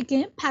ဆိုရင်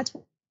speaking part.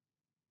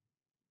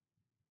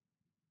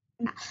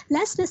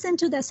 Let's listen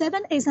to the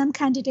 7 exam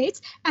candidates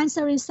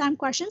answering some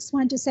questions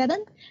 1 to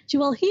 7. You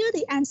will hear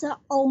the answer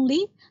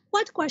only.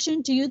 What question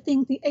do you think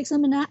the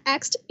examiner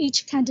asked each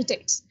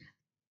candidate?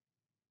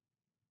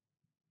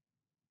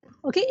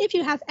 Okay, if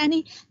you have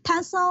any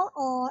pencil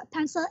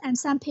and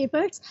some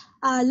papers,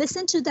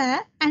 listen to the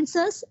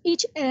answers,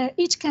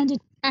 each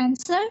candidate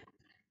answer,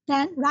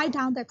 then write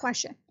down the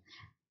question.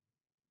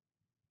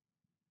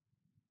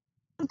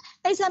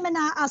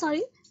 Examiner,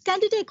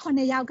 candidate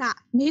 9ယောက်က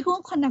မေးခွ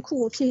န်း9ခု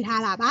ကိုဖြေ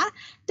ထားတာပါ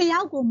တ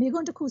ယောက်ကိုမေးခွ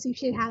န်းတစ်ခုစီ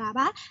ဖြေထားတာ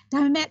ပါဒါ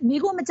ပေမဲ့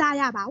မေးခွန်းမကြား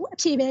ရပါဘူးအ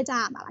ဖြေပဲ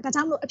ကြားရမှာပါဒါ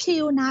ကြောင့်မလို့အဖြေ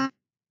ကိုနား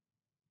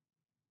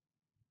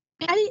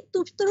အဲ့ဒီသူ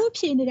တို့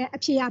ဖြေနေတဲ့အ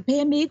ဖြေကဘ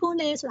ယ်မေးခွန်း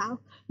လဲဆိုတာကို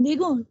မေး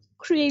ခွန်း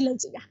create လုပ်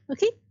ကြည့်တာ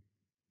Okay,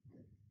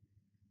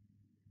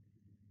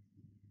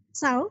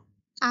 so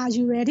are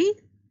you ready?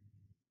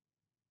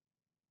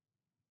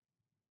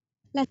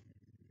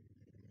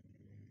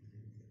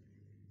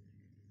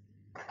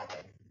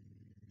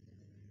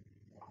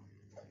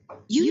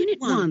 Unit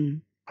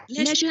 1,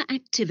 Leisure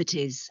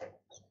Activities.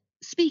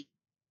 Speak.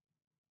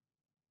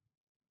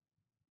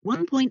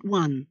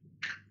 1.1.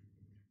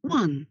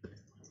 1.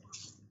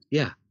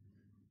 Yeah,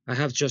 I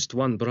have just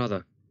one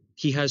brother.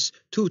 He has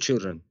 2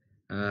 children,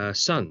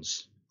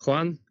 sons,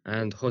 Juan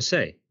and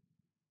Jose.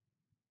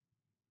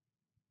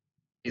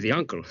 The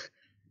uncle.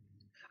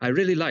 I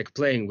really like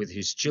playing with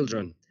his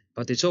children,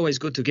 but it's always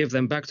good to give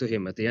them back to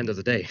him at the end of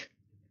the day.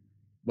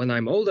 When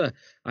I'm older,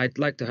 I'd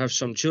like to have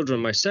some children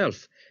myself,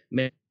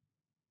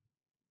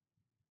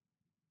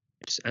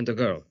 and a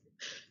girl.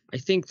 I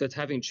think that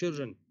having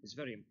children is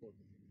very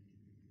important.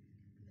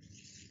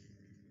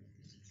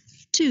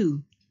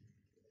 2.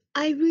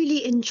 I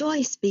really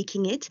enjoy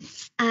speaking it,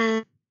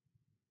 and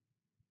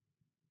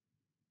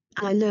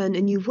I learn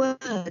a new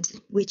word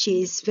which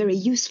is very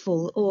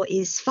useful or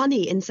is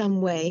funny in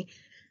some way.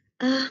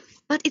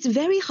 But it's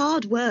very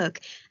hard work,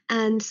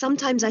 and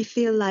sometimes I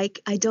feel like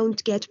I don't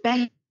get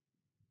better,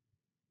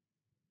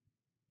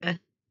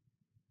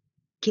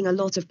 making a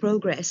lot of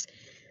progress.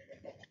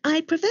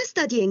 I prefer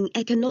studying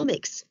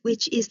economics,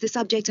 which is the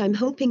subject I'm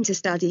hoping to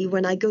study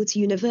when I go to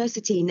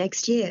university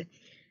next year.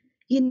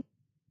 You know,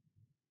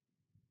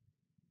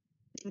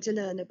 to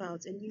learn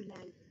about a new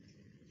language.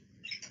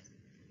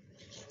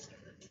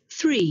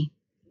 3.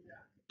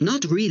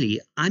 Not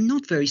really. I'm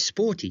not very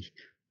sporty.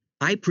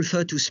 I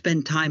prefer to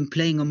spend time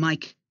playing on my...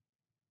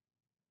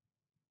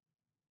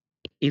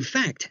 In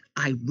fact,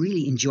 I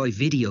really enjoy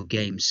video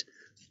games.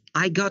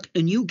 I got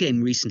a new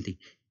game recently.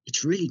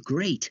 It's really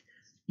great.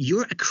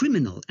 You're a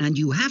criminal and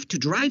you have to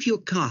drive your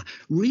car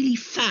really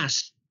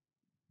fast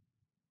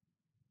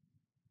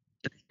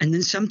and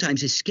then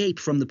sometimes escape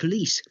from the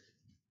police.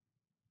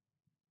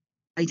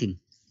 Fighting.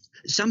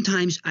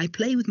 Sometimes I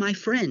play with my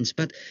friends,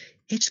 but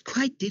it's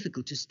quite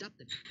difficult to stop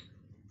them.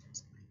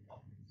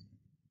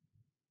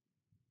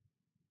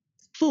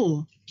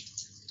 4.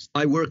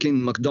 I work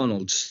in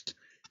McDonald's.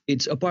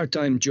 It's a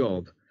part-time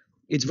job.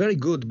 It's very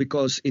good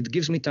because it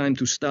gives me time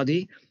to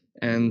study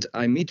and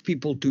I meet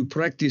people to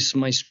practice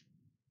my...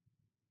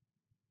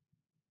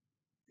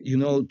 You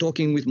know,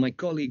 talking with my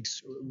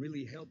colleagues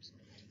really helps.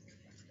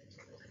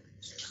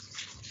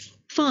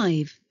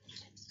 5.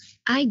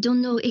 I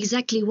don't know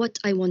exactly what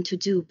I want to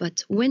do,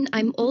 but when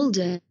I'm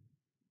older,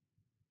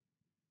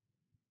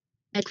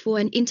 like for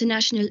an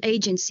international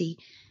agency,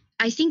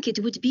 I think it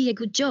would be a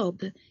good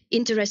job,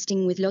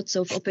 interesting with lots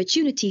of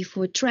opportunity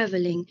for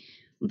traveling.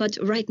 But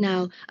right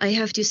now, I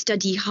have to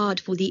study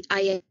hard for the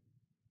IELTS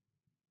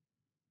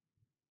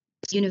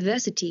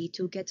university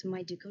to get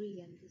my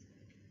degree.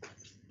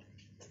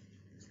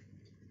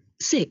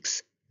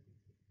 6.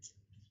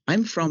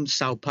 I'm from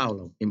Sao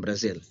Paulo in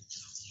Brazil.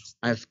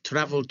 I've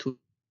traveled to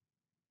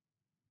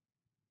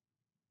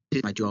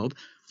my job.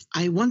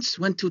 I once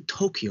went to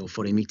Tokyo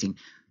for a meeting.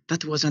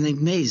 That was an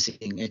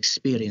amazing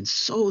experience,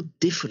 so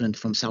different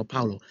from Sao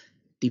Paulo.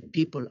 The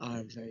people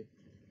are very...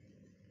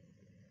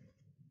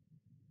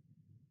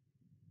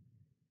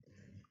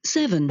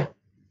 7.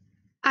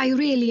 I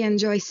really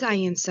enjoy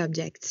science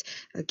subjects,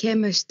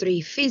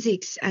 chemistry,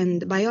 physics,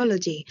 and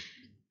biology.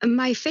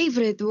 My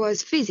favorite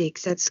was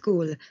physics at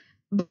school.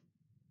 But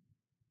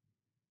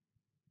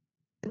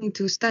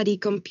to study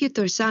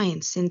computer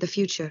science in the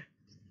future.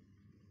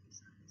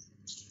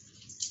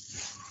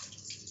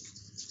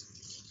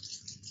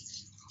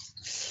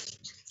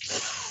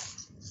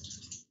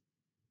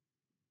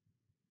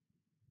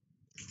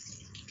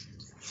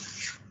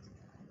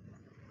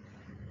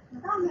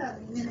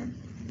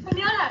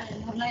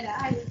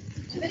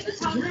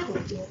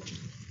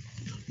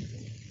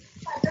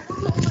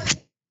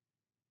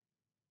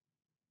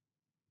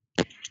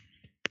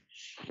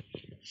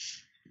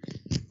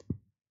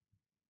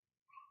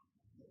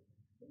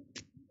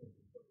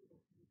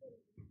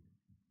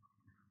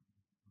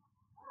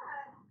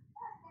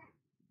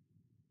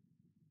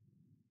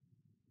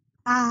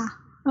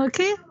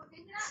 Okay.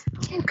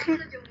 Okay.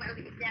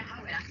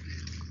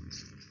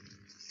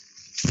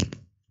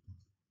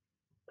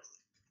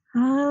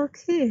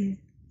 Okay.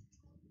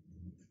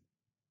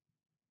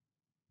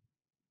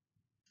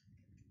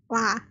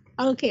 Wow.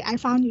 Okay, I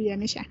found you,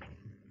 Yamisha.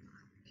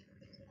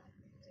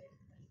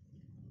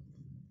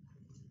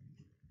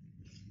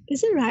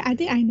 Is it right? I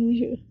think I know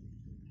you.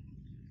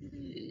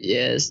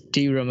 Yes,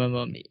 do you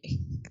remember me?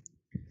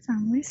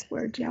 Families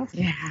were just.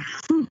 Yeah.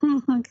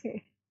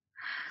 Okay.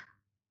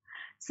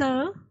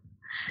 So,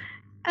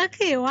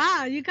 okay,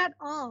 wow, you got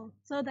all.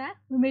 So that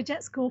we may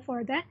just go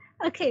for that.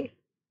 Okay.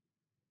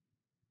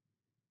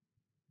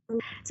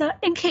 So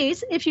in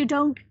case if you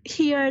don't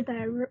hear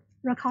the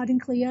recording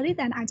clearly,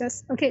 then I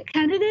just, okay,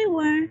 candidate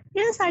 1.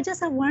 Yes, I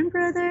just have one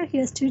brother. He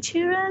has 2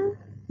 children.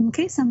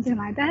 Okay, something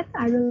like that.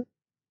 I really,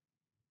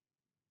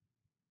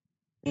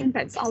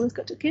 but it's always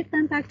good to give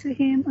them back to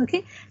him.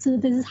 Okay, so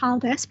this is how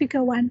the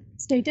speaker 1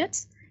 stated.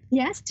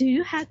 Yes, do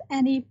you have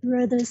any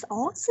brothers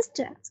or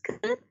sisters?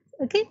 Good.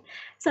 Okay,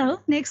 so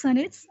next one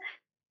is,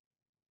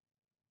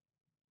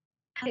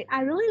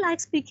 I really like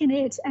speaking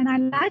it, and I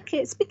like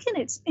it, speaking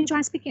it,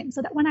 enjoy speaking,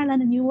 so that when I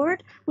learn a new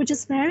word, which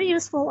is very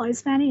useful or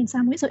is funny in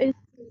some way, so it.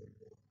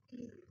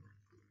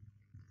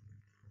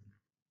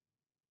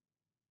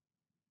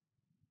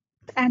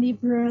 Any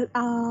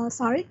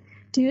sorry,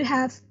 do you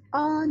have,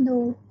 oh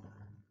no,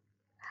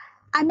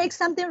 I make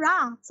something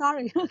wrong,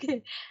 sorry.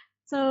 Okay,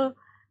 so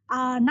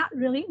not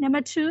really. Number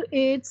 2,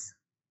 it's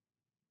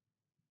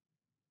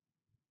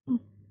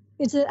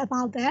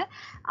about that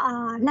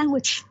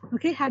language.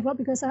 Okay, hard work,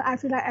 because I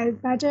feel like I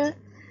better,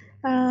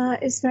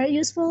 it's very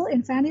useful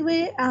in funny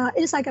way.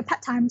 It's like a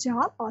part-time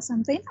job or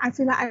something. I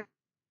feel like I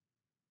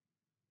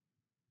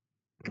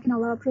making a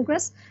lot of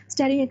progress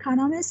studying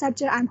economics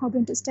subject I'm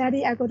hoping to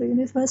study. I go to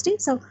university.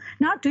 So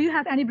now, do you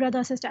have any brother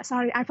or sister?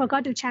 Sorry, I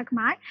forgot to check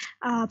my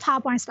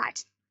PowerPoint slide.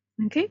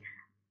 Okay,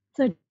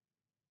 so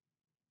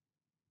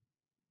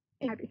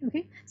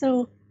okay,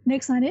 so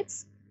next one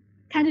is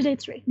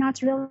candidate 3.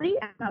 Not really,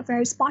 not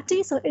very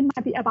sporty, so it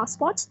might be about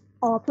sports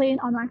or playing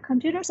on my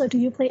computer. So do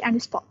you play any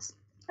sports?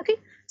 Okay,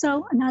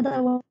 so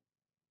another one,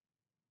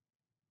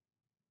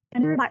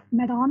 like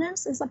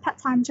McDonald's is a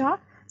part-time job.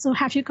 So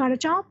have you got a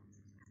job?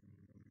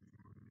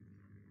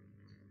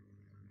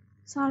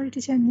 Sorry,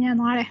 teacher, and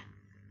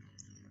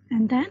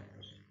then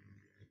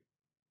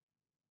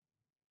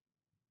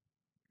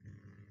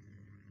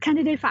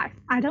Candidate 5.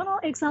 I don't know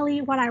exactly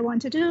what I want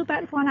to do,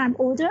 but when I'm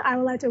older, I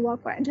would like to work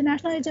for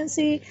international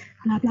agency,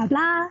 blah, blah,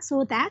 blah.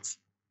 So that's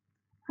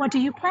what do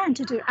you plan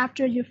to do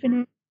after you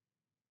finish?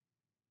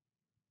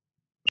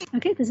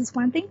 Okay, this is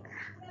one thing.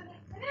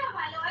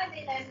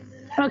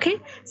 Okay,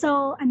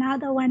 so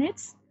another one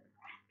is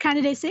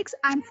candidate 6.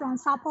 I'm from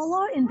Sao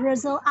Paulo in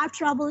Brazil. I've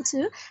traveled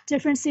to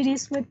different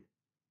cities with.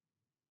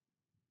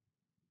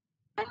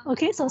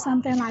 Okay, so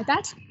something like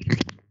that.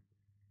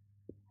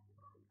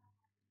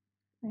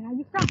 Where are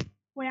you from?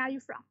 Where are you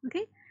from?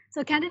 Okay,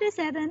 so candidate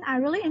 7. I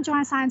really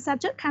enjoy science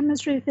subject,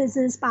 chemistry,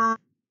 physics,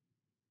 biology.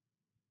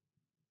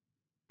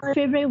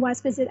 Favorite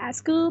was visit at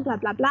school, blah,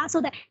 blah, blah.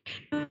 So that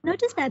you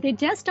notice that they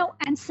just don't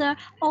answer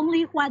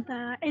only what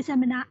the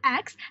examiner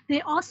asks.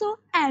 They also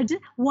add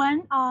one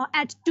or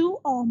add two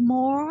or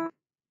more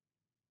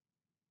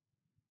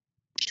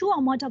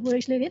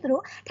WH လေးတွေသူ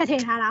တို့ထပ်ထ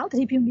ည့်ထားတာကိုသ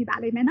တိပြုမိပါ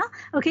လိမ့်မယ်နော်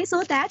Okay, so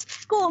that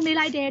ကိုမေး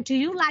လိုက်တယ် do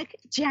you like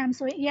jam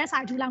ဆိုရင် yes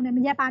I do လောက်နဲ့မ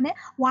ရက်ပါနဲ့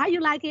why you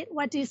like it,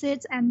 what is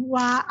it, and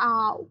what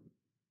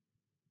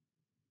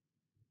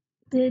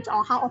it,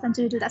 or how often do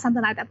you do that,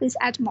 something like that. Please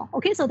add more.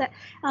 Okay, so that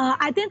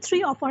I think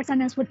 3 or 4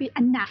 sentences would be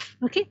enough.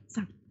 Okay, so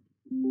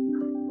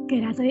okay,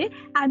 that's it.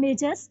 I may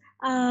just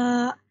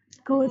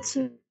go to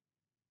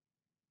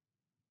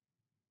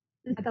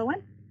another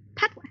one,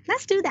 part 1.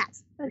 Let's do that.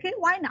 Okay,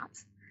 why not?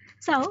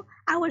 So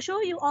I will show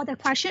you all the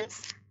questions.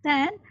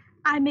 Then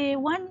I may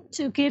want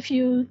to give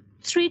you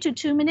 3 to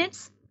 2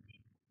 minutes.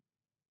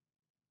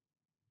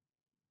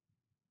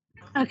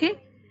 Okay,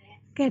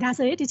 okay, that's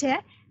it. Teacher.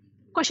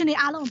 Question တွေ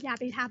အားလုံးပြ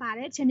ပေးထားပါတ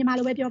ယ်။ချင်းညီမ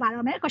လိုပဲပြောပါ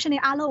တော့မယ်။ question တွေ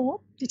အားလုံးကို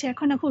teacher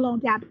ခုနှစ်ခုလုံး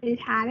ပြပေး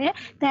ထားတယ်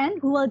။ Then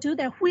we will do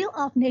the wheel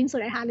of name ဆို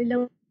တဲ့ဟာလေး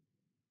လုံး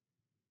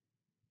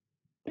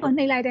ကို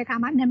နှိပ်လိုက်တဲ့အခါ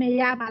မှာနာမည်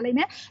ရပါလိမ့်မ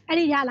ယ်။အဲ့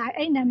ဒီရလာ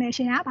အဲ့နာမည်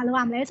ရှင်ကဘာလုပ်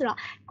ရမလဲဆိုတော့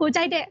ကို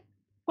ကြိုက်တဲ့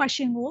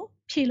question ကို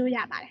ဖြေလို့ရ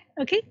ပါတယ်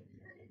။ Okay?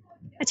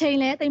 အချိန်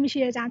လည်းသိပ်မရှိ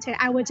တဲ့အကြောင်းချက်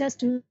I will just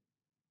do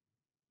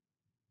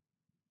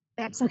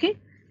that. Okay?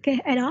 Okay,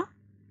 အဲ့တော့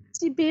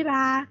ကြည့်ပေး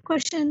ပါ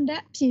question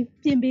တဲ့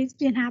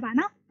ပြင်ထားပါ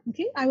နော်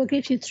Okay, I will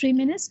give you 3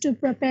 minutes to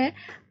prepare.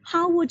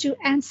 How would you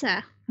answer?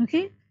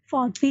 Okay,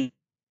 for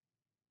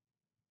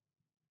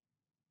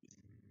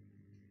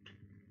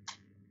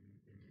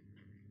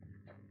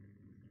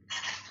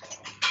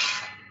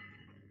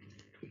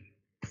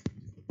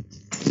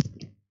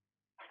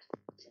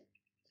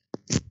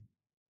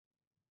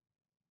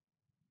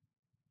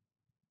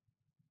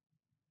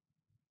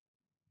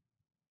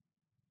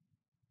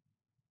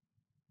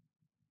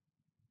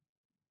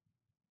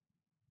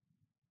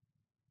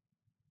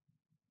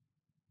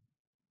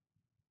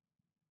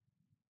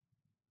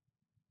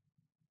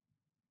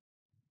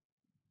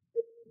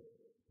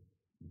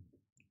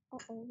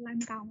the line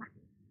cao mà.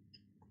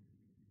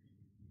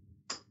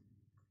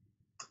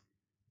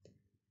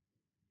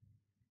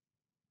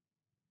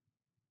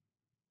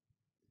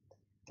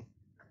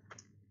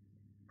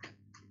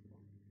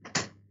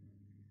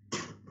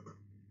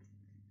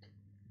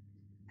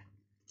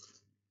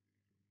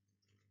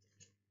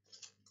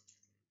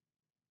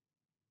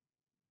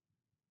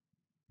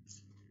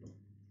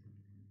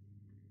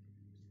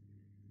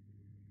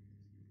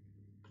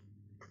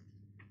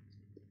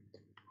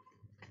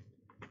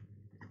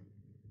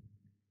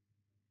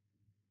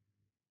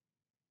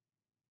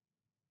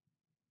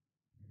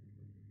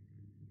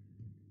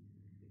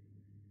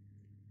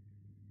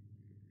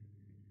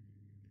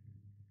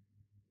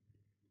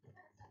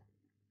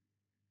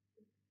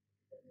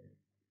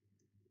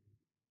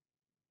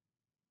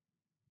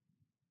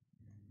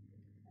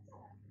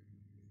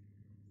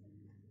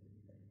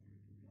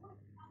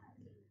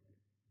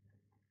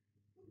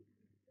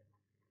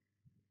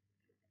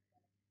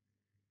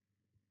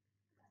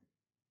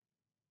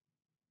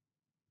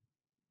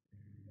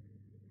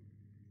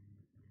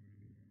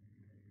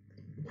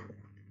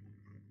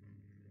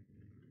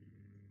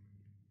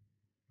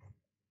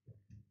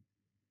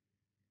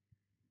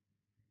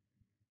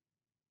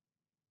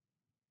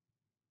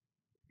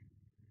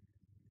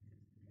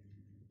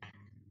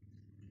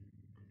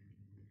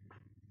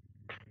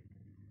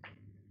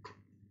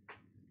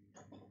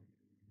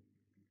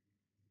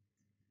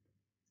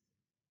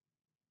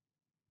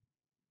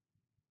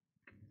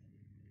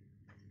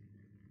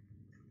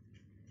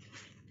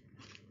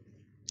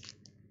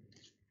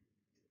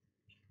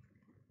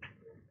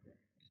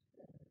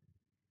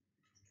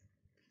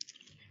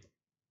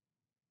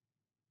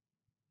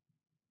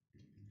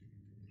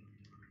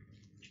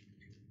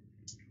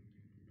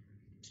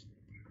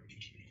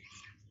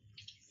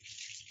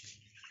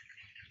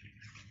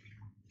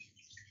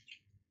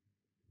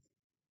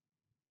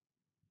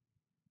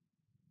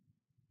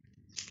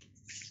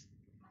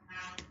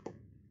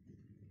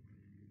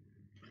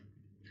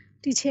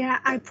 Teacher,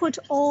 I put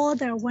all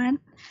the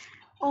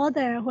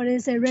what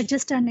is it,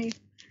 register name.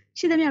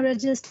 She didn't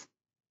register.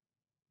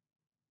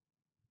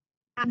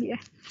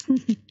 Yeah.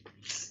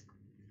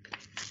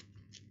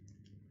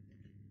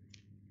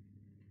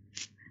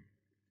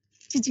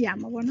 ကြည့်ကြည့်ရ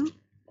မှာပေါ့နော်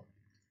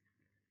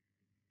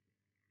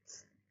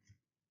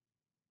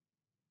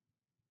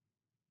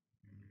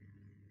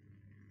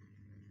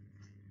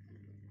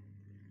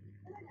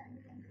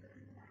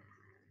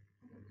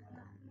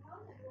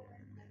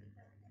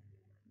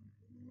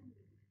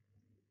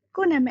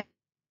ကိုနာမည်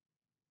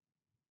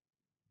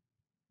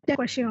တဲ့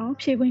question ကို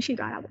ဖြေခွင့်ရှိ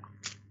သွားတာပေါ့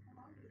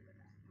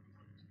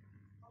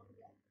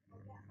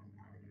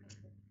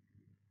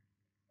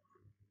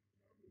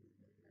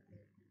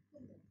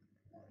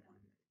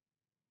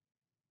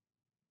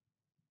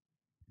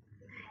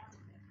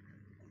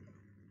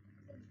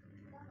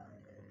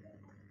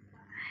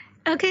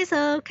Okay,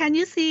 so can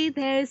you see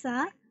there's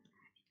a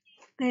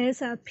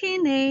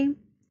pin name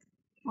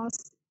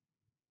also.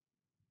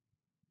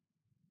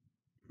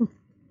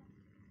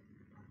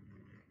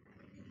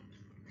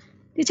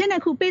 The channel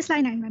could page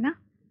line name na.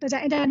 So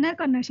the internet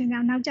connection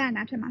now now jana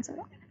na phima so.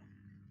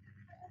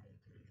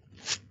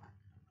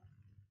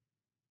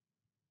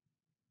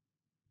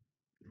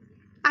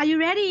 Are you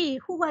ready?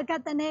 Who will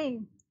get the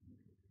name?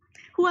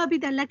 Who will be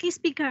the lucky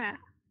speaker?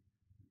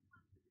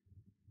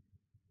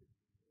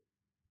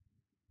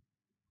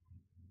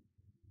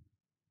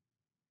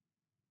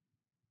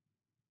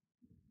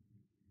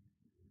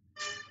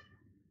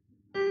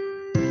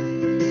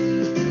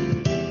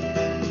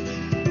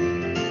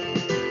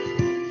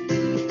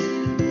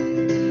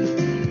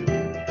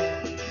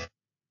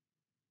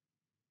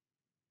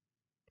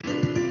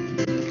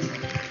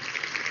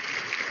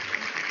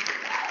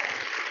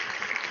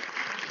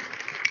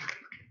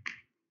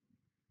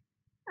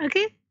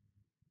 Okay.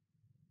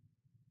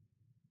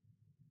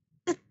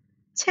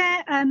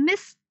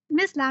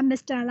 Miss La,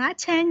 Mr. La,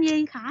 Chen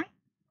Ying Kai.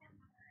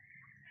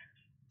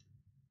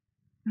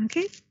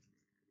 Okay.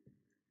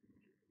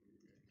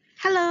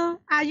 Hello,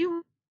 are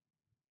you?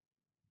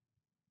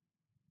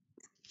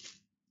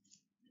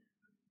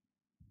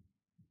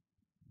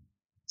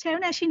 Chen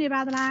na shi ne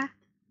ba da la?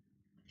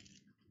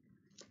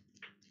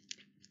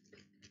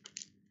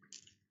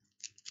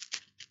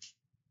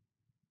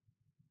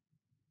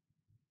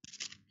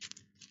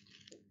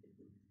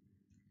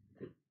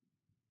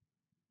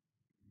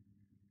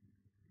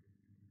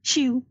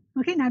 Shoe.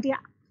 Okay, now dia.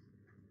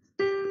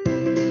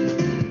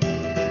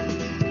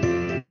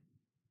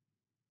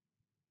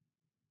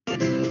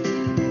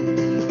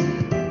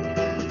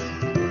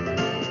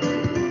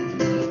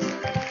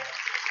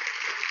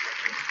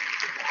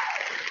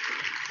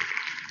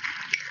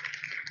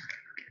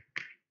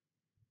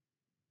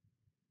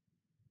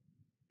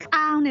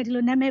 Ao này thì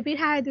luôn name biết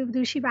hai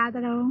từ shi ba da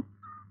đâu.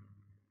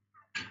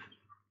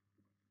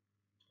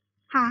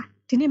 Ha,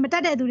 thì nên mà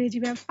tắt để từ để chỉ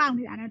biết bao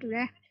nhiêu anh từ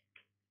đấy.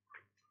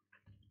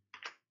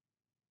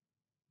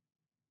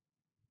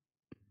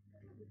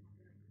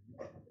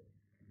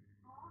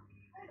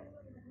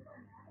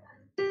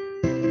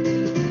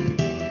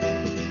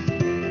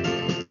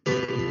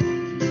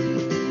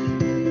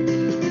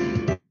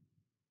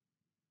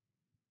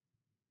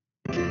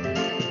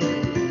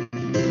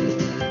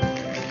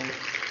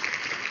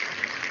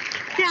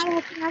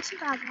 Dạ, shi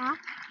ba da.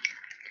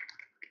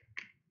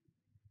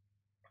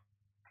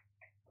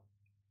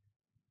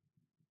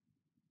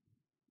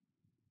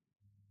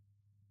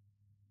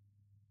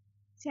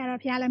 Dạ rồi,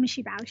 phía là mình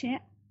shi ba chứ.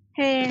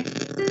 Hey.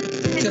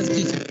 Just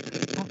teacher.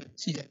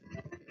 See that.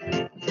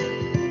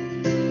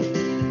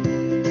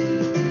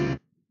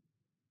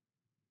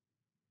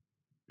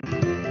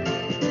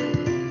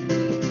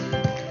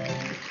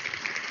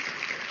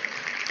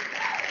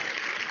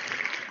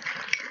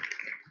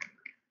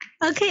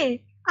 Okay.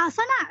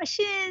 Sana, အ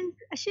ရှ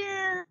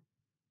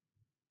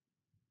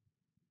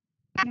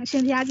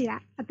င်ပြကြည့်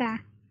လားအတန်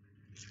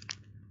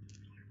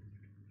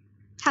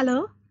Hello.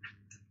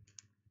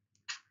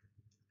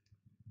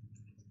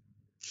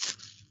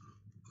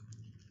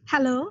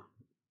 Hello.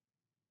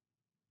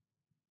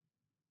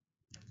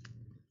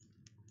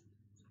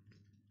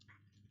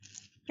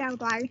 Chào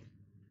toàn.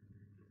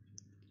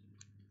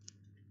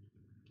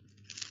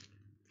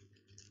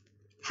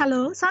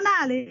 Hello, Sana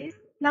à lì,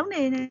 lâu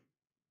nè nè.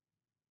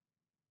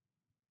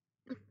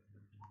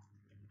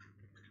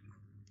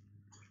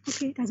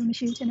 Okay, tại sao mình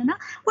xíu cho nên nó.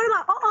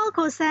 What about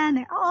cô san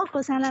này?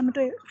 Cô san là một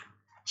tuổi.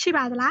 Shi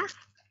ba da la?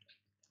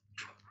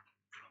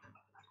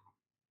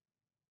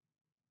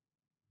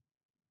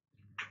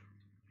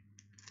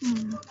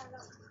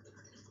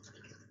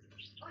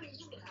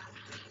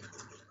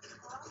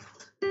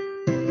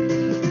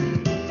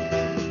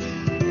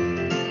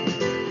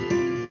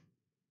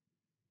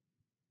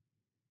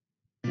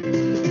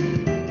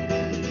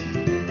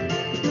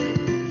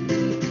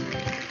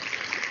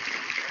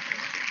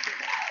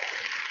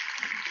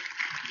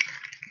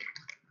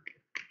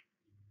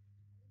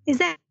 Is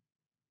that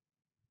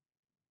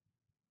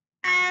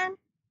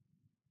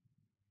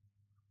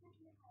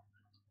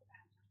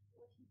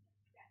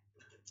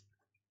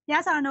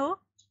yes or no?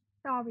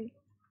 Sorry.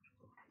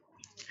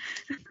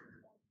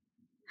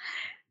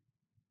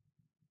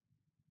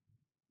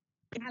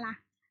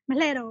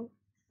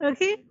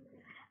 Okay.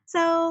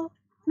 So,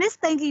 Miss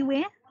Thanky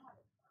Win.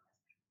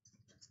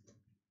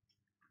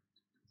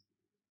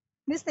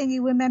 Miss Thanky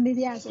Win,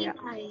 maybe yes.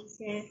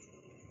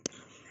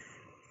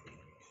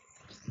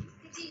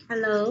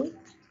 Hello.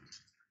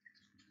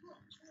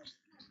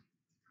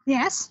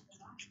 Yes.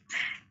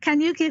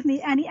 Can you give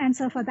me any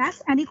answer for that?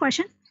 Any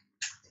question?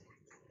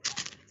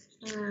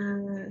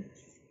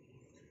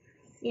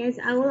 Yes,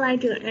 I would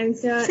like to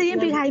answer. Say in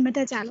behind me,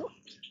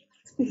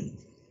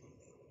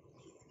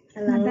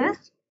 Hello. Number?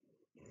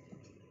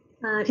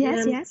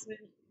 Yes, number yes.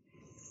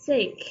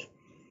 6.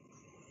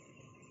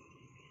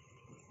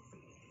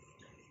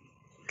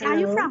 Where are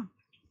you Hello. from?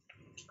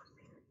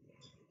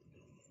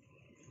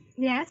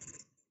 Yes.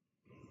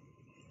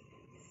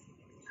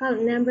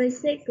 Number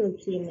 6 của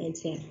chị mẹ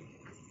trẻ.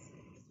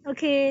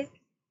 Okay.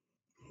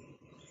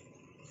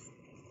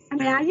 And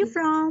where are you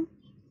from?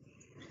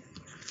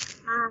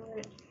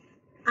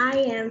 I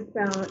am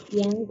from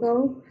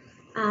Yangon.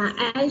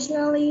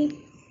 Actually,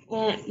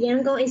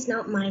 Yangon is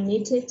not my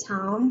native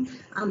town.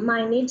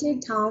 My native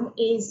town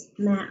is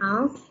Maao,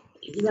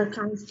 the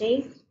country.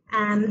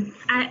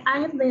 I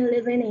have been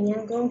living in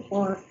Yangon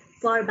for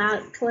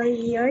about 20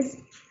 years.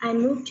 I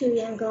moved to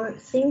Yangon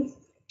since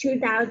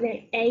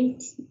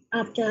 2008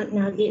 after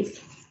Nagis.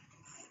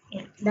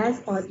 Yeah, that's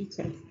all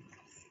details.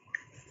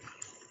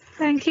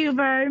 Thank you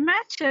very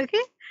much.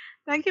 Okay.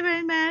 Thank you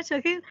very much.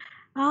 Okay.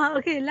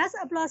 Okay. Let's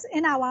applaud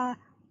in our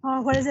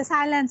what is the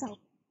silence?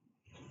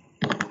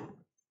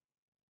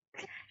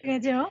 Okay,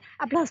 Joe.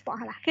 Applause for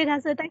her. Okay,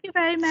 that's it. Thank you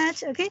very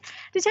much. Okay.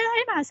 Teacher,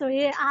 I'm so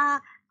yeah.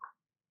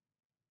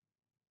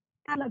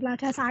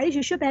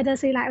 You should better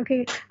say like,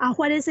 okay,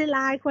 what is it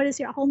like? What is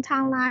your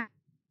hometown like?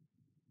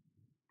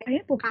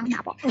 ပိုကောင်းတာ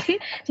ပေါ့ okay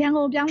ရန်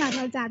ကုန်ပြောင်းလာ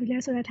တော့ကြာပြီလဲ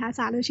ဆိုတော့ထား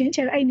စားလို့ရှင်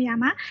ချေအဲ့နေရာ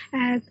မှာ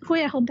ကို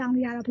ယ့်ရဲ့ hometown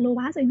လေးကတော့ဘယ်လို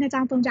ပါဆိုရင်နှစ်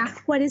ကြောင်းသုံးကြောင်း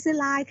what is it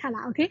like ခါ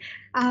လား okay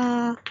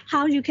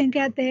how you can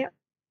get there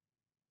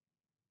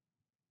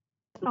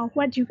or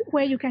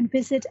where you can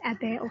visit at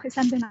there okay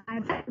something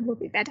like that would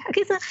be better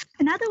okay so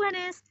another one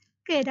is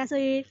okay that's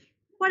a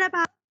what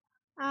about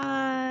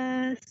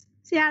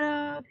ဆရာ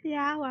တော်ဘု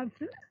ရား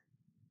ဟို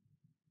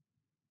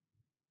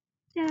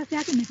ဆရာတော်ဘု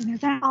ရားကနေနေ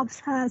တယ်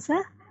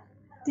observer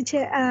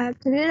Teacher,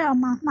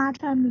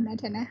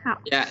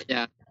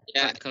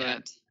 Yeah,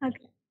 correct.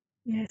 Okay.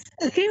 Yes.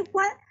 Okay.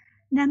 What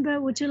number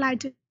would you like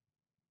to?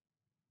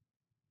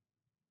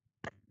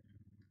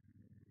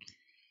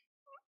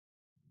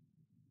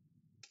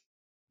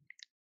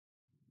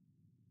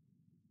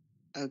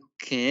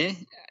 Okay,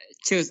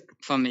 choose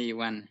for me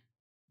one.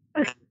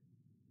 Okay.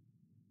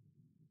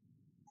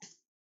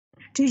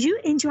 Do you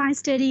enjoy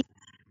studying?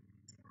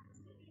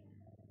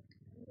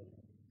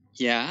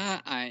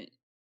 Yeah, I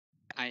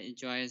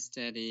enjoy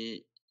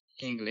study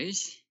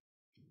English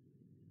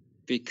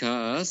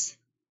because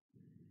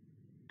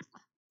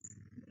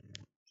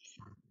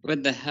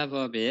with the help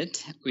of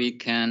it, we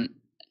can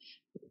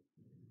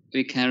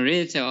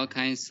read all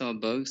kinds of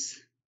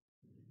books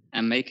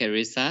and make a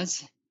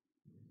research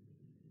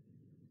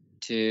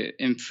to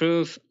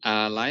improve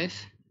our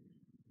life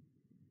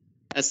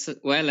as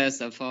well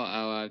as for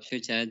our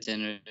future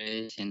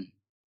generation.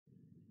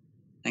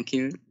 Thank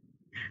you.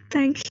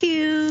 Thank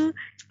you.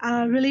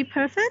 Really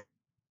perfect.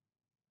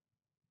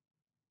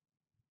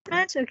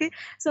 Okay.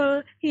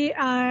 So here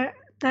are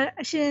the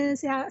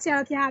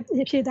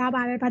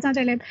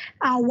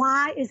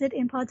why is it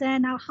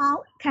important? Now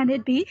how can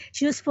it be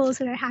useful?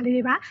 So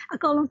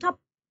top.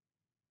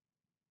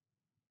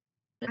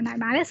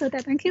 So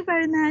thank you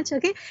very much.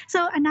 Okay.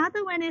 So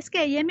another one is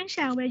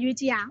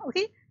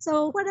okay.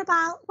 So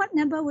what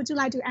number would you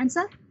like to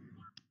answer?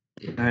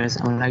 Yes,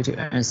 I would like to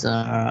answer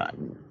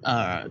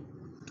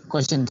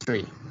question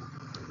 3.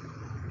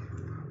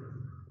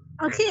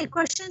 Okay,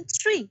 question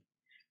 3.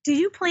 Do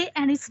you play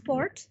any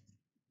sport?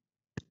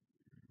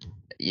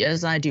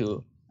 Yes, I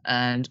do.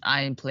 And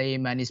I play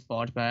many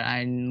sports, but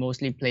I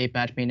mostly play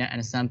badminton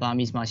and some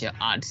Burmese martial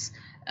arts.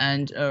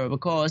 And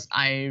because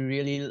I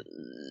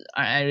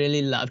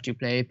really love to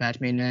play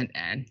badminton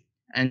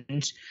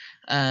and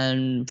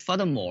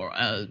furthermore,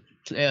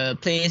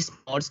 playing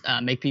sports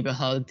make people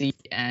healthy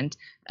and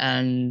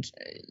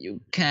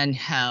you can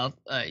have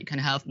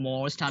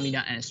more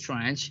stamina and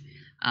strength.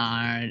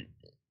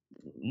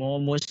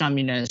 More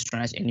stamina and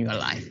strength in your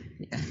life.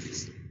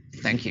 Yes.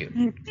 Thank you.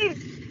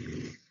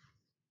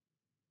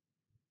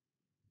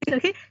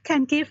 Okay,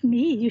 can give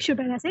me, you should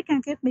better say,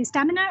 can give me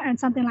stamina and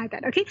something like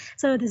that. Okay,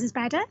 so this is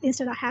better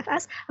instead of have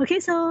us. Okay,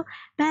 so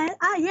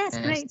yes,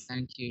 great.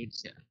 Thank you.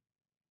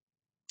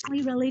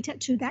 We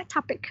related to that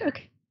topic.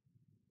 Okay,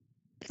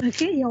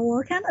 you're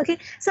welcome. Okay,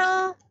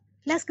 so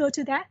let's go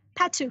to that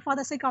part 2 for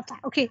the sake of time.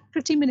 Okay,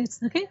 15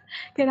 minutes. Okay,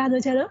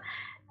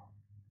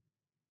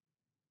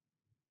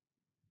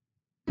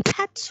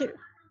 part 2.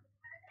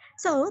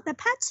 So the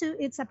part 2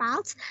 is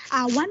about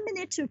 1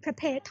 minute to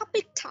prepare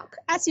topic talk.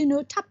 As you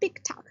know,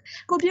 topic talk.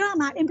 ကိုပြောရ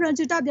မှာ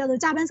impromptu talk ပြော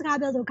လို့ဂျာပန်စကား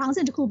ပြောလို့ခေါင်းစ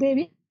ဉ်တစ်ခုပေး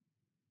ပြီး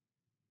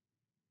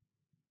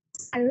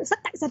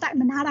စတိုက်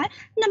မနာတိုင်း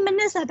2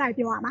 minute စတိုက်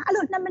ပြောရမှာအဲ့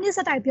လို2 minute စ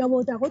တိုက်ပြော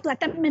ဖို့အတွက်ကိုသူက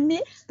10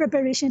 minute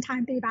preparation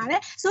time ပေးပါတ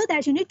ယ် so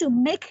that you need to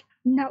make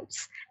notes.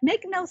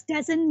 Make notes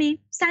doesn't mean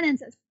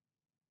sentences.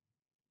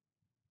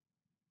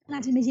 လာ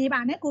ဒီမရေးပါ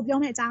နဲ့ကိုပြော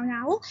မယ့်အကြောင်းအရာ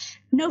ကို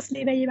notes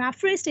လေးပဲရေးပါ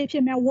phrase တွေဖြ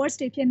စ်မယ် words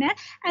တွေဖြစ်မယ်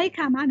အဲ့ဒီ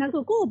ခါမှာနောက်တ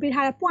စ်ခုကိုပေး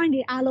ထားတဲ့ point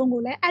တွေအားလုံး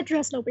ကိုလည်း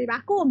address လုပ်ပေးပါ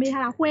ကိုပေး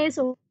ထားတာ where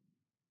ဆို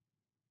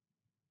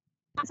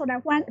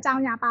တော့ one အကြော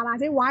င်းအရာပါပါ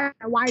စေ why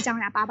အကြောင်း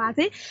အရာပါပါ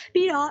စေ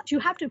ပြီးတော့ you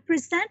have to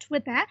present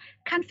with that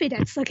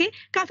confidence. Okay,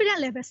 confidence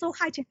level so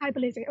high ချင် high ပ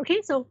လေးစေ okay,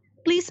 so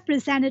please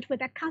present it with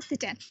that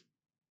confidence.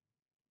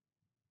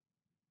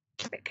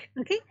 topic.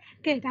 Okay.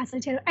 Okay, that's the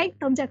chair.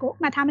 3 ချက်ကို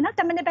မှတ်ထားမယ်နော်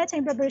 10 minute ပဲချိ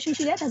န် preparation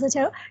ရှိတယ် that's the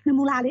chair န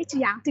မူနာလေးကြ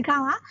ည့်အောင်ဒီကော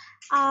င်က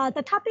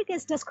the topic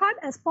is describe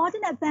a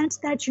sporting event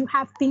that you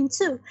have been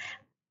to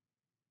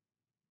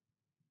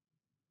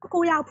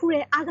ကိုရောက်ဖူး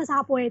တဲ့အားက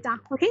စားပွဲအကြော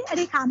င်း okay အဲ့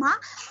ဒီခါမှာ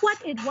what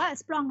it was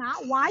ပြောတာ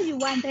why you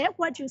went there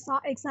what you saw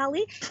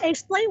exactly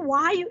explain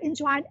why you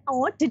enjoyed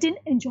or didn't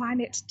enjoy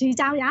it ဒီအ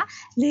ကြောင်းအရာ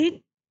လေး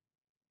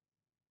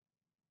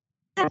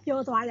ပြော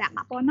သွားရ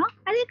မှာပေါ့နော်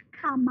အဲ့ဒီ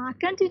ခါမှာ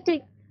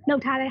candidate လော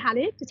က်ထားတဲ့ဟာ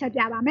လေးတစ်ချက်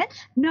ပြပါမယ်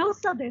no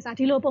ဆိုတဲ့စာ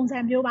ဒီလိုပုံစံ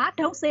မျိုးပါ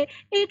don't say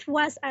it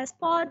was a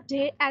sport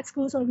day at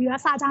school ဆိုပြီး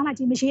တော့စာကြောင်းလိုက်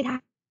ကြီးမရေးထား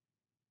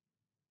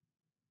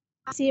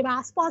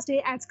sports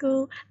day at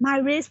school my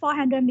race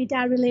 400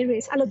 meter relay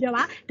race အဲ့လိုပြော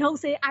ပါ don't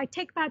say I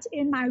take part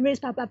in my race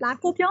blah blah blah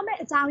ကိုပြောမဲ့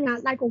အကြောင်းအရာ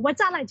like ကိုဝတ်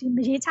ကြလိုက်ကြီးမ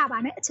ရေးချပါ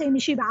နဲ့အချိန်မ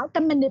ရှိပါဘူး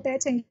10 minute ပဲ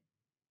အချိန်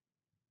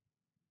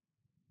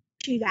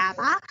ရှိတာ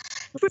ပါ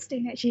first day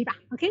နဲ့ရေးပါ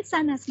okay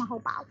sentence မဟု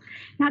တ်ပါဘူး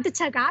နောက်တစ်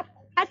ချက်က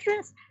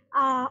address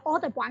all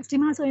the points ဒီ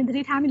မှာဆိုရင်သ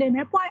တိထားမိလိမ့်မ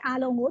ယ် point အား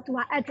လုံးကိုသူက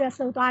address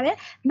လုပ်သွားတယ်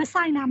မ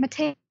ဆိုင်တာမထ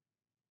ည့်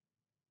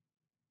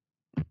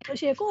ဆို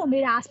ရှင်ကို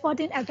မေးတာ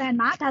sporting event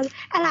မှာဒါ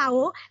အဲ့ဒါ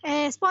ကို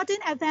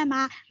sporting event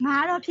မှာငါ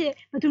တော့ဖြစ်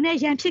ဘသူနဲ့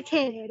ရန်ဖြစ်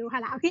ခဲ့တယ်တို့ဟာ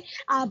လား okay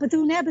ဘသူ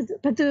နဲ့တော့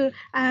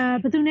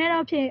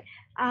ဖြစ်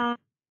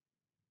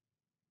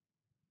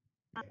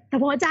သ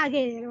ဘောကျ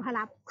ခဲ့တယ်တို့ဟာ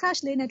လား crash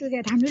လေးနဲ့တွေ့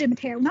ခဲ့ဒါမျိုးတွေမ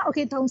ထည့်ဘူးเนาะ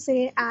okay don't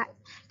say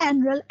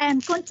and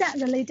content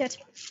related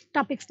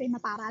topics တွေမ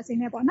ပါပါစေ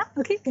နဲ့ပေါ့နော်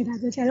okay ဒါ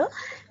ဆိုချင်လို့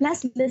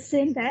let's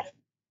listen that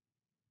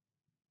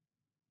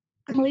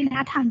အမလေး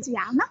နားထောင်ကြည့်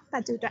အောင်เนาะပ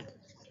တ်တူအတွက်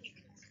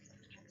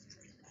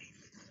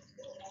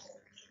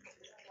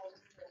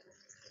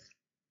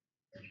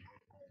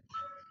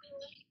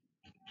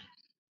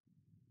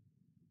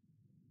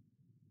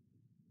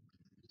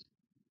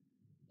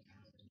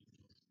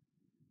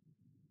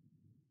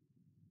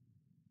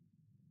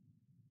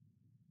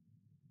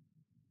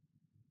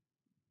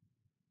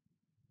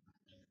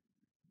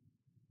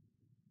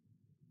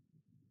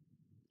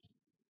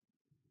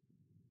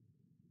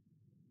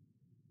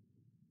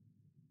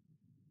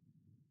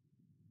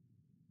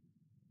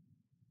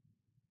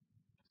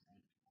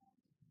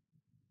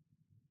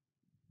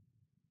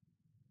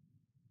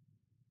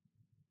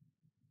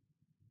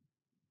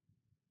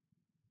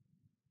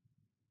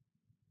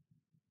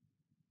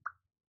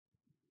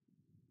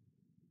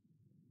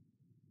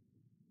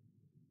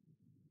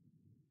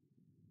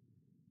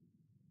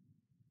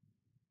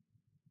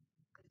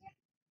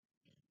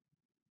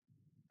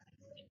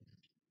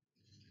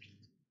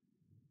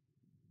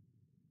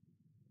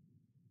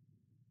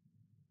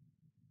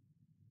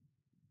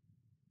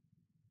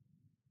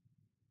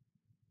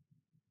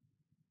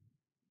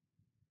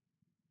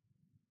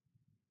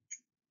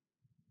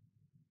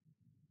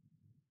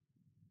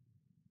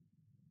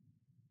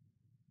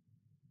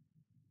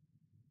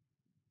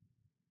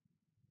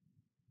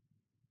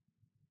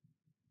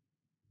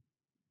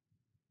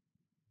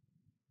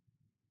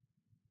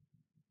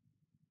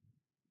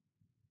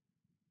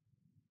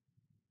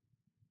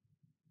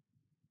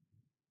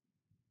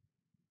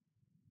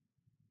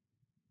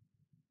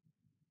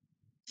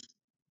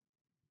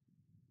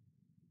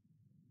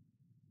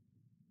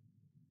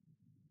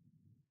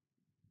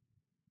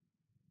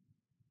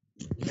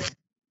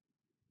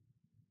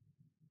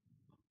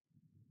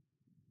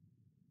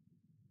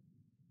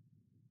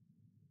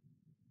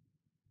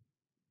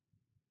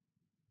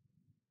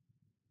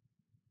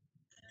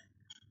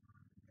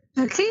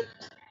okay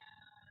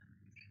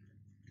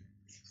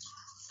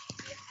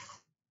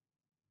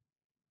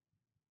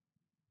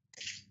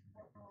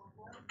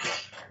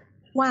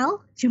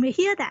well you may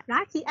hear that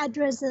right he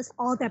addresses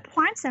all the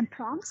points and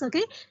prompts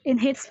okay in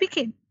his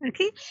speaking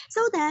okay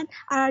so then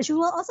you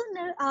will also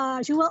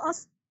know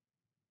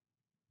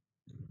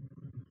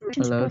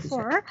Hello,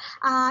 before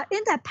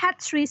in the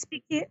part 3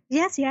 speaking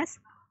yes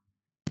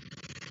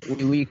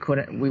we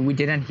couldn't we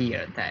didn't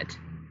hear that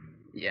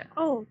yeah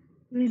oh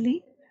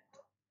really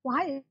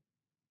why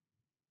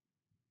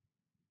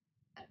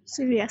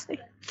seriously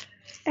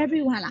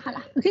everyone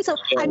okay so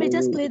I may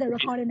just play the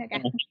recording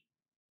again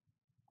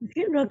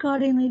okay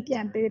recording လေးပြ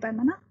န်ပေးပါမ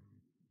ယ်နော်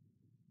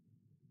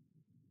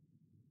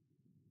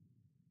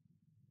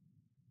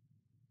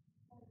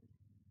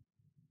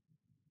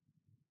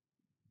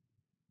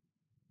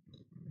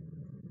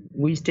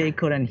we still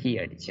couldn't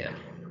hear teacher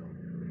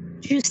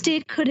you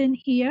still couldn't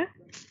hear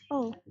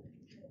oh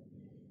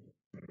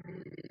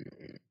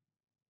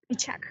let me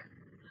check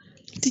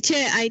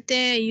Teacher, I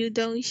think you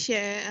don't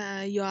share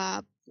your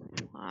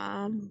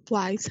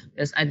voice.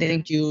 yes I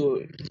think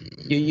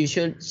you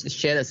should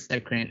share the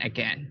screen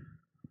again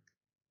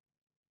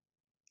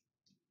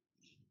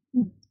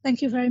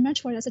thank you very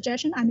much for your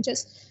suggestion I'm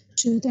just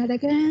do that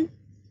again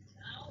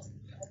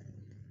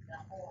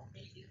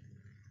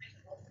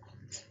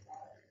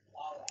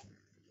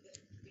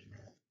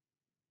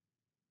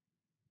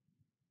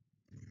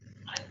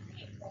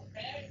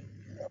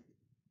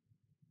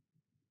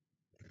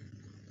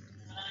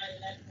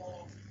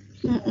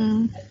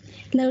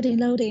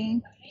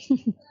loading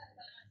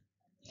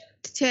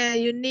Teacher,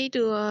 you need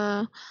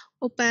to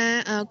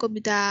open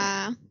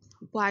computer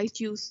voice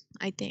use,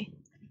 I think.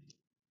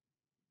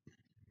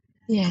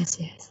 Yes,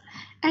 yes.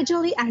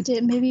 Actually, I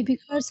did maybe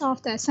because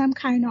of the some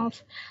kind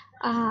of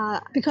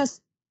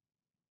because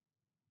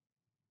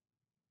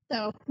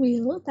the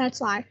wheel. That's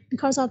why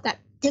because of that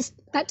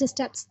that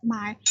disturbs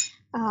my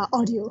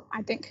audio.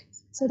 I think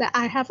so that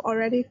I have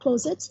already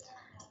closed it.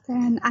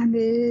 Then I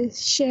will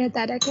share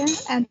that again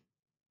and.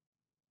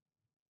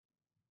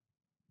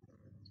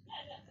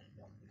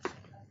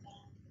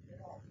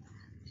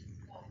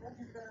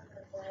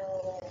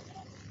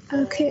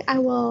 Okay, I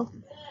will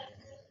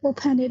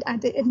open it. I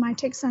think it might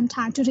take some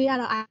time. Today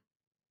I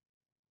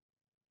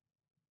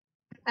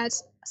at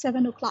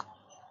 7 o'clock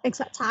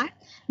exact time.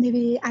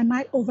 Maybe I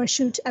might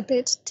overshoot a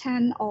bit,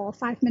 10 or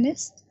 5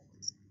 minutes.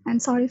 I'm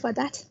sorry for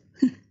that.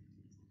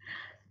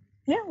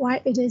 Yeah,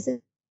 why it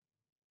isn't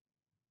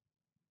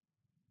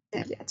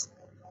there yet?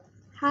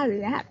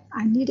 Hurry up,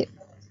 I need it.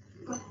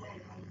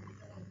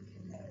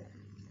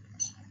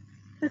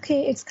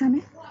 Okay, it's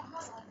coming.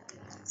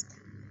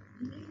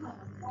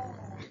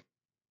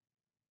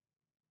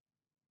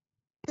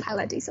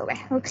 Highlight this away.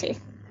 Okay,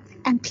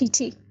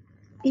 MPT.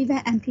 Even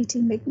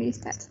MPT make me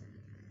that.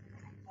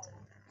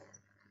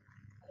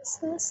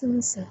 So.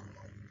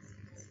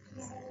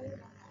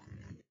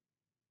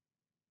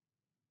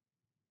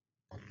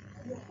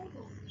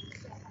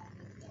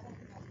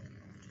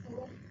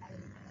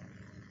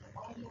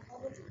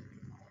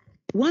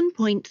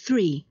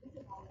 1.3.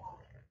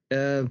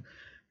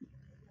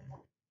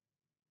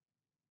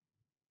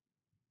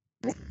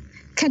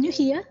 Can you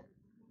hear?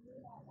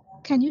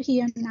 Can you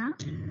hear now?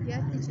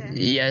 Yes, teacher.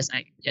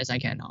 Yes, I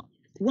cannot.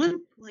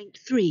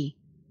 1.3.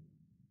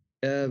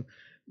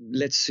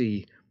 Let's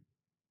see.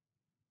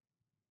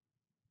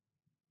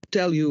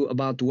 Tell you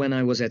about when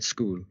I was at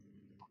school.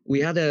 We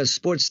had a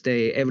sports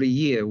day every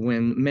year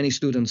when many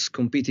students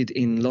competed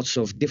in lots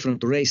of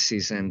different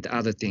races and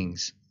other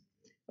things.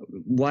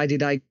 Why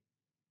did I?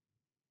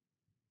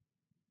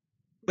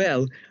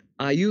 Well,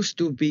 I used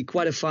to be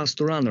quite a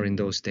fast runner in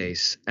those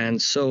days, and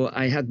so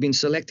I had been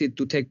selected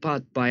to take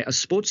part by a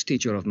sports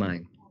teacher of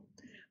mine.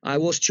 I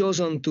was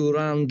chosen to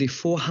run the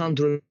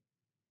 400,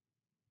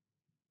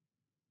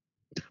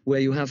 where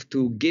you have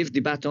to give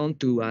the baton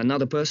to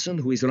another person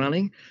who is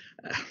running.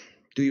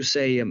 Do you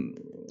say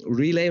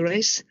relay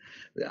race?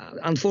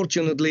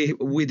 Unfortunately,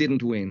 we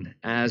didn't win,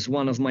 as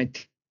one of my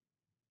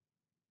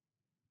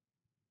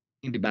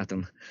in the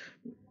baton.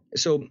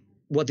 So,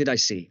 what did I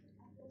see?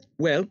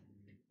 Well,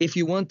 if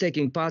you weren't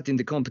taking part in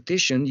the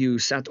competition, you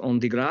sat on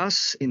the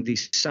grass in the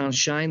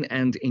sunshine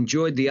and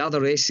enjoyed the other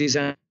races.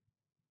 And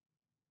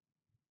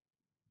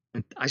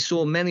I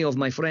saw many of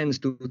my friends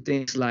do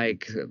things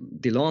like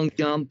the long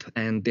jump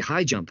and the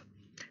high jump.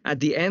 At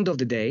the end of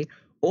the day,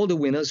 all the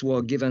winners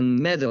were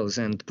given medals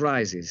and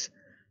prizes.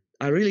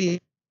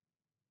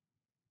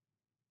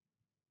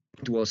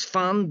 It was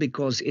fun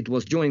because it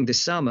was during the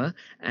summer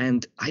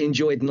and I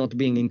enjoyed not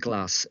being in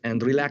class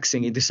and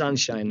relaxing in the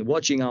sunshine,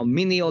 watching our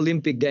mini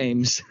Olympic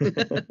Games.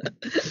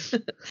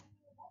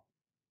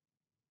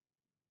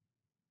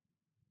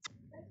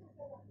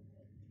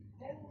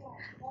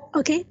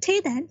 Okay,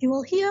 till then you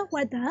will hear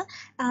what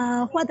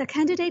the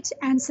candidates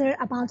answer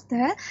about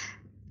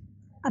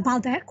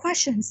their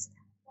questions.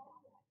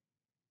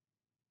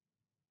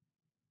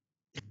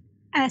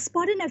 A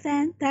sporting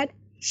event that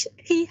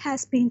he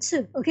has been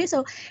to. Okay,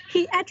 so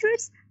he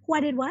addressed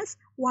what it was,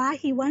 why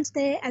he went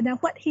there, and then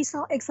what he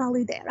saw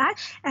exactly there, right?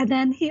 And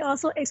then he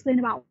also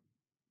explained about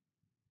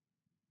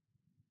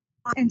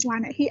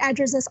enjoyment. He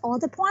addresses all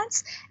the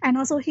points, and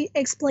also he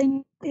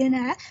explained in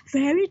a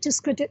very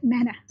descriptive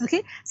manner.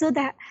 Okay, so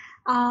that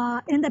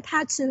in the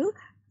part 2,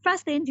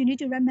 first thing you need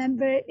to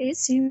remember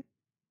is you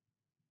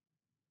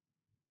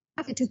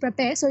have to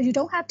prepare, so you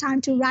don't have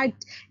time to write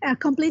a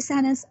complete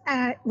sentence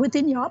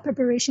within your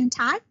preparation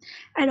time.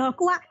 အဲ့တော့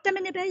ကိုက10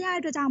 minute ပဲရတဲ့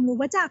အတွက်ကြောင့်မလို့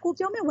ဝကြကို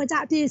ပြောမဲ့ဝကြ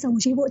အပြည့်အစုံ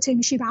ရေးဖို့အချိန်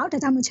မရှိပါဘူးဒါ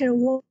ကြောင့်မို့ချေ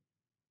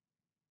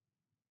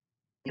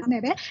တော့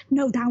နဲ့ပဲ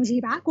note down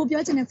ရေးပါကို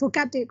ပြောချင်တဲ့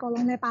vocab တွေအကုန်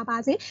လုံးလည်းပါပါ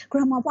စေ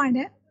grammar point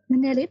နဲ့န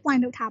ည်းနည်းလေး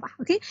point လုပ်ထားပါ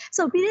okay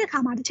so ပြီးတဲ့အခါ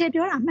မှာတစ်ချက်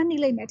ပြောတာမှတ်မိ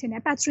လိမ့်မယ်ထင်တ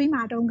ယ် part 3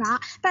မှာတုန်းက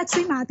part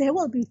 3မှာ there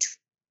will be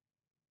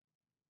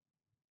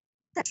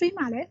 3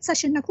မှာလည်း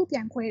session နှစ်ခုပြ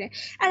န်ခွဲတယ်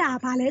အဲ့ဒါ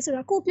ဘာလဲဆို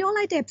တော့ကိုပြော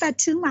လိုက်တဲ့ part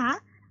 2မှာ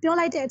ပြော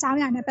လိုက်တဲ့အကြောင်း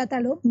အရာနဲ့ပတ်သ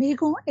က်လို့မေး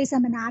ခွန်း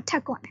examiner ထ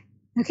ပ်ကွန်တယ်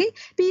okay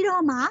ပြီး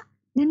တော့မှ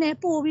နည်းနည်း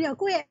ပို့ပြီးတော့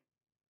ကိုယ့်ရဲ့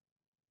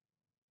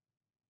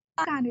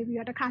ကနေပြီး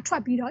တော့တစ်ခါထွ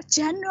က်ပြီးတော့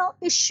general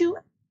issue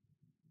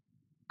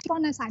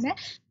ပေါ်နေဆိုင်တဲ့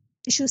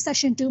issue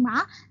session 2မှာ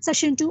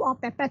session 2 of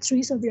the part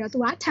 3ဆိုပြီးတော့သူ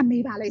ကထပ်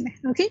မေးပါလိမ့်မယ်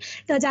okay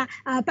တော့じゃ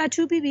part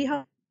 2ပြီးပြီးဟု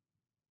တ်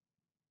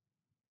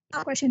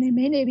question တွေမ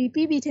င်းနေ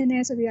ပြီးထင်းနေ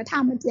ဆိုပြီးတော့ထ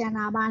မပြန်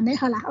လာပါနဲ့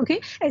ဟုတ်လား okay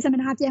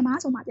examiner ပြန်ပါ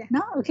ဆိုမှပြန်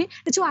နော် okay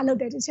တချို့ကလုပ်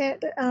တယ်တစ်ချက်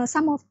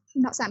some of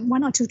not some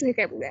one or two တွေ့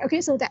ခဲ့ဘူးလေ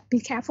okay so that be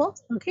careful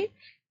okay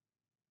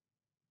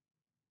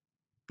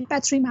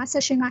part 3မှာ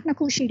session ကနှစ်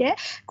ခုရှိတယ်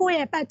ကိုယ့်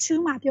ရဲ့ part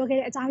 2မှာပြောခဲ့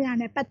တဲ့အကြောင်းအရာ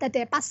နဲ့ပတ်သက်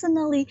တဲ့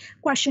personally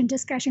question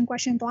discussion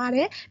question သွားတ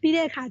ယ်ပြီး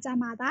တဲ့အခါကျ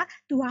မှသာ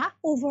သူက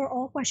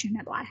overall question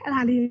နဲ့သွားတယ်အဲ့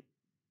ဒါလေး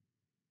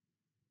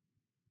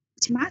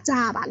ဒီမှာ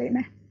ကြားပါလိမ့်မ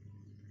ယ်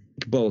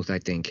Both, I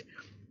think.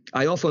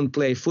 I often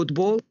play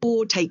football or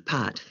take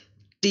part.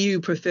 Do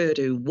you prefer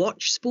to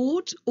watch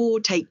sport or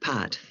take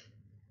part?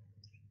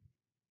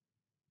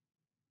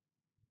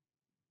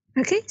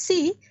 Okay,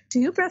 C, do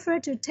you prefer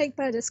to take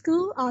part at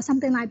school or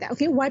something like that?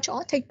 Okay, watch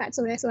or take part.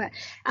 So that's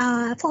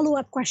a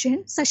follow-up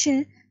question.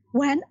 Session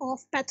 1 of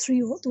part 3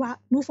 ကိုသူက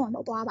move on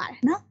လုပ်သွားပါတယ်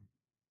နော်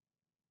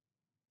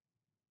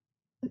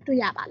တွေ့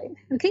ရပါလိမ့်မ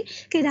ယ် Okay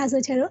ကဲဒါ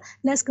ဆိုချေတော့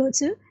let's go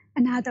to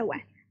another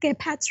one ကဲ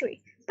part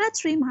 3 part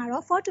 3မှာ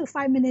တော့ 4 to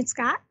 5 minutes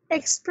က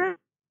express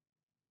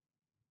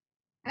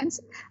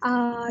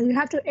you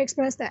have to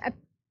express the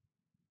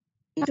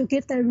to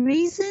give the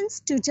reasons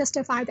to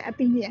justify the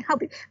opinion ဟုတ်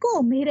ပြီကို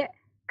ကိုမေးတဲ့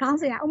ခေါင်း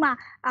စဉ်ကဥမာ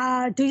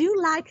do you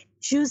like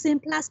using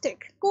plastic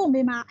ကိုကို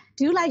မေးမှာ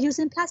do you like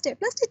using plastic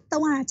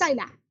သုံးရတာကြိုက်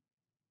လား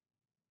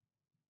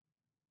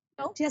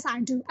Yes, I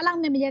do.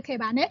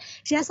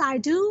 Yes, I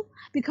do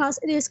because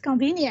it is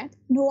convenient.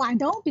 No, I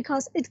don't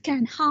because it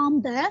can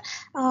harm the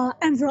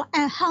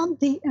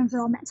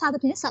environment. စသ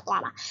ဖြင့်ဆက်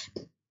သွားပါ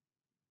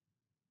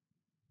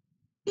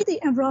the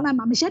environment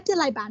မှာမရက်ပြစ်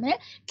လိုက်ပါနဲ့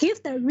give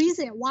the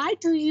reason why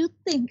do you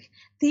think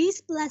these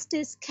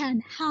plastics can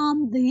harm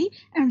the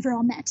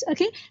environment,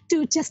 okay, to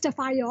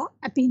justify your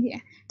opinion.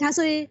 ဒါ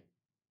ဆိုရင်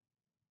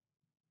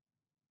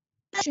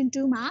question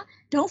 2 မှာ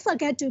don't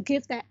forget to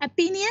give the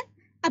opinion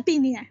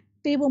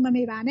ပေးဖို့မ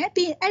မေ့ပါနဲ့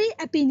ပြီးရင်အဲ့ဒီ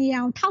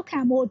opinion ကိုထောက်ခံ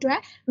ဖို့အတွက်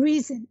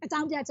reason အကြော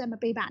င်းပြချက်မ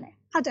ပေးပါနဲ့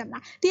ဟုတ်တယ်မ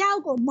လားတရား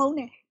ကိုမုန်း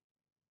တယ်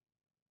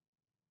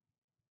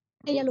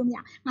ရက်လို့မရ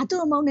ငါ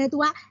တို့မုန်းတယ် तू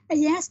ကအ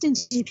ရင်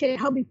stingy ဖြစ်တယ်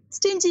ဟုတ်ပြီ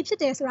stingy ဖြစ်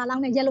တယ်ဆိုတာလော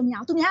က်နဲ့ရက်လို့မရ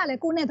အောင်သူများကလ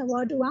ည်းကိုယ်နဲ့သ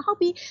ဘောတူတာဟုတ်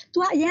ပြီ तू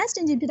ကအရင်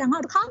stingy ဖြစ်တာငါ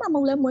တို့တစ်ခါမှမု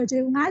န်းလဲမွေ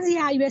ကြွေးဘူးငါစီ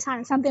ဟာရွေးစားတ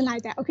ယ် something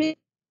like that, okay,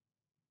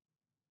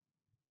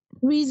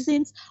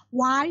 reasons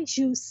why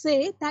you say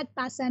that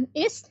person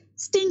is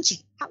stingy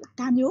ဟုတ်လား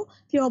ဒါမျိုး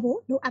ပြောဖို့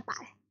လိုအပ်ပါ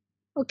တယ်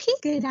Okay,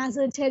 good. That's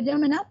a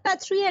table.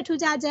 Part 3 at 2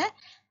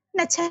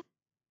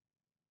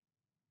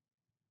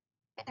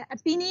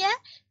 opinion.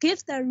 Give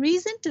the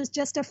reason to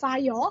justify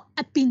your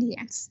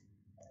opinions.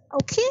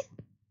 Okay.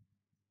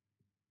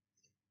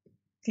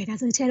 Okay,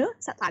 that's a table.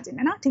 ဆက်သွားကြည့်မ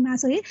ယ်နော်ဒီမှာ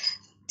ဆိုရင်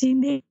ဒီ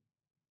မေ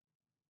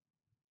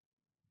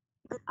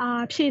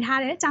ဖြည့်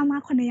ထားတဲ့ကျောင်း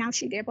သား9ယောက်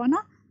ရှိတယ်ပေါ့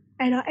နော်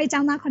အဲ့တော့အဲ့ကျော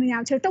င်းသား9ယော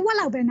က်ချို့တစ်ဝက်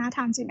လောက်ပဲနား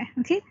ထောင်ကြည့်မယ်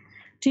Okay.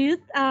 Do you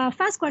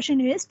first question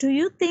is, do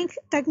you think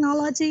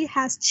technology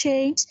has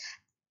changed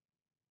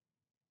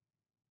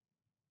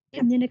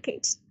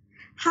communicate?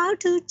 How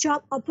do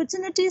job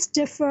opportunities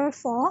differ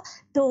for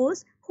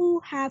those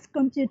who have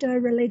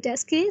computer-related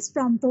skills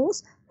from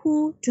those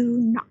who do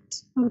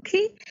not?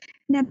 Okay.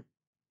 Now,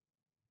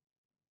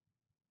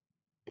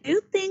 do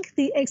you think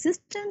the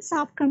existence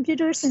of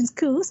computers in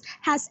schools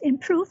has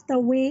improved the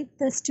way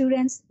the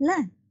students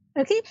learn?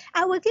 Okay.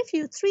 I will give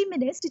you 3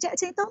 minutes to check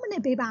 3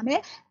 minutesပေးပါမ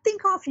ယ်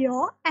Think of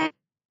your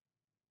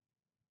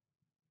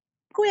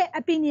quick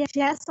opinion,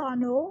 yes or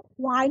no,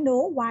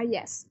 why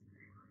yes.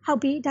 ဟုတ်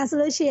ပြီဒါဆို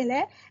လို့ရှိရင်လ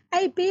ည်း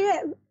အဲ့ပေး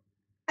တဲ့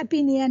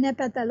opinion နဲ့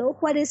ပတ်သက်လို့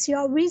what is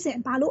your reason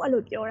ဘာလို့အဲ့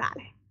လိုပြောတာ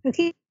လဲ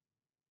Okay.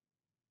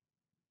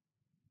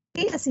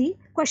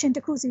 question တ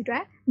စ်ခုစီအတွ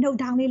က် note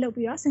down လေးလုပ်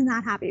ပြီးတော့စဉ်း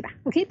စားထားပေးပါ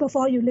Okay,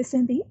 before you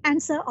listen the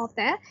answer of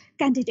the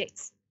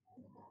candidates.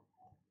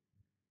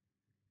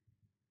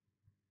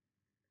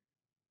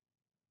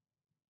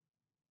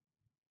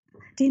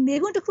 ဒီမေ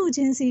ခွန်းတစ်ခုချ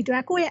င်းစီအတွ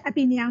က်ကိုယ့်ရဲ့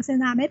opinion စ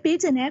ဉ်းစားမယ်ပေး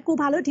ခြင်းနဲ့ကို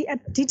ဘာလို့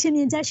ဒီထင်မြ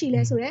င်ချက်ရှိ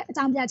လဲဆိုတဲ့အ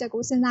ကြောင်းပြချက်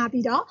ကိုစဉ်းစား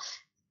ပြီးတော့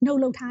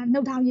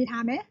note down ရေး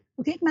ထားမယ်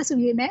Okay မှတ်စု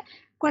ရေးမယ်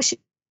question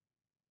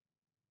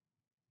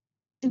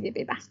ရေး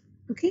ပေးပါ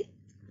Okay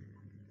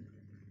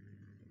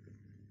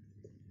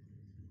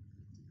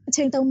အ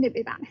ချိန်3 minutes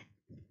ပေးပါမယ်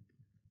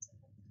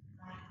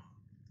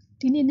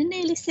ဒီနေ့နည်းန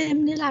ည်းလေး10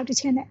 minutes လောက်တစ်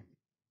ချက်နဲ့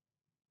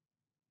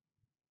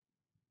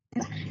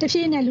တဖြ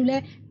ည်းနဲ့လူလဲ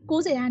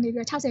90ကနေပြီး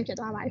တော့60ဖြစ်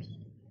သွားပါပြီ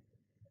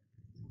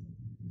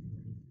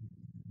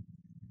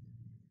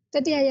တ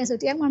တိယရက်ဆို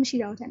တယောက်မှမရှိ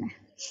တော့ဘူးထင်တယ်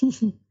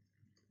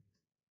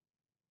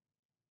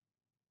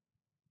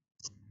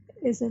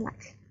Is it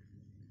like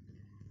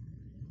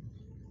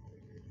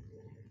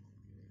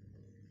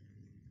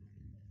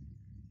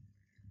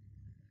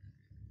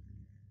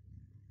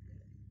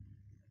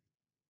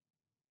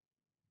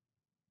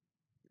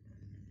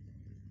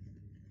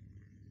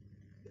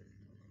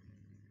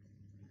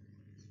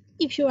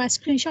if you are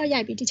screenshot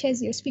ရိုက်ပြီးတစ်ချက်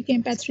စီကို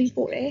speaking part 3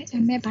ပို့တယ်ဒါ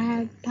ပေမဲ့ဘာ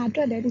အ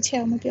တွက်လဲတစ်ချ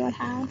က်ကိုမပြော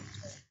ထားဘူး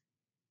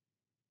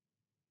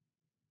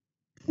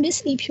Miss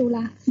E ဖြို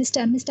လား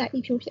Mr. E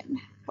ဖြိုဖြစ်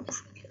မှာဟုတ်ပါ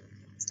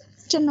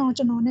ကျွန်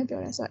တော်နဲ့ပြော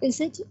ရဲဆို is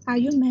it are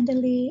you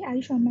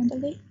from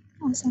Mandalay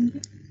or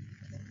something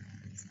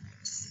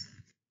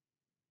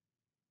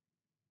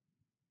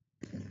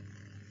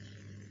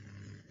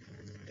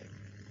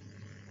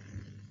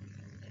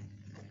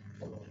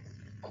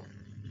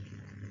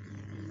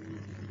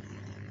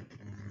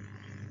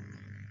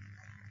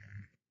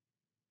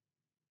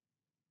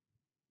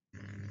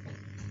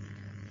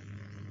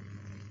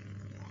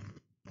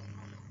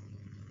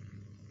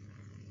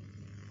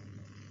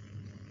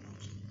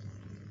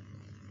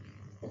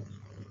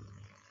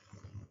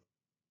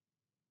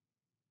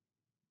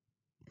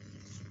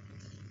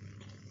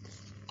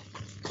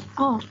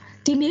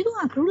ဒီမေးခွန်း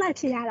က group လိုက်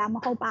ဖြေရတာမ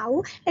ဟုတ်ပါ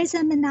ဘူး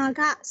examiner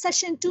က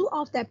section 2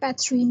 of the part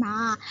 3 မှာ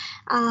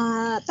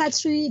part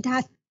 3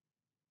 that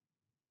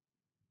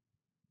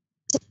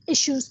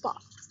issues ပေါ့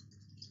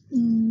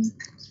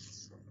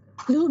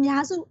လူအ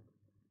များစု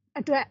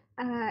အတွက်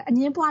အင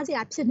င်းပွားစ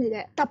ရာဖြစ်နေ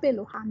တဲ့ topic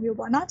လိုဟာမျိုး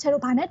ပေါ့နော်ချဲ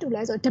တို့ဘာနဲ့တူ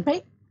လဲဆို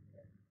debate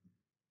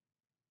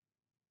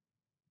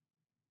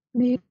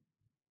မေး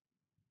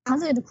ခေါ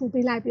င်းစဉ်တစ်ခု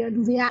ပေးလိုက်ပြီးတော့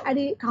လူတွေကအဲ့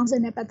ဒီခေါင်းစ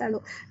ဉ်နဲ့ပတ်သက်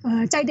လို့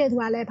ကြိုက်တဲ့သူ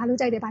ကလည်းဘာလို့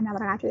ကြိုက်တယ်ဘာညာ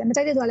ဘာဖြစ်တယ်မ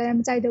ကြိုက်တဲ့သူကလည်း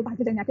မကြိုက်တော့ဘာ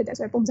ဖြစ်တယ်ညာဖြစ်တယ်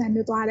ဆိုတဲ့ပုံစံ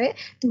မျိုးသွားတယ်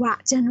သူက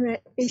general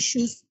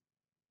issues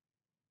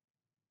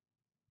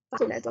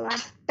ဆိုလဲတော့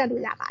တက်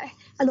လို့ရပါတယ်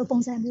အဲ့လိုပုံ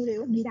စံမျိုးတွေ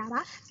ကိုမေးတာပါ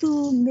သူ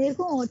မေး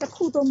ခွန်းကိုတစ်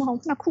ခုသုံးမဟုတ်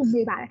နှစ်ခု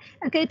မေးပါတယ်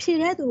အကယ်ဖြေ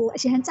တဲ့သူကိုအ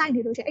ရင်ကြိုက်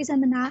နေလို့ရှိရင်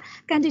examiner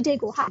candidate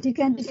ကိုဟာဒီ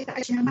candidate က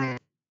အရင်မှ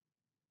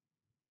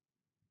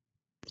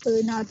ဆို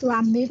တော့သူက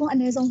မေးခွန်းအ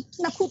နည်းဆုံး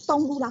နှစ်ခု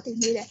သုံးခုလောက်ပြင်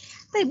နေတယ်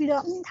သိပြီး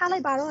တော့ထားလို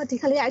က်ပါတော့ဒီ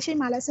ခလေးကအရှိ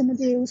မလဲစမ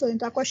ပြေဘူးဆိုရင်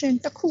သူက question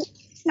တစ်ခု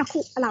နှစ်ခု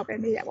အဲ့လောက်ပဲ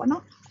မေးရပါ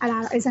တော့အဲ့ဒါ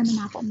တော့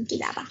examiner ပုံပြ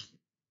တာပါ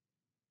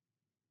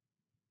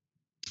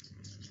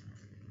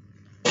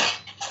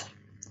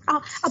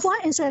အပေါ်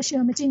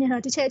instruction မကြည့်နေ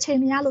တော့ဒီချက်အချိန်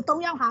မရလို့3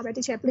ယောက်ဟာပဲ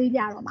ဒီချက် play ပြ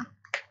တော့မှာ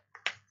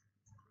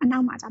အနော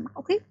က်မှာကြမှာ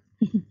okay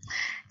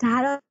ဒါက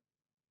တော့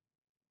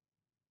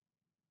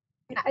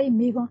အဲ့ဒီ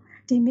မေးခွန်း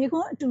ဒီမေးခွ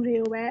န်းအတူတွေ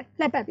ကိုပဲ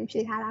လှည့်ပတ်ပြီး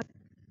ဖြေထားတာ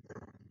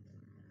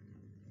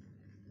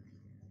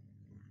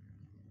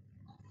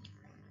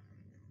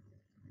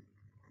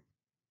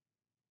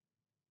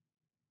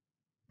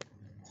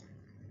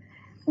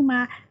ဥမာ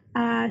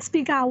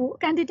speaker ကို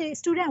candidate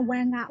student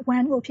 1က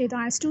1ကိုဖြေ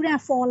သွားတယ် student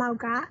 4လောက်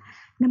က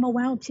number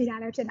 1ကိုဖြေတာ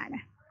လည်းဖြစ်နိုင်တ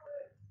ယ်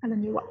အဲ့လို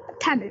မျိုးပေါ့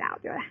ထပ်နေတာ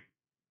ကိုပြောတာ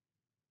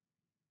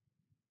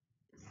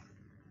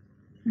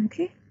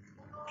okay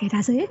ဒါ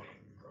ဆိုရင်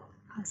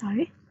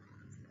sorry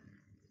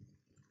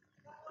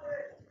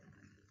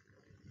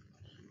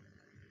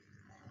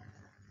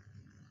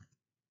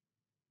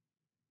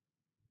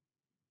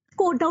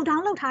ကို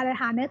down လုပ်ထားတဲ့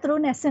ဟာနဲ့သူ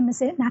တို့နဲ့စစ်မ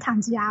စစ်နားထော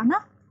င်ကြည့်အောင်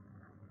နော်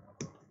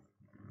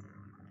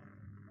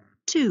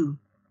 2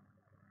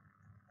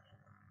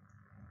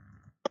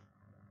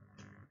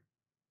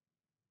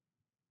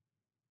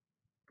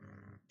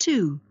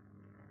 2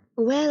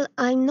 Well,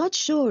 I'm not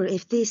sure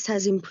if this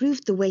has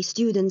improved the way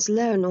students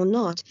learn or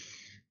not.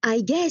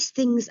 I guess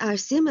things are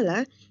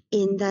similar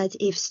in that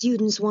if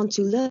students want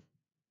to learn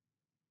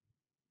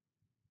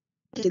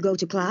to go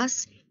to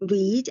class,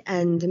 read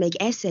and make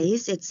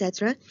essays,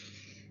 etc.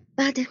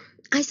 But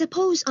I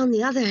suppose on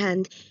the other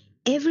hand,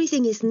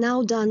 everything is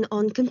now done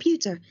on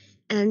computer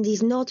and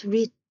is not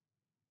written.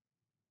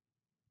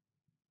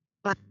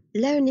 But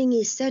learning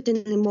is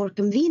certainly more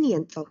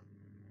convenient though.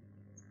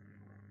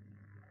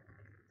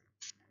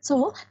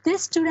 So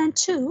this student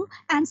 2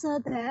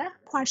 answered the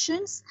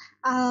questions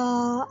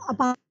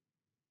about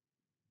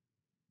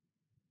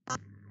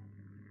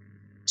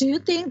do you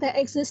think the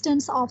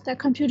existence of the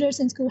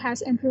computers in school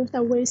has improved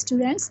the way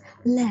students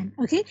learn?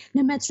 Okay.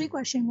 Number 3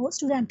 question was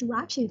student 2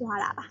 ဖြေသွား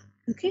တာပါ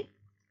Okay.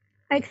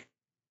 Like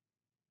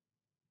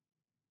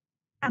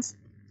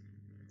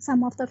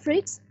some of the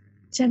phrase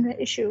general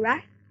issue,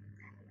 right?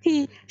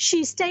 She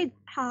stated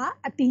her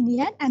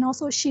opinion and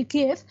also she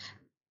gave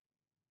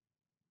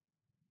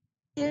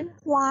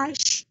why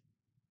she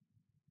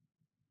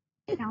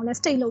now let's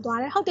take လုပ်သွား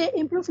တယ်ဟုတ်တယ်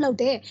improve လုပ်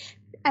တယ်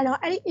အဲ့တော့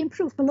အဲ့ဒီ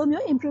improve ဘယ်လို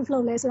မျိုး improve လု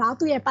ပ်လဲဆိုတော့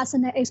သူ့ရဲ့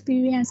personal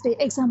experience တွေ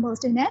examples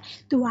တွေနဲ့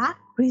သူက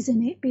reason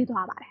တွေပေး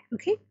သွားပါတယ်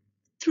okay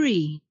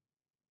 3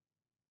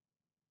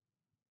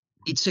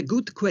 It's a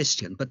good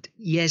question, but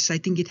yes, I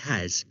think it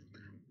has.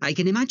 I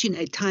can imagine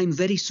a time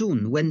very soon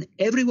when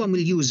everyone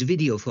will use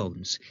video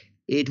phones.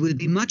 It will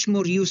be much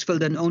more useful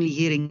than only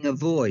hearing a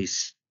voice.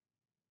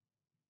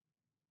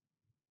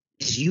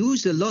 It's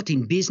used a lot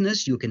in business.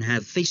 You can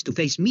have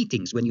face-to-face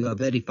meetings when you are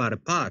very far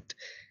apart.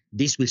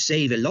 This will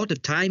save a lot of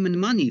time and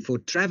money for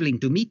traveling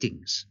to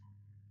meetings.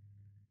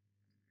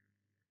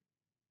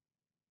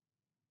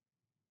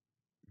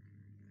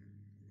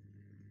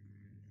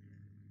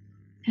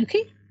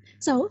 Okay,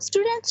 so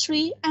student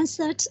 3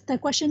 answered the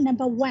question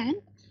number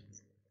 1.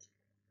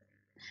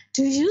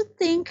 Do you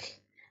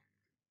think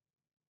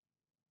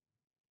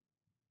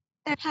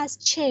that has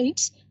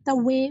changed the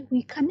way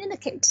we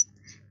communicate?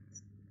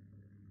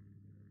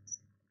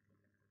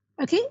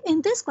 Okay,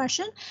 in this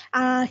question,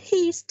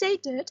 he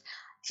stated,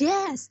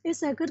 yes,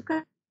 it's a good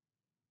question.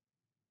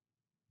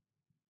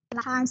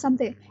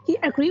 Something. He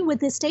agreed with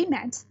this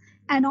statement.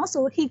 And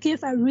also he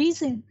gave a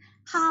reason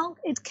how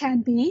it can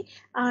be,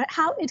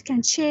 how it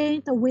can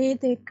change the way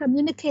they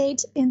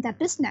communicate in their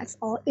business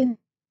or in.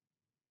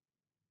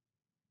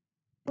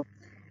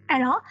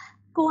 And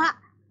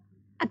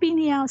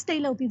opinion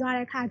state လုပ်ပြီးသွား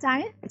တဲ့ခါကျ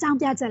ရင်အကြောင်း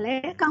ပြချက်လဲ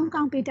ကောင်း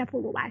ကောင်းပေးတတ်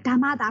ဖို့လိုပါတယ်ဒါ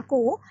မှသာ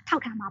ကိုယ်ထော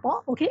က်ခံမှာပေါ့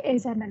okay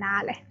examiner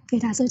ကလည်း okay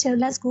ဒါဆိုချင်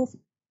let's go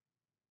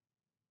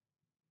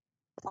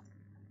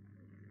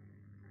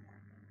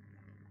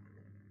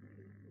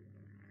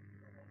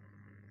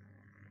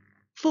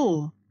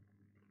 4.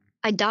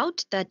 I doubt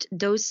that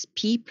those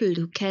people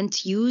who can't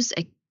use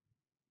a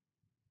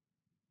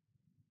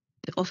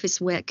office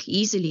work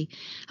easily.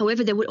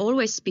 However, there will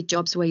always be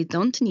jobs where you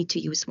don't need to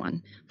use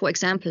one. For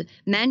example,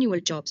 manual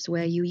jobs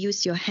where you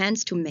use your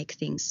hands to make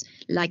things,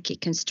 like a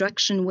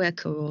construction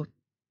worker or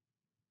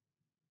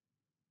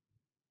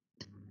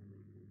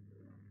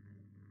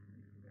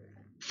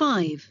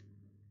 5.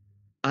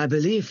 I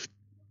believe.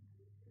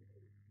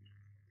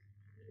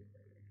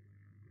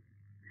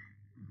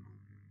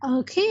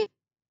 Okay.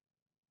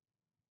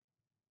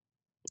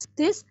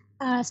 This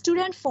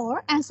student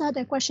 4 answered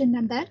the question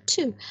number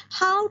 2.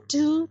 How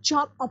do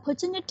job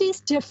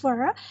opportunities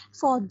differ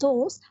for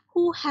those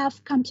who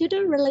have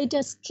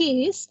computer-related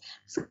skills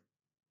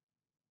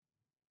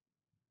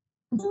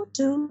who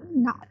do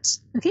not?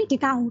 Okay,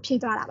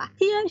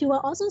 here you will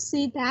also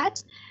see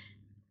that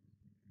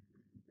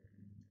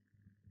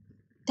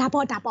ဒီ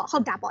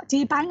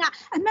ပိုင်းက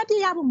အမှတ်ပြ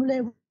ရဖို့မလွ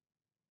ယ်ဘူး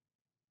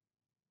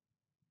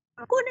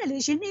ကိုယ်နဲ့လေ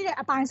ရင်းနှီးတဲ့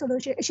အပိုင်းဆို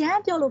လို့ရှိရင်အရန်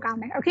ပြောလို့ကောင်း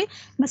တယ် okay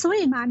မစိုး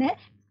ရိမ်ပါနဲ့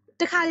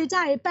တခါလေ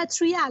ကြာရင် part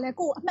 3ကလည်း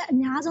ကိုယ်အမှတ်အ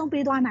များဆုံး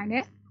ပေးသွားနိုင်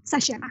တဲ့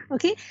section ပါ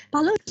okay ဘာ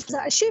လို့ဆို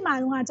တော့အရှိမ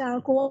တုန်းကကြာ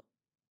တော့ကို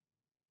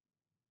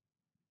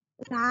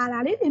လာ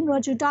လေ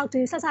impromptu talk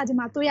တွေဆက်ချင်း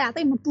မှာတွေ့ရ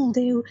တိတ်မပူ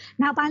သေးဘူး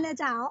နောက်ပိုင်းလဲ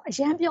ကြာတော့အရ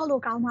န်ပြော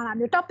လို့ကောင်းသွားတာ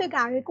မျိုး topic က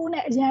လေကိုယ်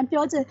နဲ့အရန်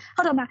ပြောချင်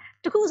ဟုတ်တယ်မလား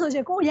တခုဆိုရှ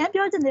င်ကိုယ်အရန်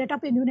ပြောချင်တဲ့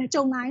topic မျိုးနဲ့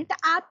ကြုံလာရင်တ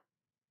အား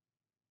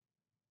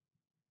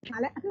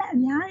လည်းအမှတ်အ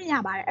များကြီးရ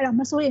ပါတယ်အဲ့တော့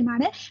မစိုးရိမ်ပါ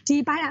နဲ့ဒီ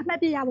ဘိုင်းကအမှတ်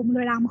ပြရဖို့မ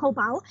လွယ်တာမဟုတ်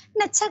ပါဘူး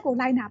နှစ်ချက်ကို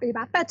လိုက်နာပေး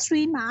ပါ part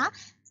 3မှာ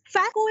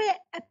fact ကိုရဲ့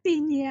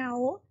opinion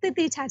ကိုတိ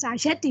တိကျကျ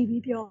ရက်တည်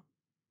ပြီးပြော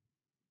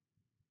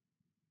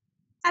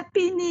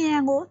opinion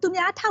ကိုသူ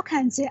များထောက်ခံ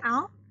ခြင်းအော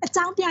င်အ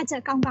ကြောင်းပြချ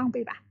က်ကောင်းကောင်း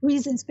ပေးပါ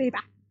reasons ပေး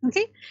ပါ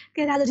okay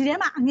ကဲဒါဆိုဒီထဲ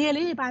မှာအငယ်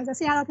လေးတွေပါဆို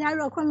ဆရာတော်ဘုရား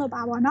တို့ခွင့်လွှတ်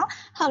ပါပေါ့နော်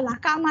ဟုတ်လား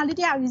ကောင်းမလေး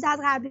တယောက်ရီစား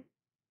စကား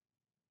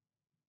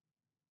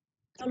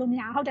လို့မ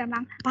ရဟုတ်တယ်မ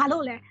လားဘာ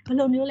လို့လဲဘယ်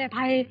လိုမျိုးလဲ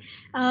ဘာ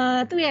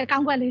သူ့ရဲ့ကော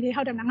င်းကွက်လေးတွေ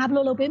ဟုတ်တယ်မလားငါဘယ်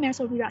လိုလုပ်ပေးမယ်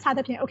ဆိုပြီးတော့အစသ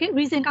ဖြင့် okay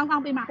reason ကောင်းကော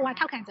င်းပေးမှာဟိုက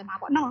ထောက်ခံကြမှာ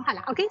ပေါ့နော်ဟုတ်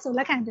လား okay ဆိုလ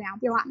က်ခံကြအောင်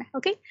ပြောရမယ်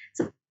okay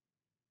so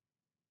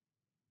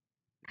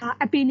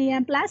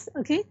opinion plus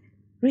okay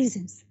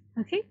reasons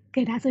okay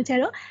ကဲဒါဆိုကျ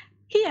တော့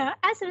here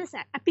as it is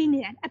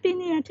opinion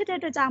ဖြစ်တဲ့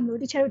အတွက်ကြောင့်မလို့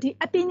တချို့ဒီ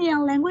opinion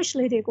language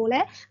လေးတွေကိုလ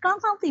ည်းကော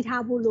င်းကောင်းသိ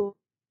ထားဖို့လို့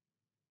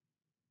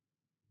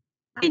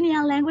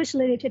opinion language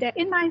လေးတွေဖြစ်တဲ့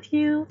in my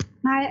view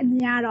ငါရဲ့အမြ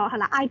င်ကတော့ဟု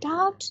တ်လား I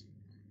doubt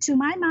to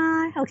my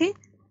mind, okay,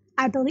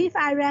 I believe,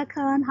 I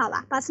reckon,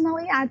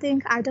 personally, I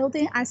think, I don't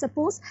think, I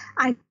suppose,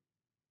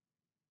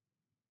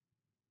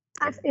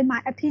 in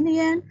my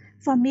opinion,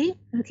 for me,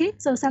 okay,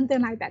 so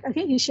something like that,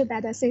 okay, you should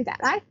better say that,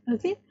 right,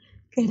 okay,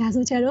 that's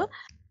what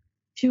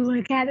you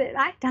will get it,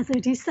 right, that's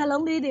what this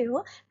salon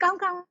video,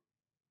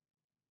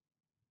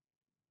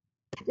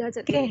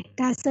 okay,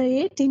 that's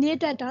it, ဒီနေ့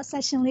အတွက်တော့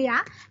session လေးက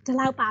ဒီ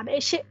လောက်ပါပဲ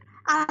ရှင့်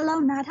အား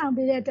လုံးနားထောင်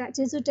ပေးတဲ့အတွက်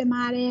ကျေးဇူးတင်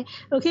ပါတယ်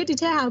okay ဒီ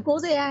ထက်ဟာ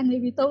90ရနေ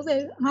ပြီး30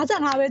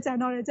 55ပဲကျန်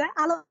တော့တယ်ကျန်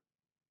အားလုံး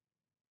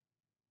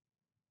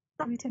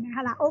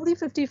only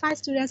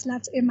 55 students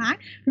left in my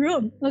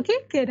room okay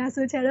ဒါ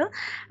ဆိုချင်တော့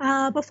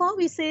before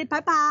we say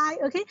bye bye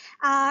okay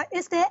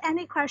is there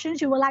any questions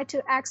you would like to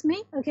ask me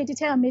okay ဒီ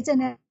ထက်မေးချင်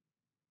တဲ့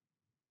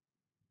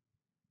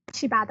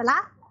ရှိပါသ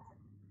လား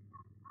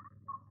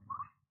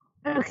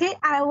okay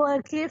I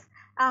will give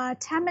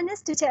 10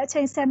 minutes ဒီချက်အချိ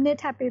န်7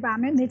 minutes ထပ်ပေးပါ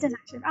မယ်မေးချင်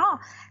တာရှင်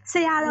ဆ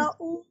ရာတော်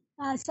ဦး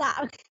စ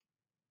okay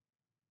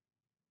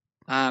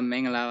မ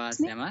င်္ဂလာပါဆ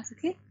ရာမ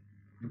okay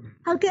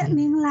ဟုတ်ကဲ့မ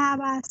င်္ဂလာ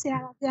ပါဆရာ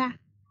တော်ဗျာ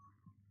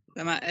ဆ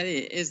ရာမအဲ့ဒီ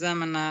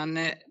examiner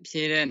နဲ့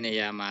ဖြေတဲ့နေ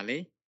ရာမှာလေ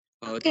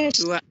ဟို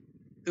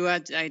သူက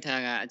ကြိုက်တာ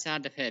ကအခြား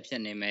တစ်ဖက်ဖြ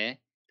စ်နေမယ်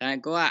ဒါပေမဲ့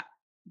ကိုက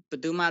ဘယ်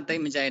သူမှသိ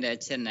မကြိုက်တဲ့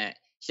အချက်နဲ့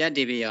ရက်တ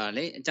ည်ပြီးရော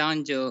လေအကြောင်း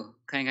ကျိုး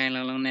ခိုင်ခိုင်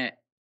လုံလုံနဲ့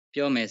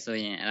ပြောမယ်ဆို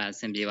ရင်အဲ့ဒါအ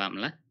ဆင်ပြေပါမ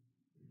လား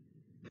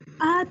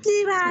ကြ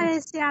ည့်ပါလေ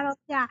ဆရာတော်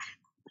ဗျာ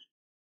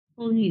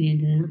ဟုတ်နေတယ်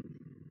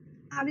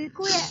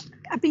ကိုယ့်ရဲ့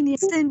opinion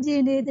စင်ပြေ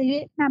နေတဲ့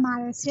ရွေးမှန်ပါ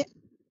တယ်ရှင့်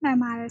မှန်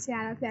ပါတယ်ဆရာ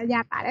တော်ဗျာရ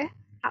ပါတယ်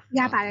ဟုတ်ရ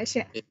ပါတယ်ရှ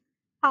င့်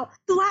ဟုတ်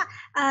तू က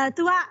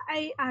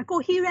အဲ့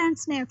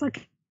coherence နဲ့ တော့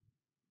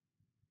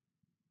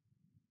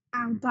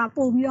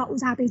ပို့ပြီးတော့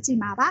ဦးစားပေးကြည့်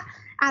မှာပါ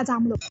အားကြော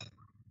င့်မလို့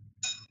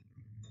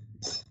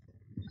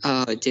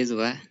ကျေးဇူး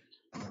ပါ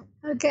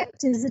Okay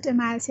ကျေးဇူးတင်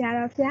ပါတယ်ဆရာ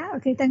တော်ဗျာ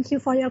Okay thank you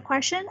for your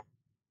question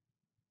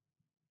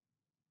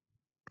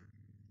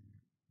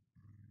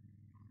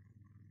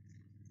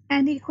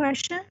Any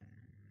question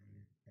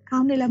ခေါ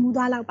င်းနေလည်းမူ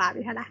သွားလောက်ပါ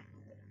ပြီဟုတ်လား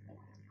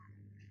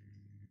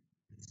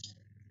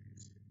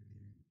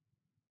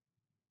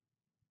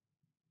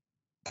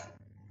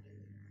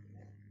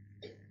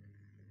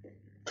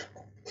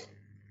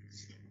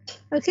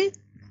Okay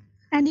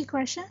any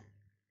question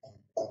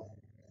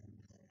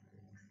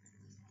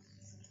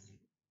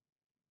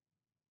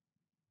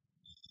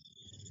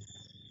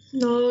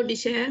No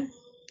teacher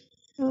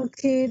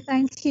Okay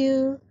thank you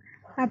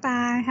bye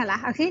bye ဟလာ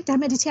okay ဒါပေ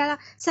မဲ့ဒီချက်တော့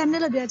7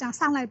 minutes လို့ပြောကြအောင်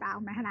စောင့်လိုက်ပါ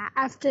အောင်မယ်ဟလာ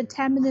after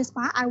 10 minutes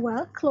မှာ I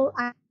will close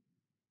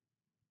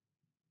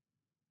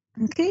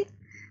okay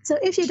so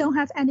if you don't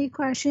have any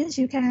questions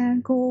you can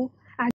go